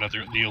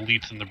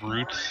elites and the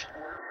brutes.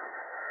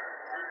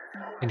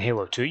 In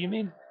Halo 2, you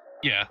mean?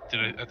 Yeah,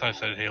 I thought I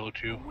said Halo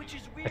 2. Which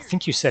is I weird.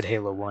 think you said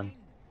Halo 1.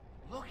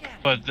 Look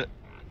at But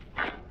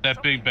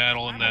that big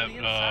battle and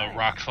that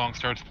rock song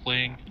starts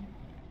playing.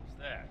 What's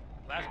that?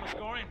 Plasma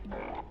scoring?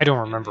 I don't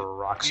remember a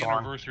rock The song.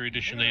 anniversary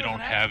edition, they don't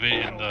have it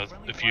in the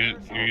if you're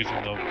using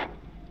the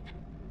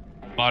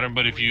modern.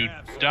 But if you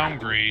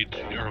downgrade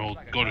or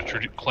go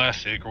to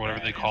classic or whatever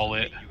they call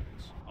it,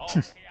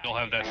 they'll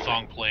have that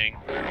song playing.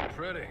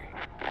 Pretty.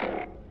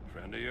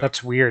 Friend of yours?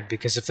 That's weird,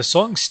 because if the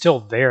song's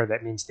still there,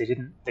 that means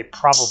they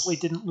probably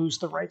didn't lose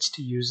the rights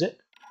to use it.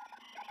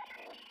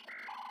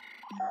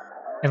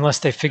 Unless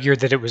they figured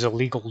that it was a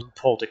legal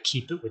loophole to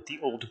keep it with the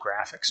old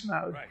graphics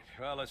mode. Right.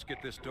 Well, let's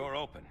get this door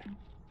open.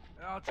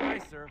 I'll try,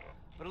 sir.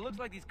 But it looks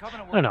like these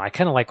Covenant I don't know, I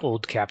kind of like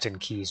old Captain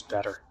Keyes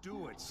better.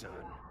 do it, son.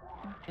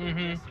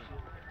 Mm-hmm.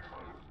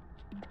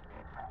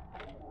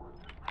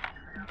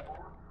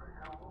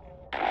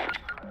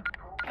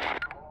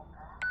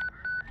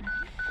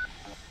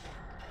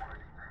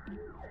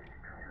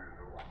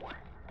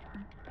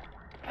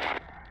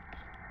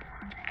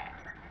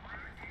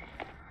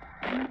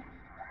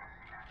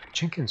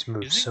 Jenkins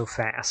moves so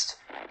fast.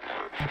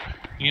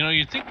 You know,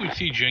 you'd think we'd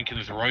see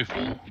Jenkins'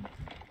 rifle.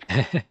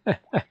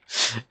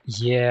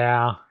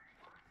 Yeah.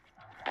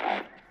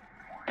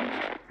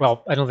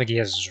 Well, I don't think he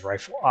has his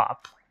rifle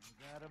up.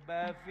 Got a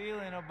bad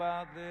feeling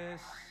about this.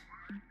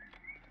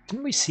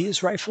 Didn't we see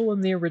his rifle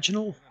in the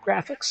original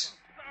graphics?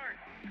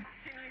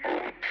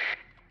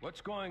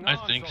 What's going I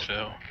on? think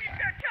so.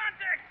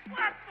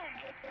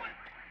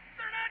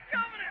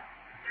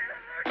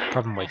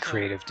 Probably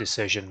creative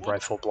decision.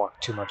 Rifle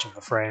blocked too much of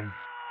the frame.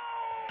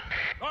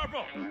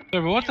 Corporal! Yeah,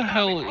 but what the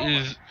hell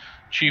is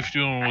Chief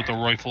doing with a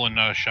rifle and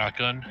not a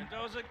shotgun?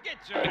 Mendoza, get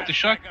your Like ass the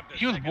shot, back up to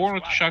he was second born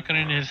with the squad shotgun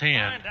in his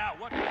hand. Find out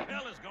what the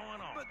hell is going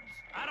on. But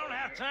I don't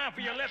have time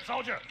for your lip,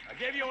 soldier. I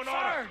gave you an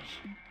order.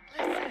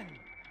 Listen.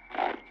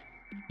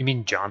 You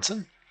mean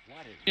Johnson?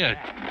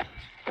 Yeah,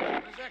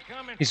 Where's that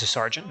coming? He's a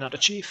sergeant, not a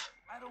chief.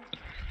 I don't.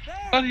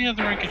 I thought he had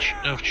the rank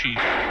of chief.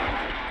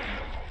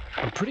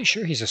 I'm pretty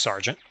sure he's a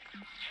sergeant.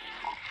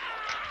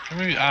 Or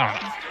maybe, I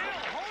don't know.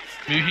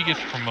 Maybe he gets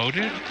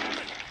promoted?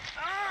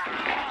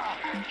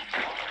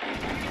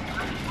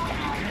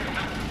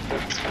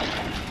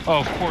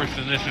 Oh, of course,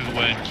 and this is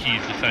when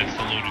Keyes decides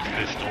to load his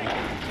pistol.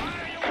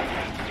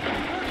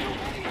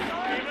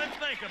 Hey, let's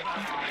think about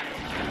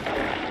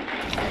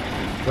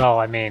it. Well,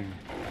 I mean,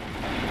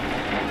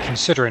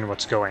 considering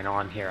what's going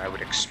on here, I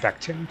would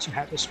expect him to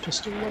have his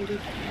pistol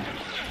loaded.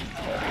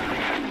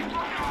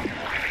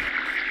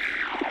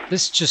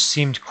 This just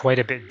seemed quite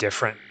a bit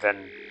different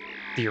than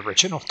the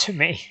original to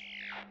me.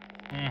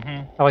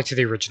 Mm-hmm. I liked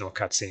the original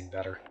cutscene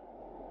better.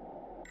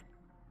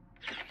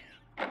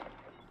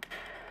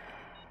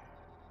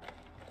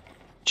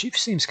 Chief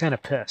seems kind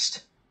of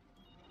pissed.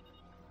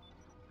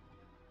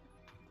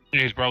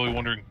 He's probably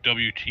wondering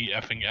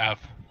WTFing F.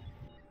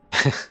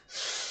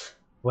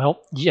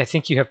 Well, yeah, I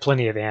think you have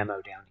plenty of ammo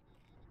down here.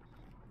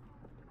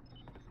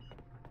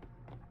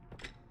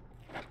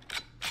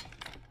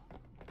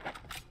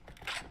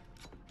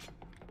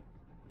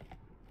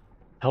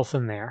 Health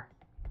in there.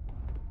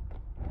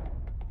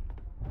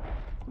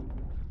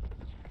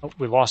 Oh,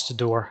 we lost a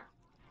door.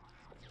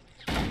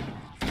 Once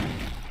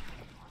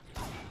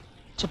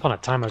upon a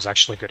time, I was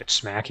actually good at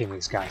smacking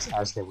these guys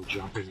as they were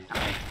jumping at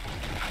me.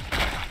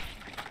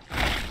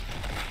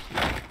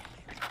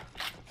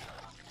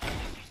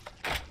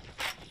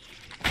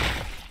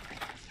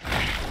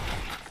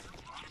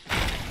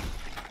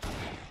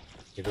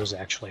 Yeah, those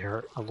actually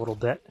hurt a little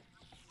bit.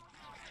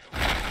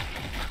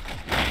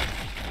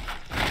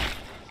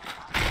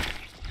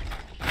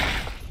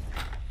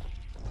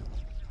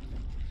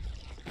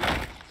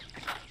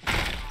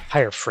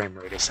 Higher frame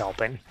rate is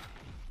helping.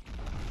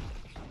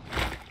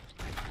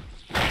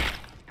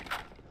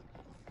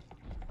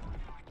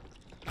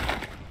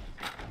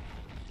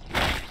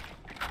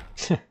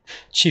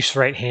 Chief's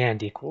right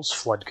hand equals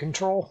flood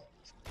control.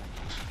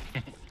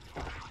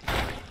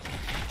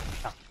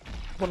 Oh,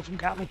 one of them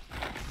got me.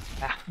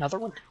 Ah, another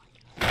one.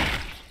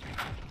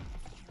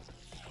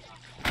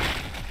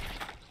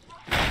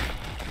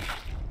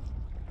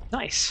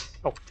 Nice.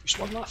 Oh, there's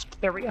one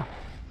left. There we go.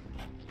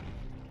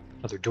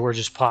 Another door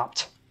just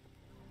popped.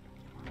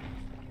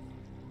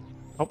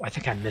 Oh, I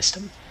think I missed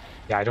him.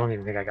 Yeah, I don't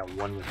even think I got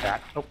one with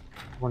that. Oh,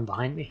 one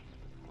behind me.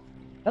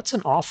 That's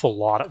an awful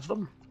lot of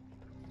them.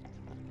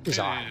 There's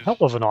a hell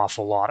of an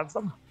awful lot of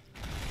them.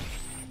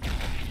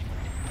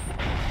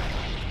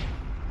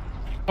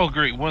 Oh,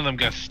 great. One of them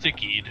got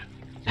stickied.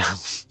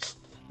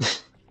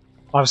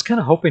 I was kind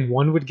of hoping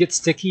one would get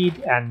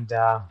stickied and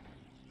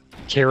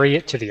carry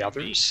it to the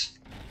others.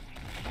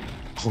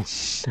 Oh,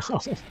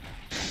 no.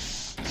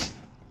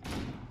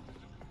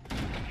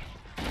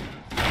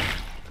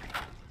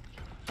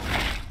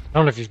 I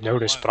don't know if you've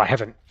noticed, but I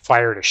haven't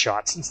fired a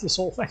shot since this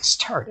whole thing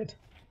started.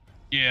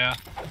 Yeah,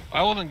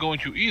 I wasn't going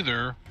to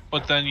either,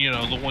 but then, you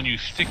know, the one you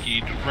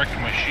stickied wrecked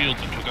my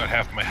shields and took out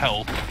half my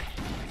health.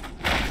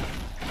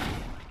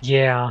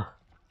 Yeah.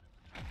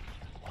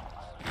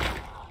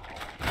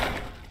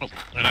 Oh,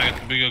 and I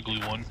got the big ugly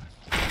one.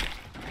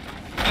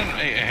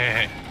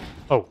 Hey.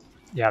 Oh,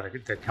 yeah,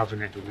 the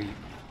Covenant Elite.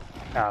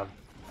 Yeah.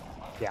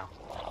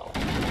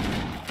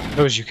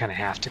 Those you kind of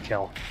have to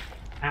kill.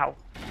 Ow.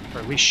 Or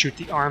at least shoot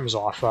the arms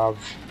off of.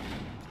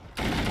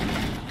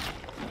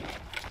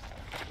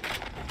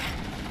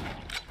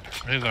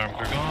 His arms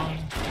are gone.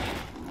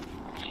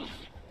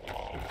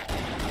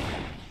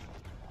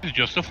 It's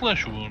just a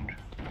flesh wound.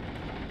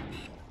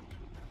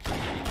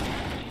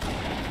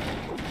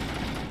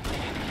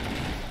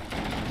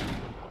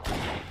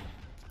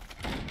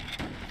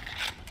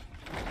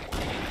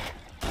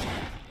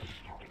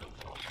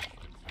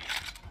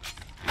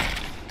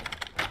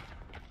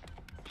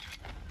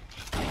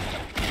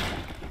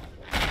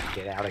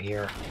 Get out of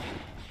here.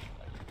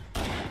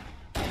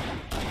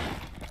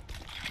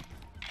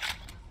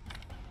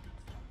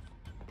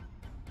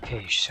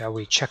 Okay, shall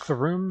we check the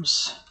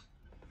rooms?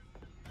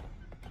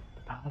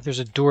 There's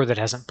a door that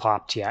hasn't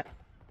popped yet.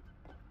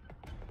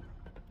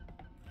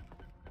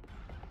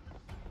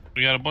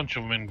 We got a bunch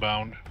of them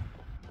inbound.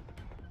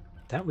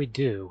 That we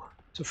do.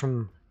 So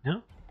from...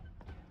 no?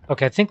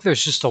 Okay, I think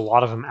there's just a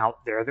lot of them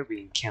out there that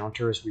we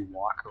encounter as we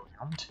walk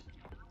around.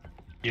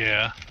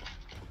 Yeah.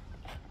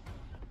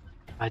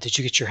 Did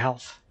you get your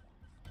health?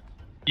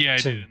 Yeah, I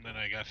did, and then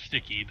I got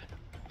stickied.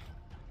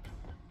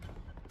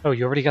 Oh,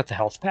 you already got the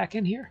health pack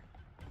in here?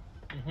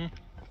 Mm-hmm.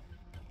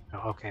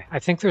 Oh, okay. I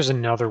think there's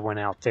another one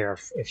out there.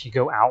 If you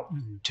go out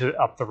to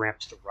up the ramp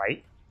to the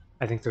right,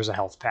 I think there's a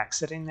health pack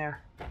sitting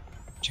there.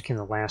 Checking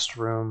the last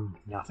room,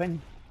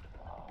 nothing.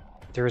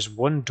 There is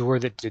one door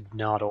that did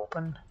not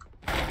open.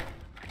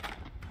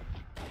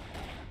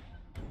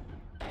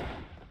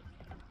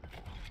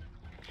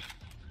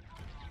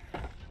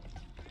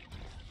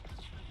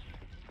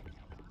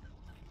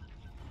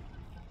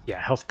 Yeah,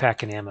 health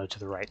pack and ammo to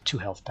the right. 2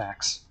 health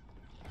packs.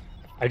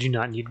 I do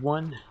not need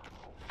one.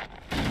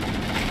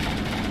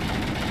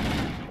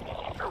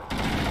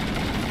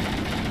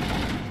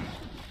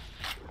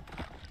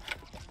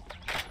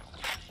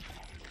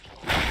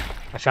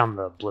 I found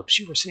the blips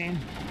you were seeing.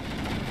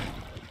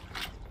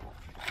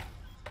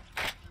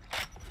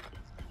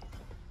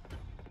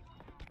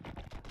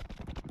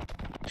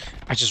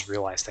 I just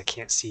realized I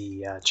can't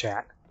see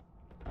chat.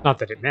 Not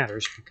that it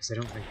matters, because I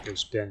don't think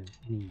there's been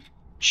any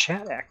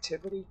chat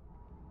activity.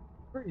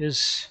 Where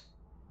is...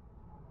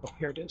 oh,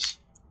 here it is.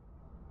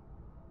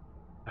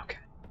 Okay.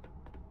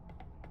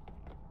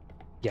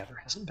 Yeah, there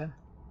hasn't been.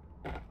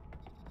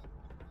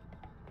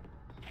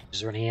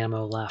 Is there any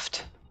ammo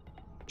left?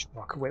 Just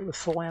walk away with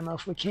full ammo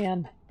if we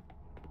can.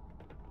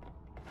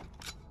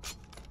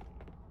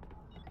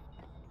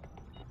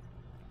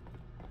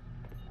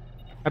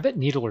 I bet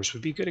needlers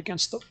would be good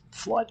against the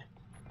flood.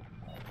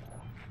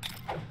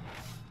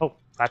 Oh,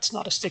 that's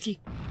not a sticky.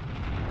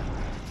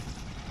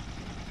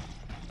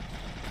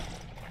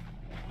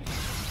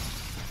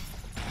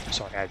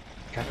 Sorry, I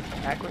kind of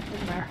aggroed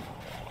in there.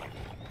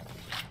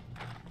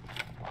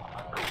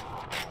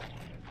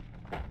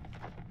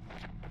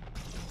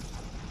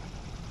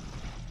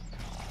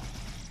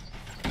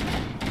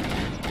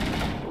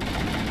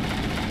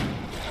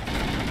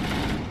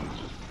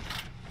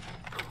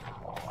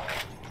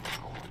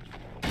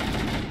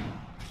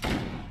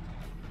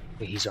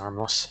 He's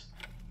armless.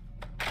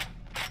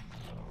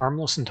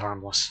 Armless and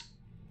harmless.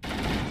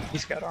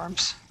 He's got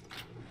arms.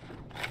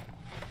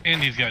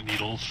 And he's got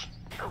needles.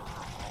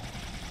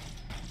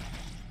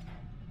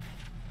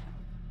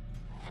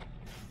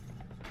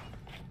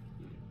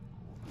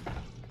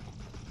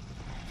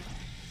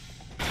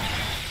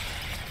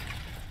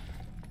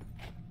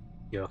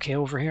 You okay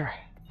over here?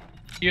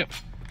 Yep.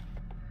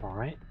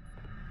 Alright.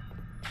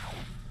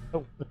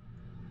 Oh.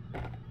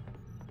 Kind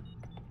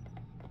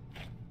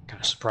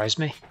of surprised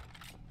me.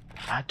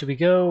 Do we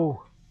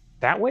go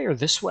that way or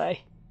this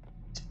way?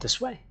 Is it this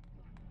way?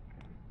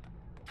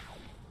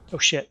 Oh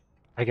shit.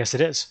 I guess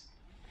it is.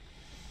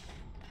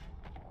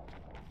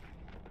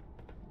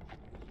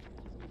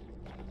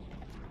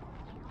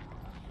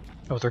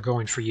 Oh, they're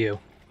going for you.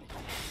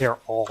 They're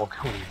all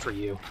going for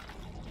you.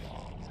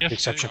 Yes, With the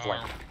exception of they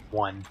like are.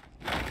 one.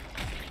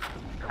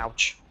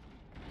 Ouch.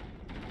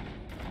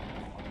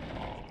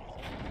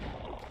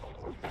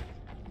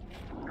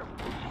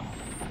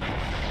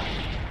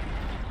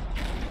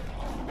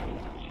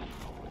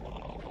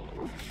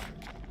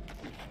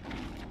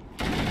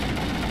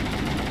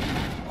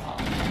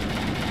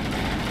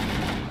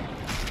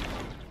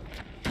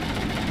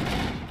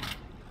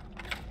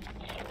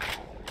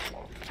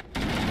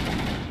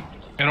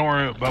 And don't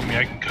worry about me,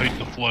 I can kite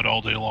the flood all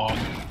day long.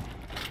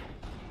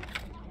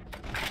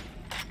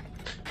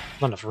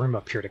 Not enough room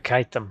up here to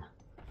kite them.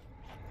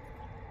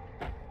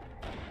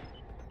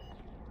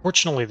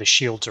 Fortunately, the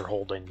shields are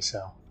holding,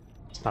 so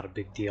it's not a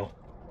big deal.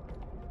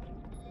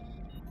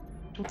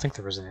 I don't think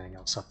there was anything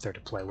else up there to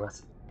play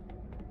with.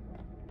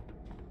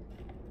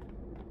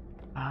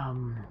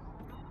 Is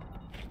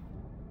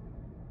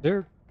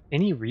there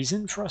any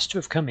reason for us to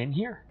have come in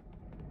here?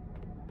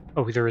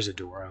 Oh, there is a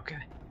door, okay.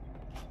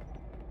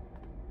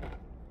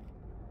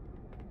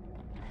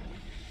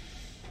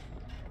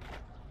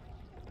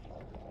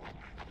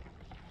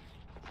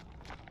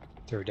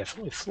 There are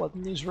definitely flood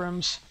in these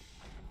rooms.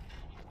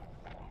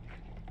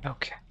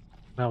 Okay.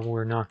 Well,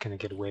 we're not going to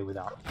get away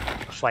without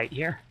a fight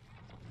here.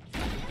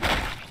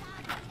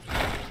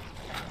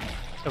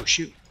 Oh,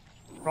 shoot.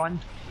 Run.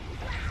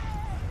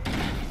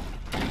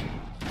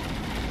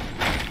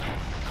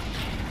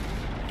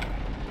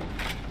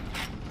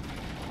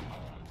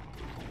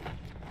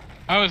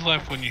 I always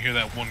laugh when you hear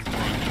that one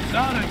grunt.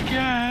 Not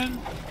again!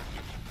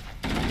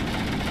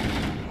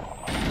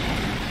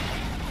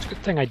 It's a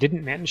good thing I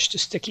didn't manage to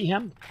sticky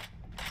him.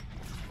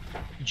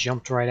 He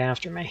jumped right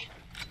after me.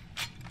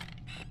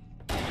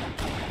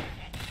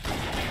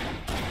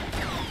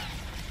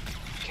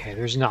 Okay,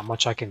 there's not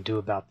much I can do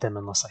about them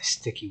unless I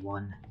sticky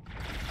one.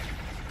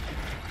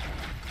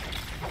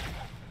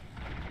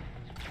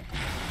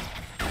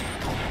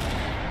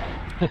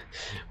 Well,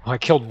 I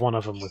killed one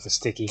of them with a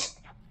sticky.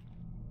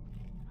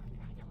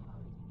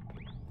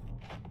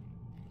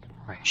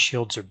 Alright,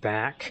 shields are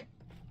back.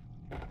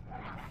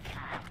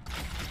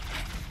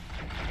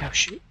 Oh,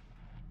 shoot.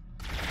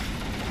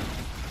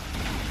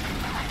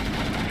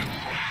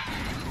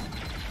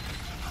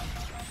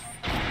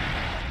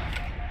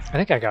 I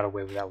think I got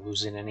away without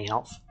losing any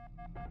health.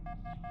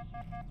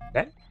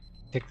 Dead?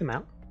 Take them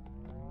out.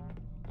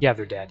 Yeah,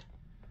 they're dead.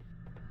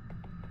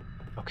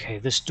 Okay,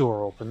 this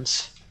door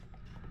opens.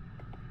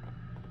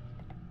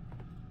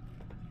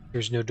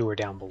 There's no door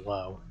down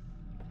below.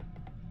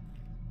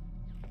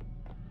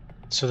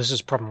 So this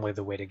is probably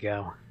the way to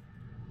go.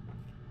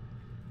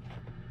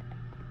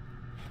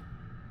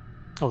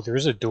 Oh, there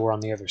is a door on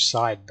the other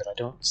side, but I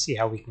don't see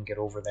how we can get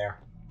over there.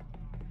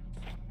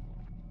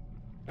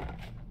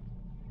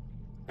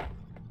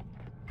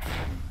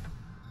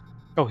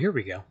 Oh, here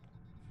we go.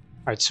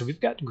 Alright, so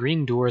we've got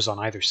green doors on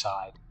either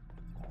side.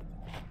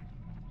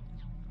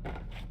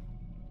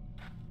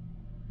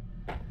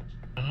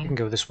 We can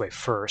go this way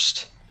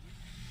first.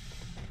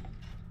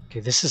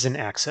 Okay, this is an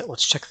exit.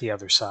 Let's check the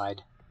other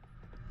side.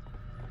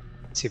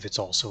 See if it's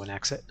also an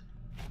exit.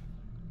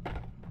 A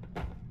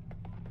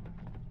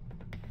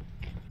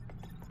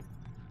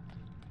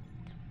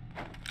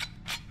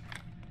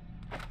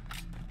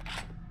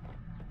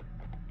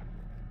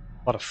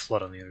lot of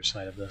flood on the other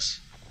side of this.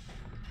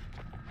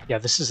 Yeah,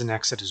 this is an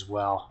exit as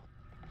well.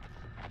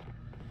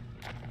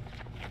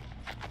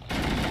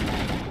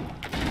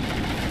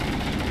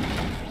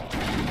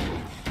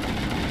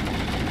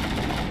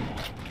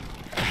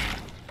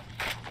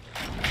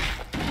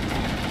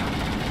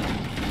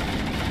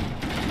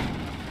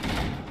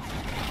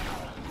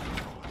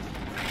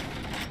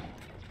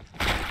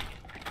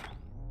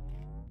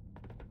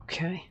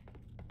 Okay.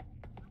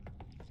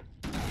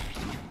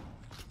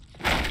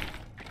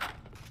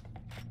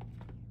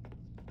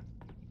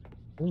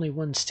 Only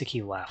one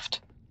sticky left.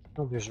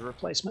 Oh, there's a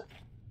replacement.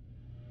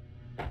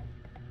 And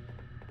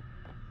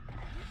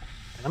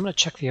I'm going to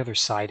check the other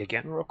side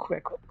again real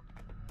quick.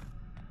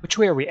 Which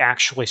way are we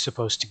actually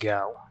supposed to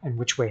go? And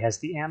which way has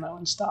the ammo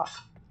and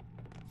stuff?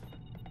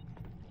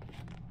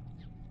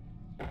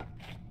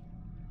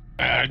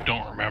 I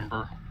don't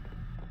remember.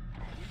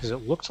 Because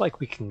it looks like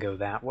we can go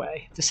that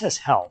way. This has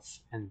health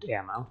and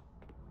ammo.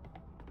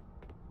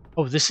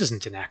 Oh, this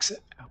isn't an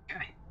exit.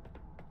 Okay.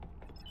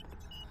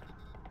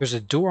 There's a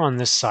door on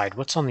this side.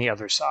 What's on the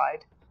other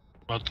side?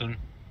 Nothing.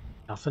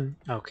 Nothing?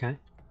 Okay.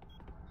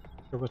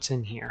 So what's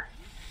in here?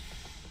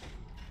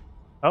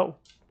 Oh.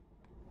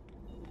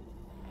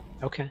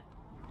 Okay.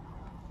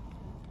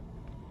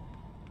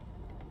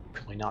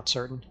 Really not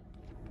certain.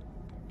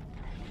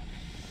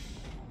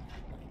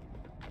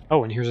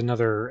 Oh, and here's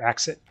another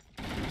exit.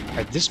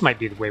 Right, this might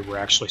be the way we're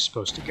actually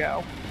supposed to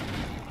go.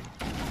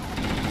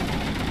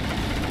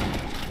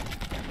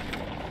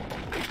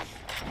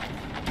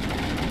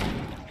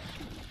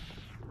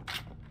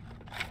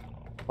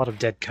 A lot of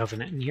dead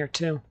Covenant in here,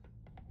 too.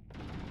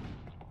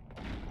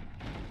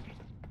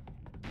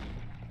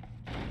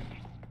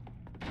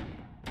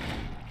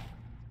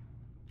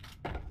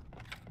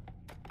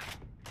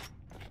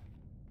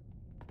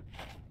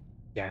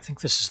 Yeah, I think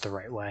this is the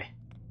right way.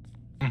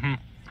 Mm-hmm.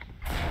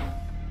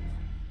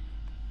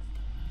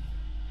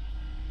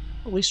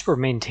 At least we're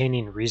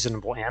maintaining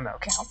reasonable ammo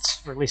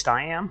counts, or at least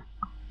I am.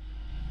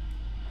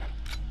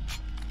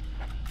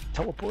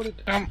 Teleported.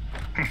 I'm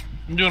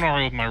doing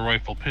alright with my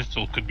rifle.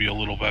 Pistol could be a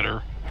little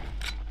better.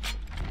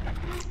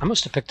 I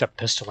must have picked up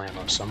pistol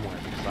ammo somewhere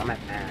because I'm at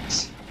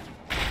max.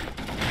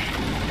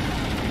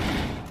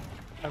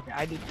 Okay,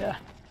 I need to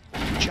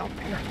jump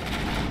here.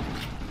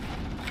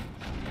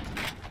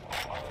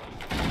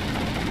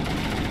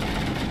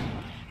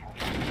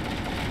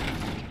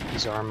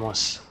 He's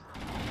armless.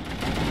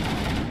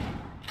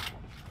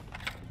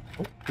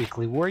 Oh,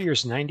 Weekly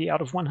Warriors, 90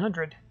 out of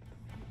 100.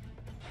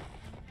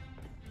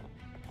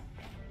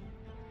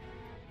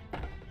 A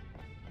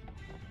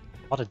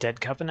lot of Dead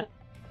Covenant.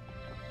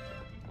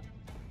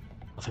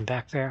 Nothing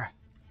back there.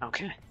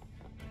 Okay.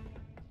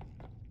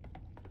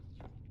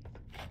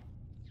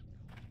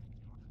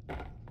 I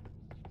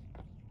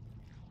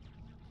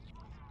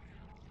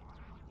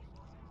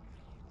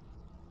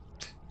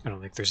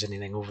don't think there's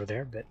anything over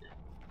there, but...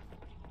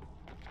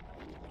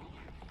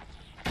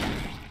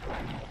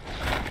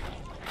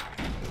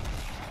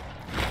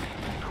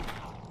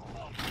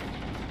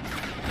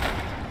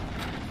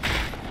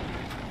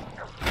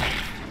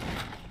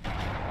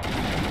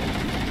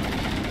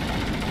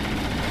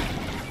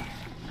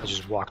 I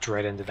just walked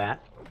right into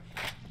that.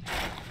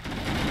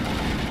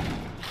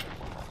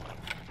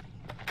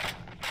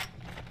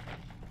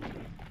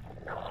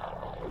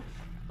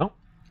 Oh,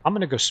 I'm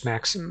gonna go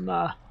smack some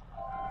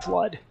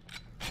flood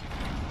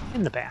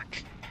in the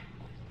back.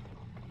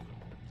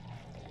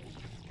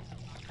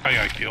 I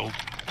got killed.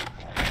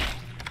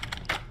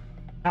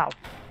 Ow,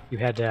 you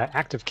had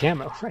active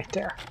camo right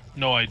there.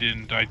 No, I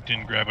didn't. I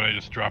didn't grab it. I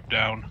just dropped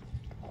down.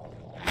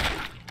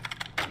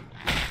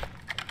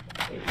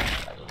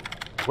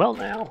 Well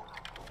now,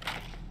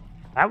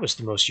 that was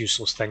the most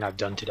useless thing I've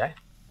done today.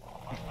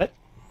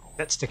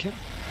 That stick him?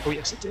 Oh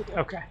yes it did,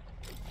 okay.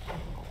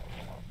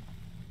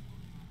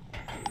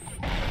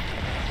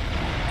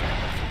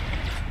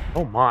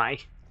 Oh my. I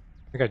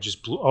think I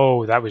just blew...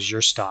 Oh, that was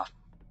your stuff.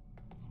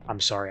 I'm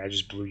sorry, I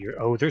just blew your...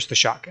 Oh, there's the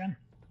shotgun.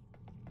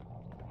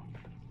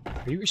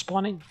 Are you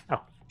respawning?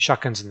 Oh,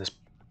 shotgun's in this...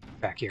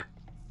 back here.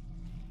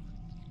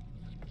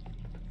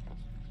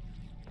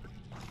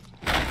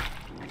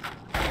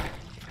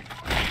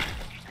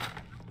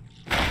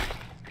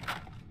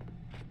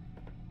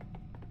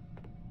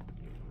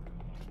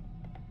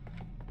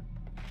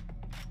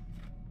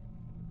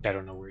 I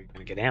don't know where you're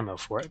going to get ammo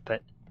for it,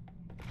 but...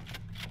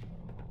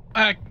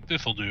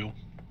 This'll do.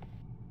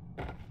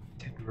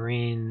 Dead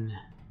Marine...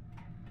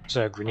 There's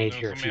a grenade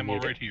here There's if some you ammo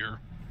need right it. here.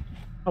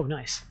 Oh,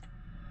 nice.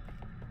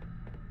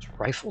 There's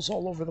rifles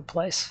all over the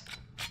place.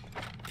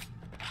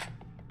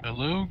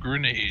 Hello,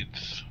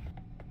 grenades.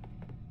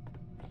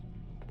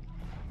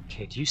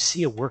 Okay, do you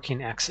see a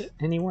working exit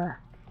anywhere?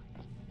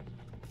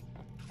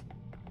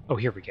 Oh,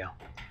 here we go.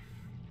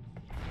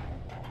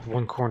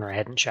 One corner I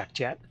hadn't checked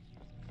yet.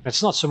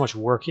 It's not so much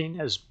working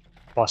as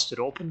busted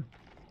open.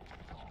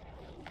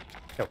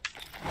 Oh.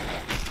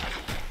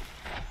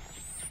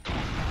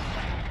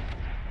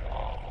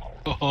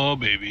 Oh,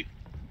 baby.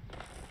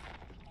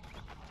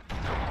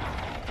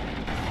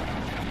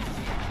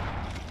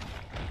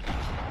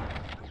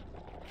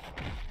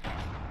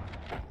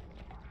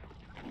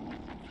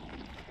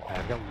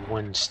 I've got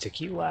one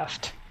sticky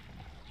left.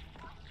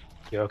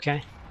 You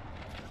okay?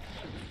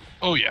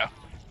 Oh, yeah.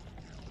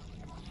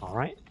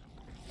 Alright.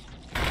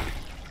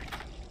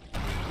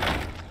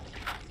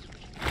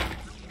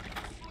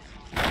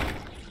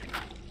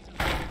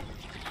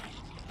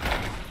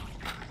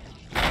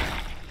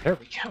 There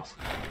we go.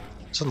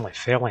 Suddenly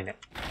failing at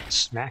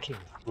smacking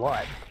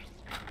blood.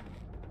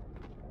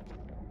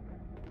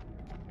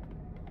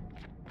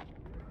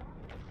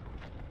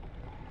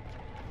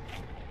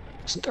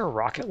 Isn't there a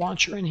rocket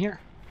launcher in here?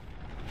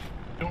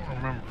 I don't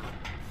remember.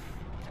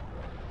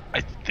 I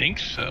think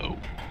so.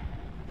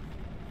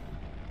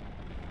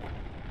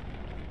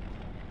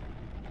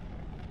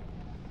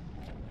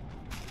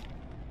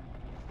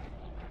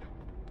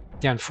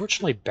 Yeah,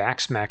 unfortunately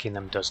backsmacking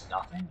them does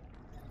nothing.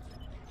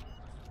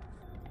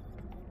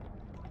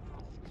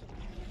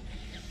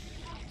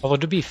 Although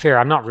to be fair,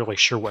 I'm not really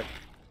sure what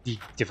the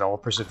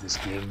developers of this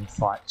game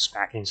thought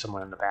smacking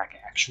someone in the back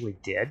actually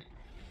did.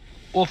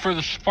 Well, for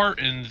the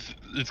Spartans,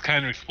 it's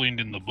kind of explained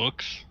in the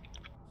books.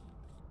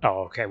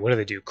 Oh, okay. What do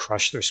they do?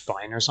 Crush their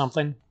spine or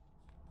something?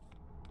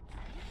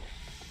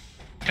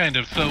 Kind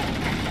of. So,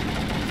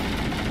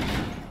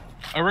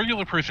 a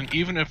regular person,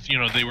 even if, you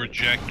know, they were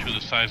jacked to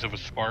the size of a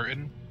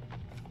Spartan,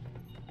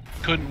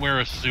 couldn't wear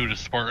a suit of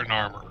Spartan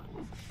armor.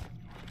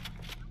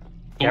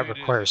 That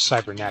requires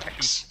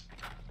cybernetics.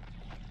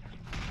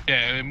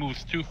 Yeah, it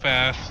moves too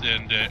fast,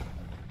 and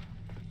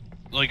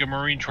like a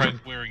Marine tries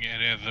wearing it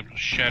and ends up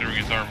shattering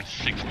his arm in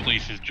 6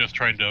 places just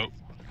trying to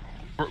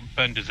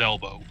bend his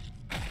elbow.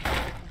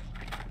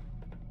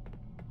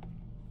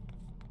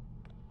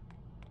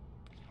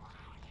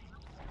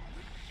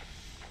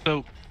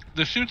 So,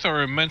 the suits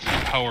are immensely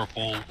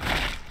powerful,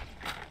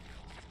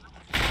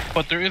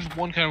 but there is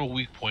one kind of a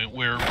weak point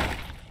where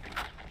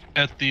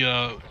at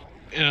the,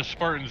 in a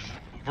Spartan's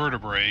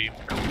vertebrae,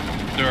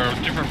 there are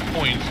different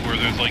points where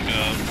there's like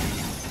a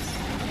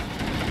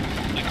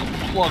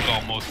plug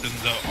almost in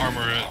the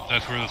armor.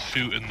 That's where the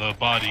suit and the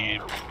body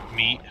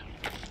meet.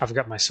 I've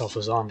got myself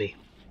a zombie.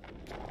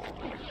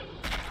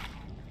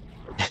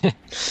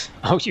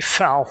 Oh, you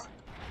fell.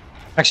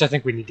 Actually, I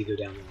think we need to go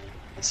down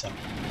there. So.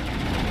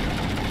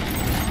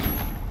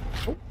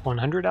 Oh,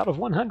 100 out of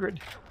 100.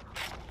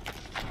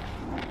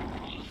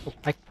 Oh,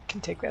 I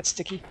can take that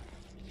sticky.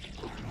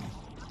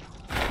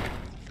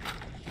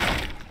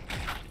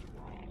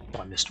 Oh,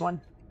 I missed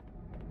one.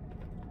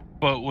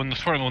 But when the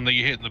Spartan one that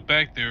you hit in the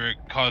back there, it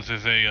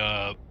causes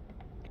a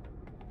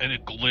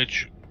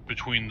glitch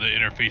between the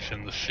interface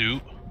and the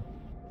suit.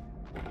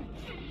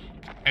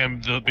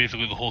 And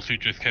basically the whole suit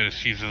just kind of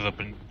seizes up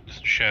and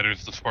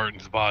shatters the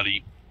Spartan's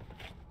body.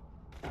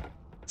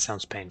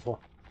 Sounds painful.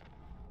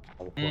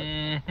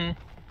 Mm-hmm.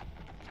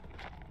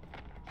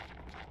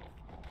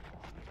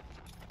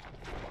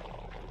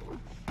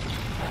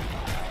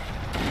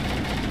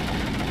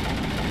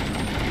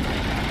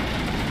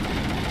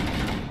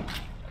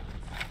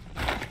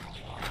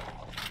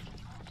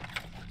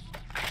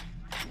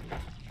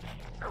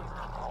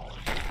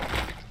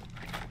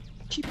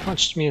 He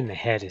punched me in the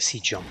head as he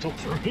jumped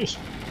over me.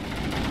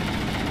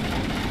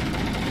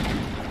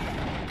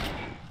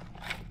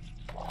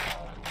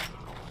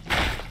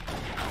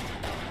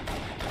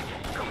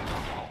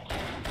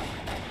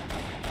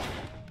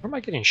 Where am I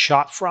getting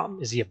shot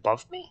from? Is he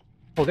above me?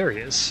 Oh, there he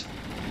is.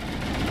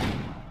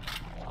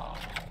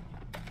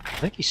 I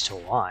think he's still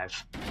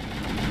alive.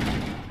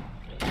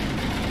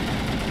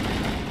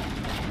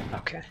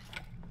 Okay.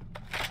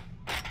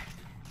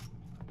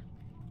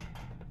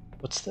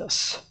 What's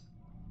this?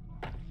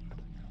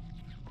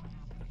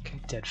 Okay,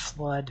 dead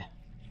flood.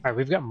 Alright,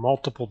 we've got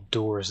multiple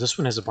doors. This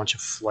one has a bunch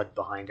of flood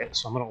behind it,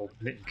 so I'm gonna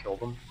open it and kill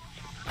them.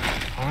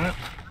 Alright.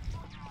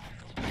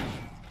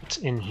 What's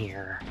in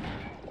here?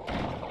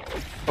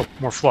 Oh,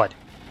 more flood.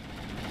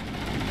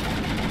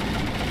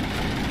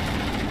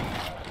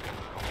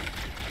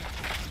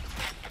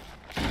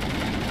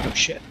 Oh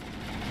shit.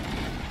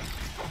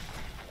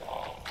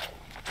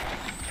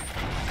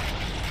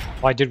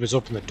 All I did was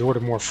open the door to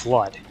more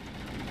flood.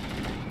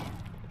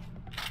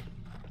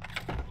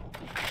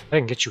 I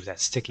didn't get you with that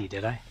sticky,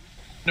 did I?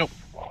 Nope.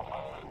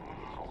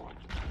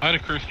 I'd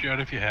have cursed you out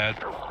if you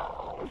had.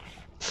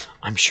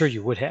 I'm sure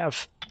you would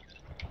have.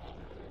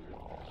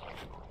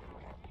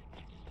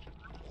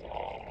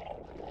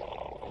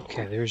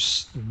 Okay,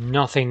 there's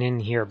nothing in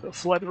here but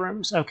flood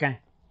rooms. Okay.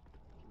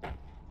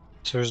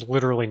 So there's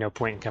literally no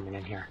point in coming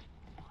in here.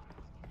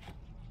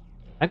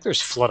 I think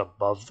there's flood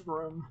above the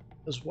room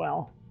as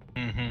well.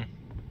 Mm-hmm.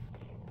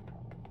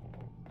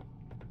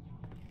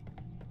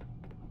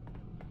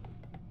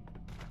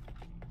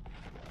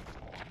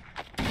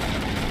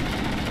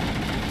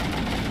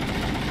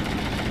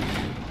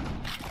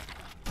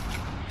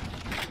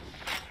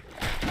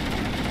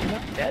 You're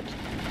not dead.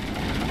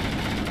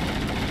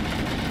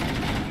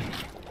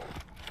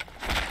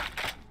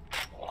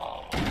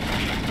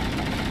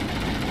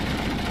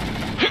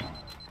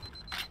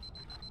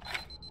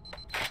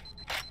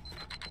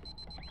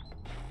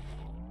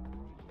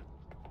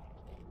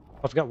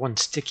 I've got one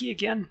sticky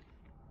again,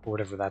 or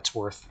whatever that's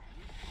worth.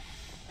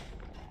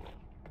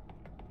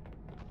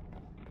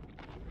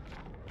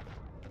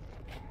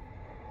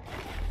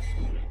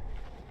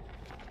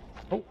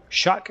 Oh,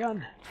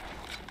 shotgun.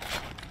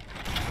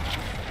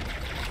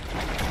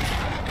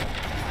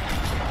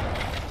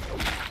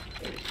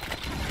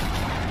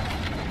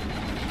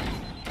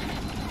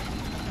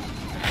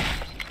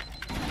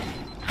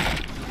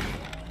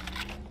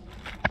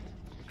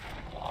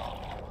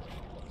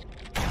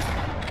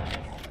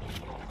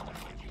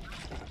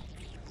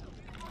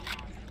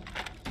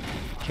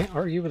 Can't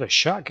argue with a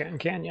shotgun,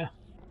 can you?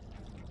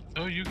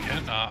 No, you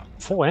cannot.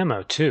 Full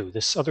ammo, too.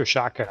 This other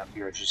shotgun up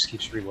here just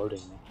keeps reloading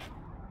me.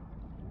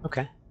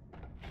 Okay.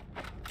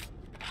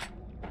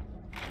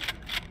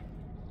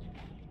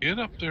 Get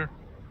up there.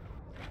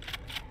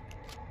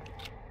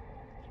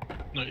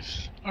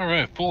 Nice.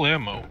 Alright, full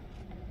ammo.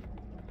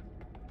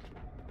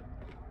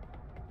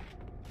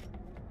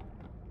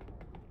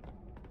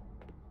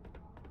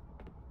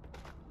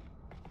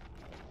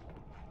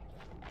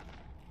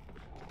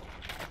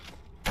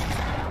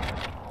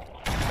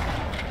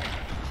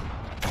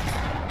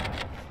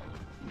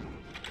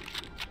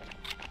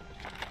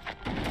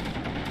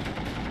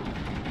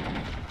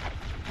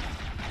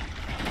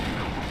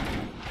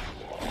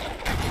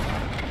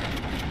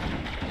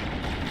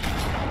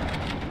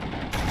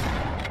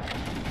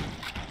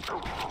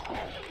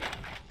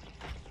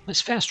 Nice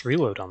fast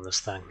reload on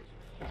this thing.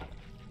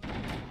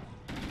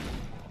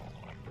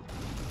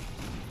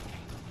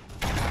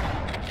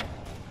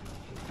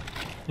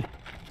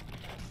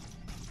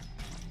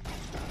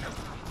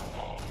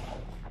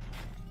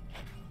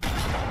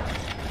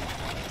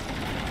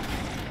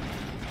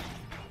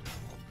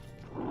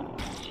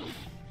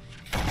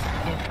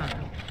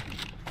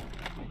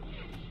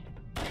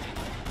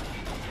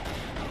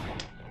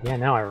 Yeah,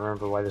 now I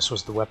remember why this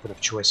was the weapon of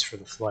choice for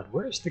the flood.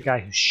 Where is the guy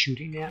who's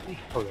shooting at me?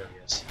 Oh, there he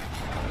is.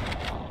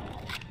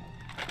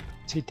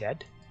 Is he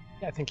dead?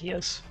 Yeah, I think he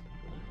is.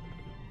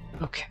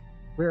 Okay,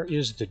 where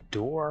is the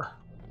door?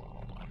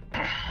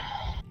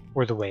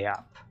 Or the way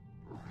up?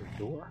 The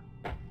door?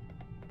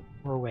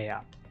 Or way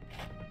up?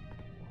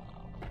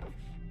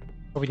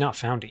 Oh, we've not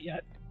found it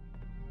yet.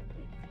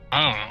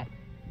 I don't know.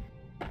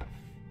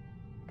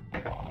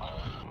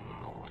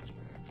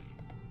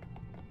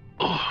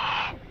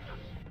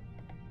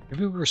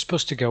 Maybe we were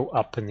supposed to go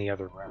up in the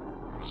other room.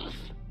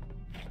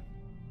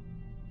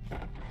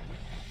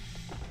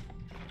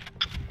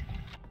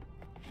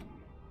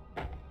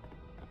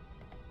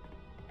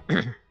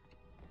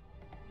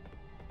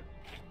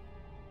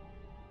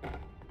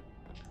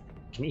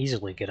 Can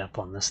easily get up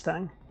on this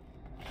thing.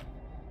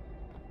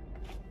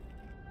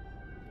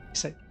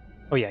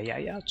 Oh yeah,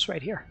 it's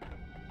right here.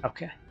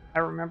 Okay, I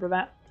remember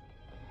that.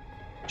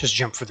 Just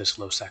jump for this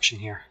low section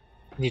here.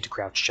 I need to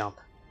crouch jump.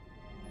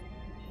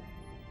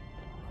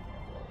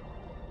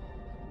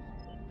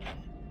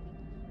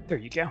 There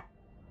you go.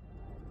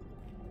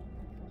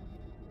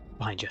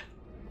 Behind you.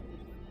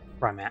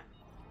 Where I'm at.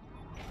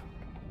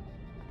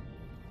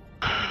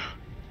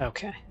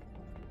 Okay.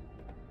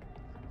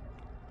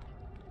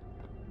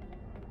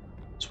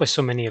 That's why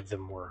so many of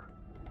them were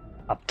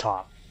up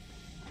top.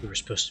 We were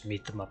supposed to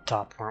meet them up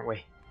top, weren't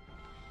we?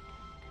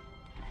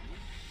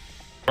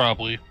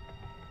 Probably.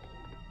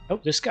 Oh,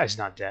 this guy's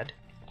not dead.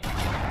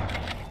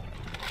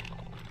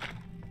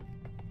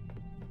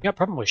 Yeah, I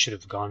probably should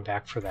have gone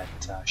back for that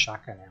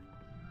shotgun ammo.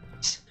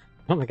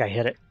 I don't think I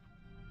hit it.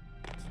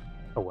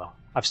 Oh well,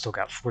 I've still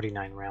got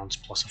 49 rounds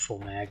plus a full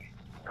mag.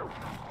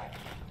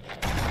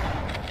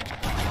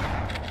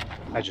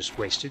 I just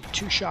wasted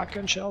 2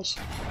 shotgun shells.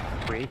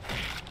 3.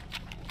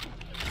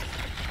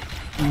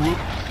 Whoop.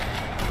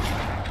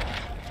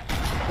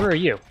 Where are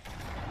you?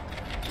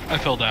 I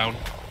fell down.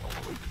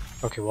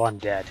 Okay, well I'm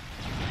dead.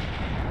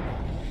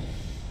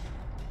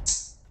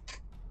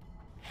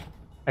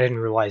 I didn't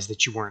realize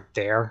that you weren't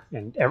there,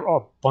 and a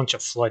bunch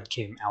of flood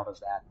came out of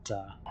that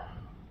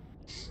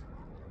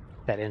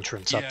that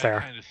entrance up there.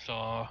 I kind of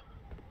saw.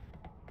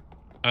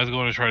 I was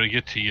going to try to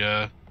get to you.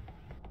 I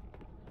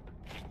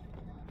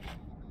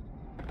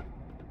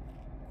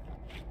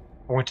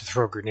went to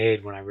throw a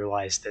grenade when I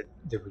realized that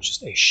there were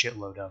just a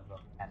shitload of them,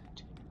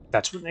 and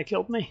that's when they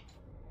killed me.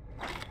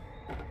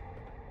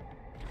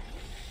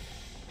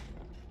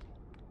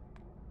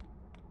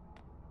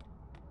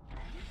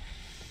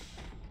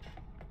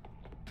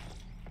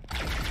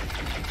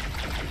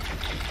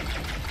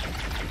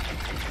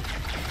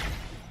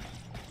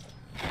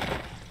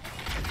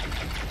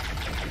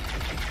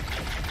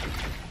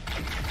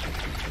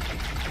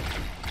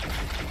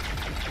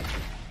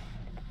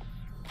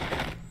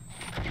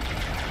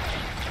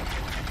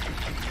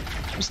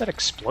 What was that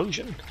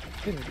explosion?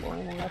 Didn't blow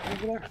anything up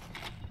over there.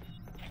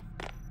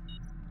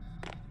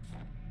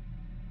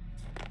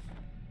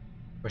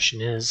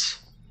 Question is,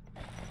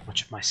 how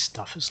much of my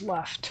stuff is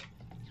left?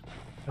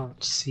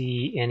 Don't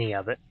see any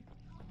of it.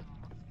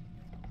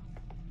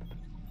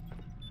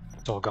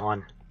 It's all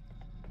gone.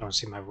 I don't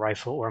see my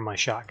rifle or my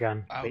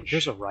shotgun. Ouch. Wait,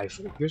 here's a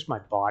rifle. Here's my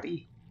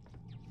body.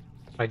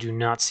 I do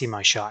not see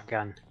my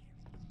shotgun.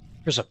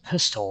 Here's a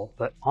pistol,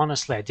 but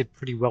honestly I did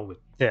pretty well with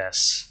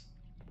this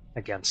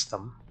against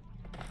them.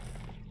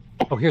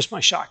 Oh, here's my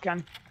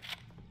shotgun.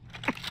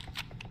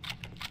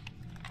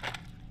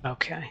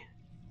 Okay.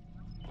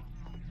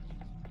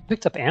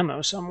 Picked up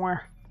ammo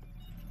somewhere.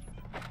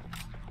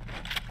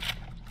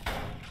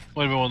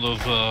 Might have been one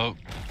of those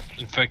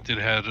infected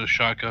had a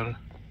shotgun.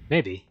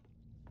 Maybe.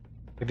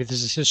 Maybe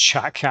this is his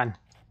shotgun.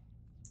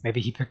 Maybe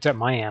he picked up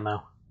my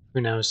ammo.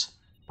 Who knows?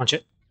 Punch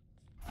it.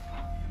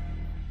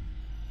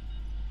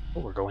 Oh,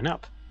 we're going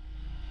up.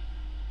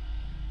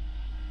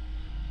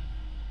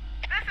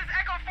 This is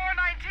Echo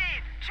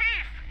 419.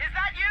 Chief, is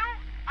that you?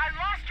 I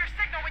lost your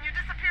signal when you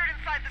disappeared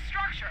inside the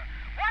structure.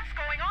 What's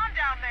going on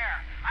down there?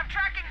 I'm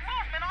tracking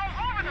movement all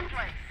over the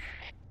place.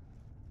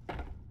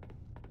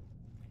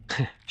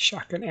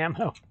 Shotgun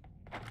ammo.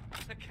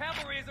 The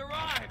cavalry has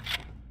arrived!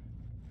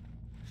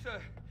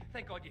 Sir,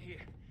 thank God you're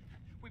here.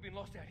 We've been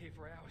lost out here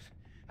for hours.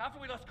 After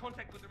we lost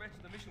contact with the rest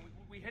of the mission,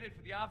 we headed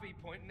for the RV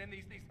point, and then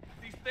these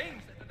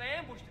things, they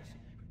ambushed us.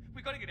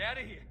 We gotta get out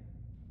of here.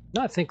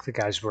 No, I think the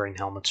guys wearing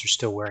helmets are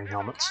still wearing There's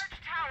helmets. a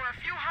large tower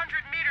a few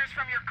hundred meters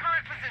from your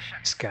current position.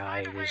 This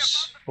guy Find a way was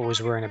above the always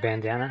floor wearing a so you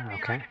can bandana. see if I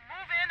Okay. can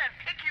move in and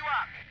pick you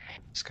up.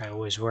 This guy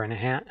always wearing a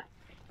hat.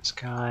 This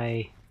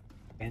guy,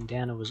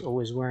 bandana was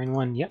always wearing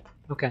one. Yep.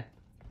 Okay.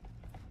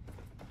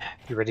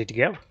 You ready to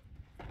go?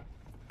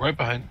 Right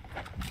behind.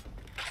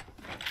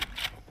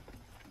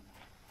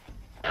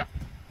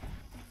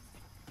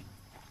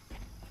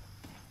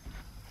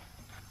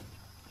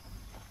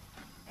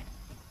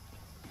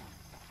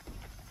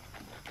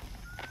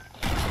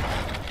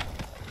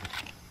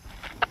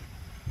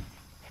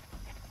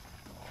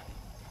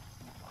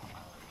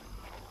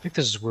 I think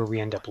this is where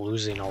we end up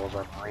losing all of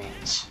our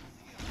Marines.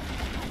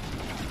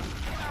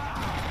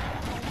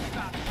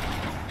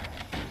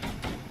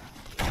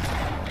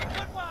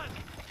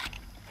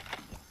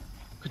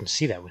 Couldn't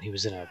see that when he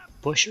was in a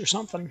bush or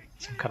something.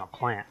 Some kind of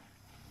plant.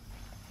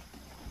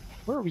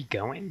 Where are we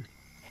going?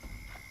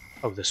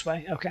 Oh, this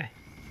way? Okay.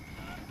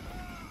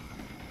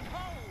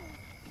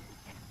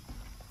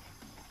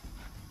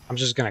 I'm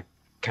just gonna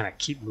kind of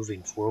keep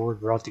moving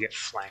forward. We're about to get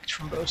flanked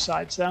from both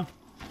sides, though.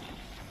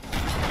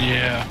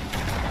 Yeah.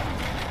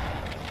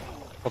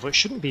 Although it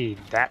shouldn't be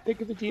that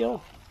big of a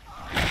deal.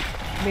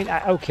 I mean,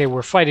 okay,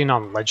 we're fighting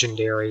on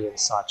Legendary and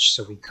such,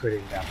 so we could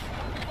end up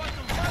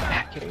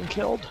getting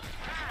killed.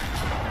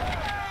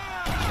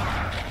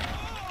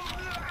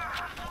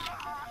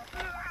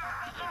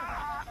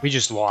 We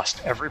just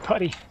lost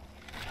everybody.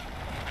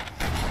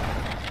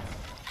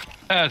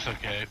 That's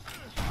okay.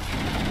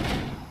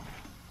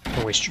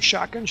 Don't waste your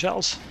shotgun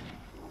shells.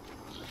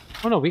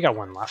 Oh no, we got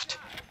one left.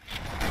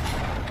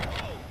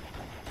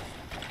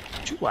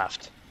 2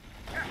 left.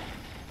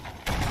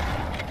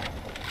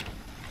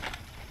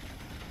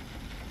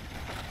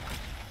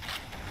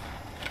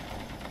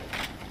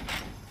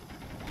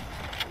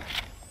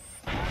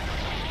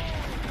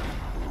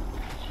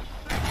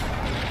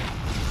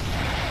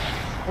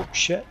 Oh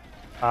shit.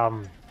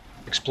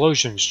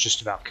 Explosions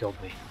just about killed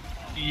me.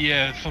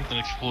 Yeah, something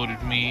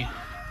exploded me.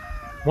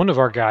 One of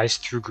our guys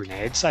threw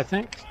grenades, I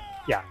think.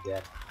 Yeah, I'm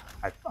dead.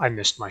 I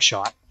missed my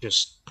shot.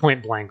 Just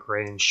point blank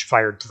range,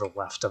 fired to the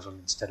left of him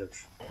instead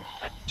of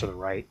to the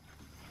right.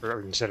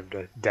 Or instead of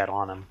dead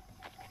on him.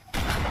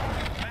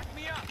 Back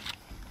me up.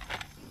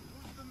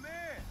 Who's the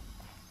man?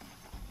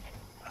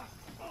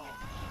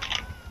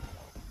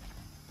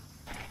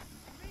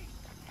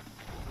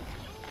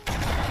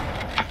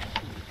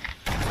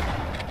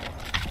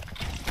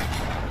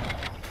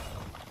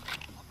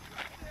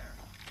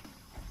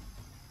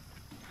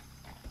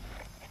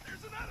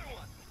 There's another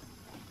one.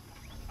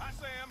 Hi,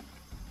 Sam.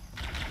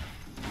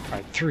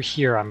 Alright, through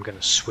here I'm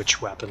gonna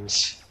switch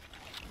weapons.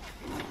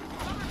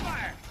 Cover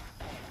fire.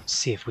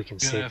 See if we can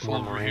Gonna save have more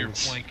over here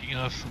Marines. flanking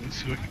us. Let me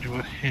see what I can do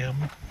with him.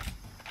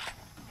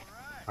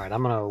 Alright,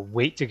 I'm gonna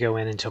wait to go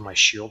in until my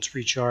shields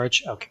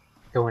recharge. Okay,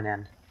 going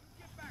in.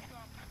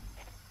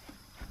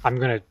 I'm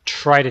gonna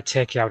try to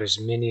take out as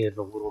many of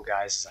the little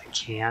guys as I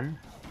can.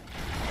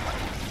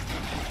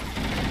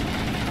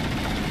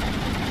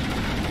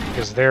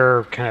 Because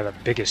they're kind of the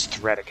biggest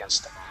threat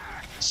against the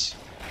Marines.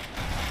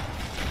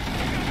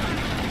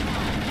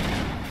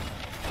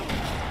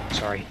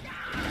 Sorry.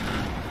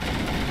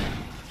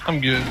 I'm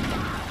good.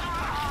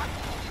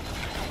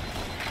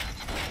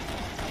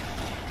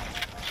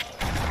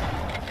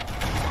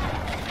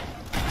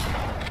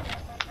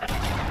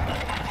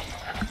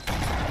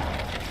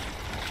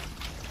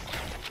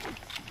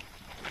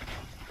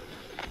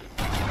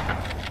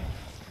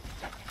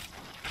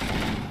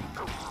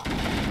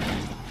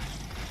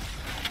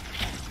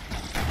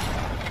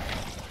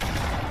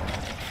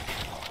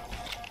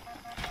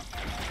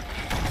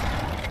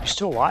 You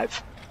still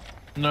alive?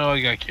 No,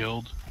 I got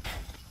killed.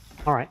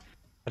 Alright.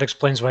 That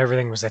explains why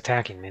everything was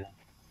attacking me.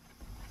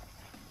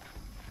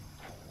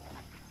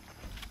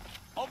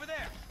 Over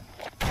there.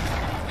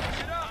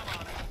 Get up.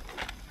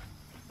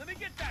 Let me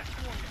get that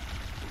for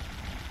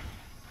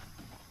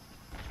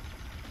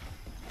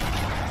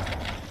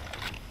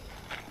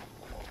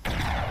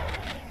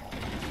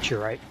you. To your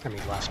right, I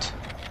mean left.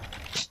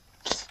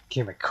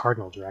 Came at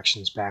cardinal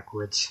directions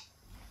backwards.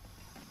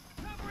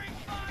 Covering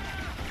fire.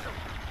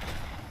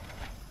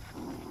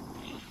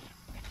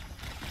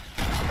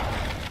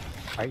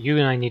 Alright, you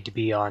and I need to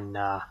be on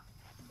the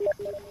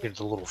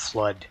little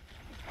flood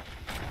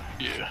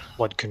Yeah.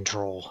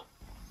 control.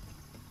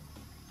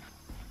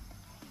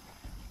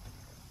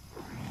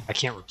 I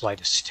can't reply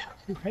to STO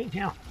right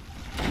now.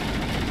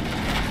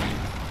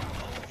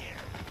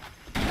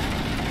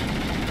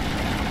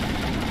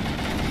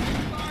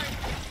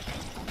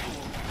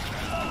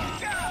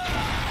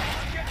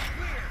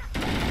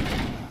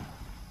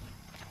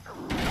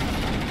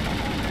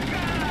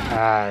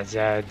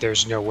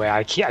 There's no way.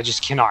 I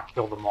just cannot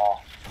kill them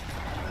all.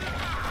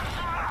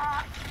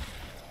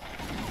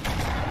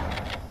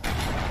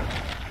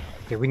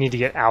 Okay, we need to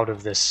get out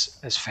of this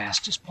as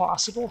fast as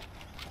possible.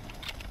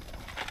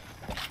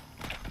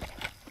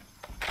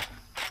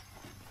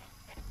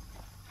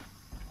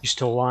 You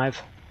still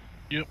alive?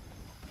 Yep.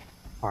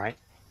 Alright.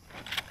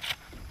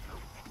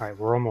 Alright,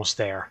 we're almost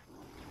there.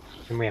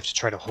 And we have to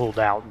try to hold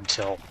out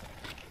until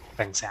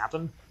things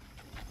happen.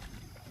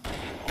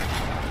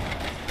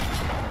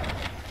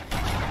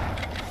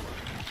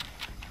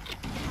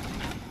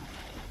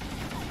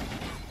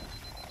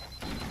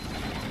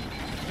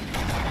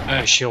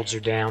 My shields are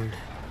down.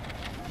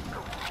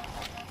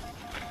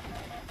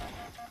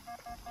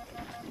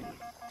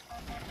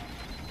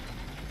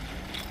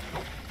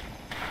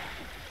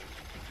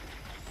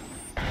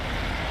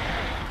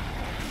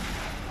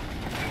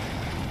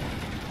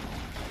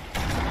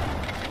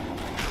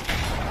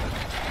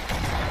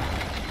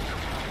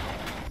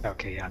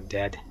 Okay, I'm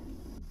dead.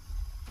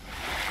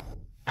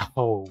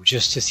 Oh,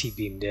 just as he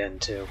beamed in,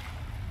 too.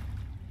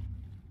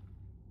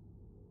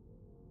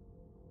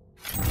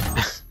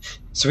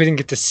 So we didn't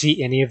get to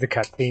see any of the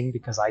cutscene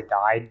because I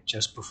died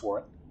just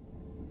before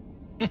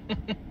it.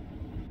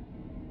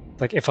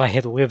 Like, if I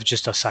had lived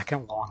just a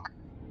second longer.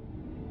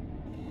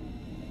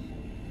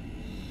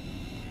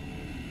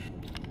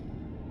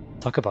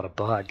 Talk about a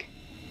bug.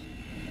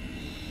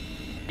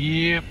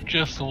 Yep,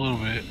 just a little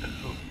bit.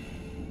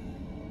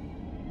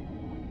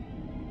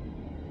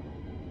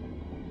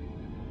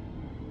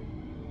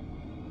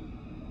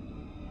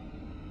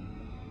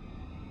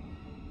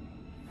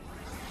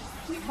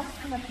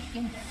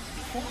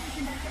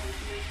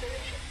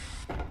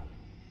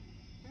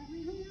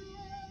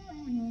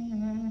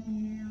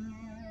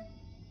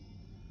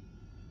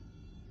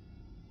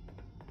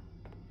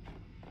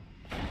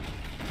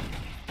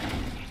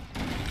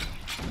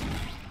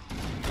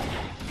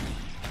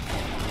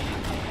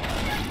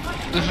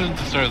 This isn't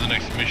the start of the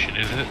next mission,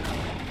 is it?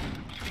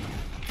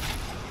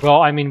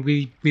 Well, I mean,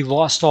 we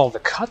lost all the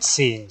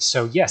cutscenes,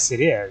 so yes, it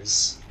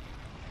is.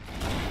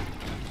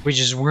 We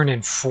just weren't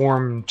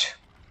informed.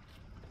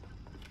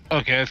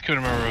 Okay, I just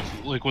couldn't remember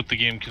if, like, what the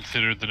game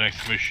considered the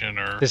next mission,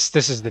 or... This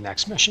is the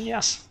next mission,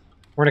 yes.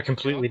 We're in a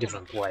completely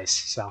different place,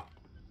 so...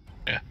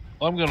 Yeah.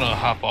 Well, I'm gonna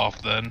hop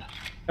off then.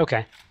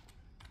 Okay.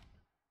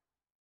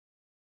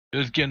 It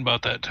was getting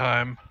about that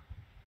time.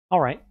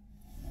 Alright.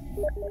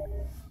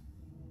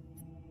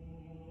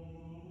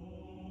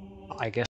 I guess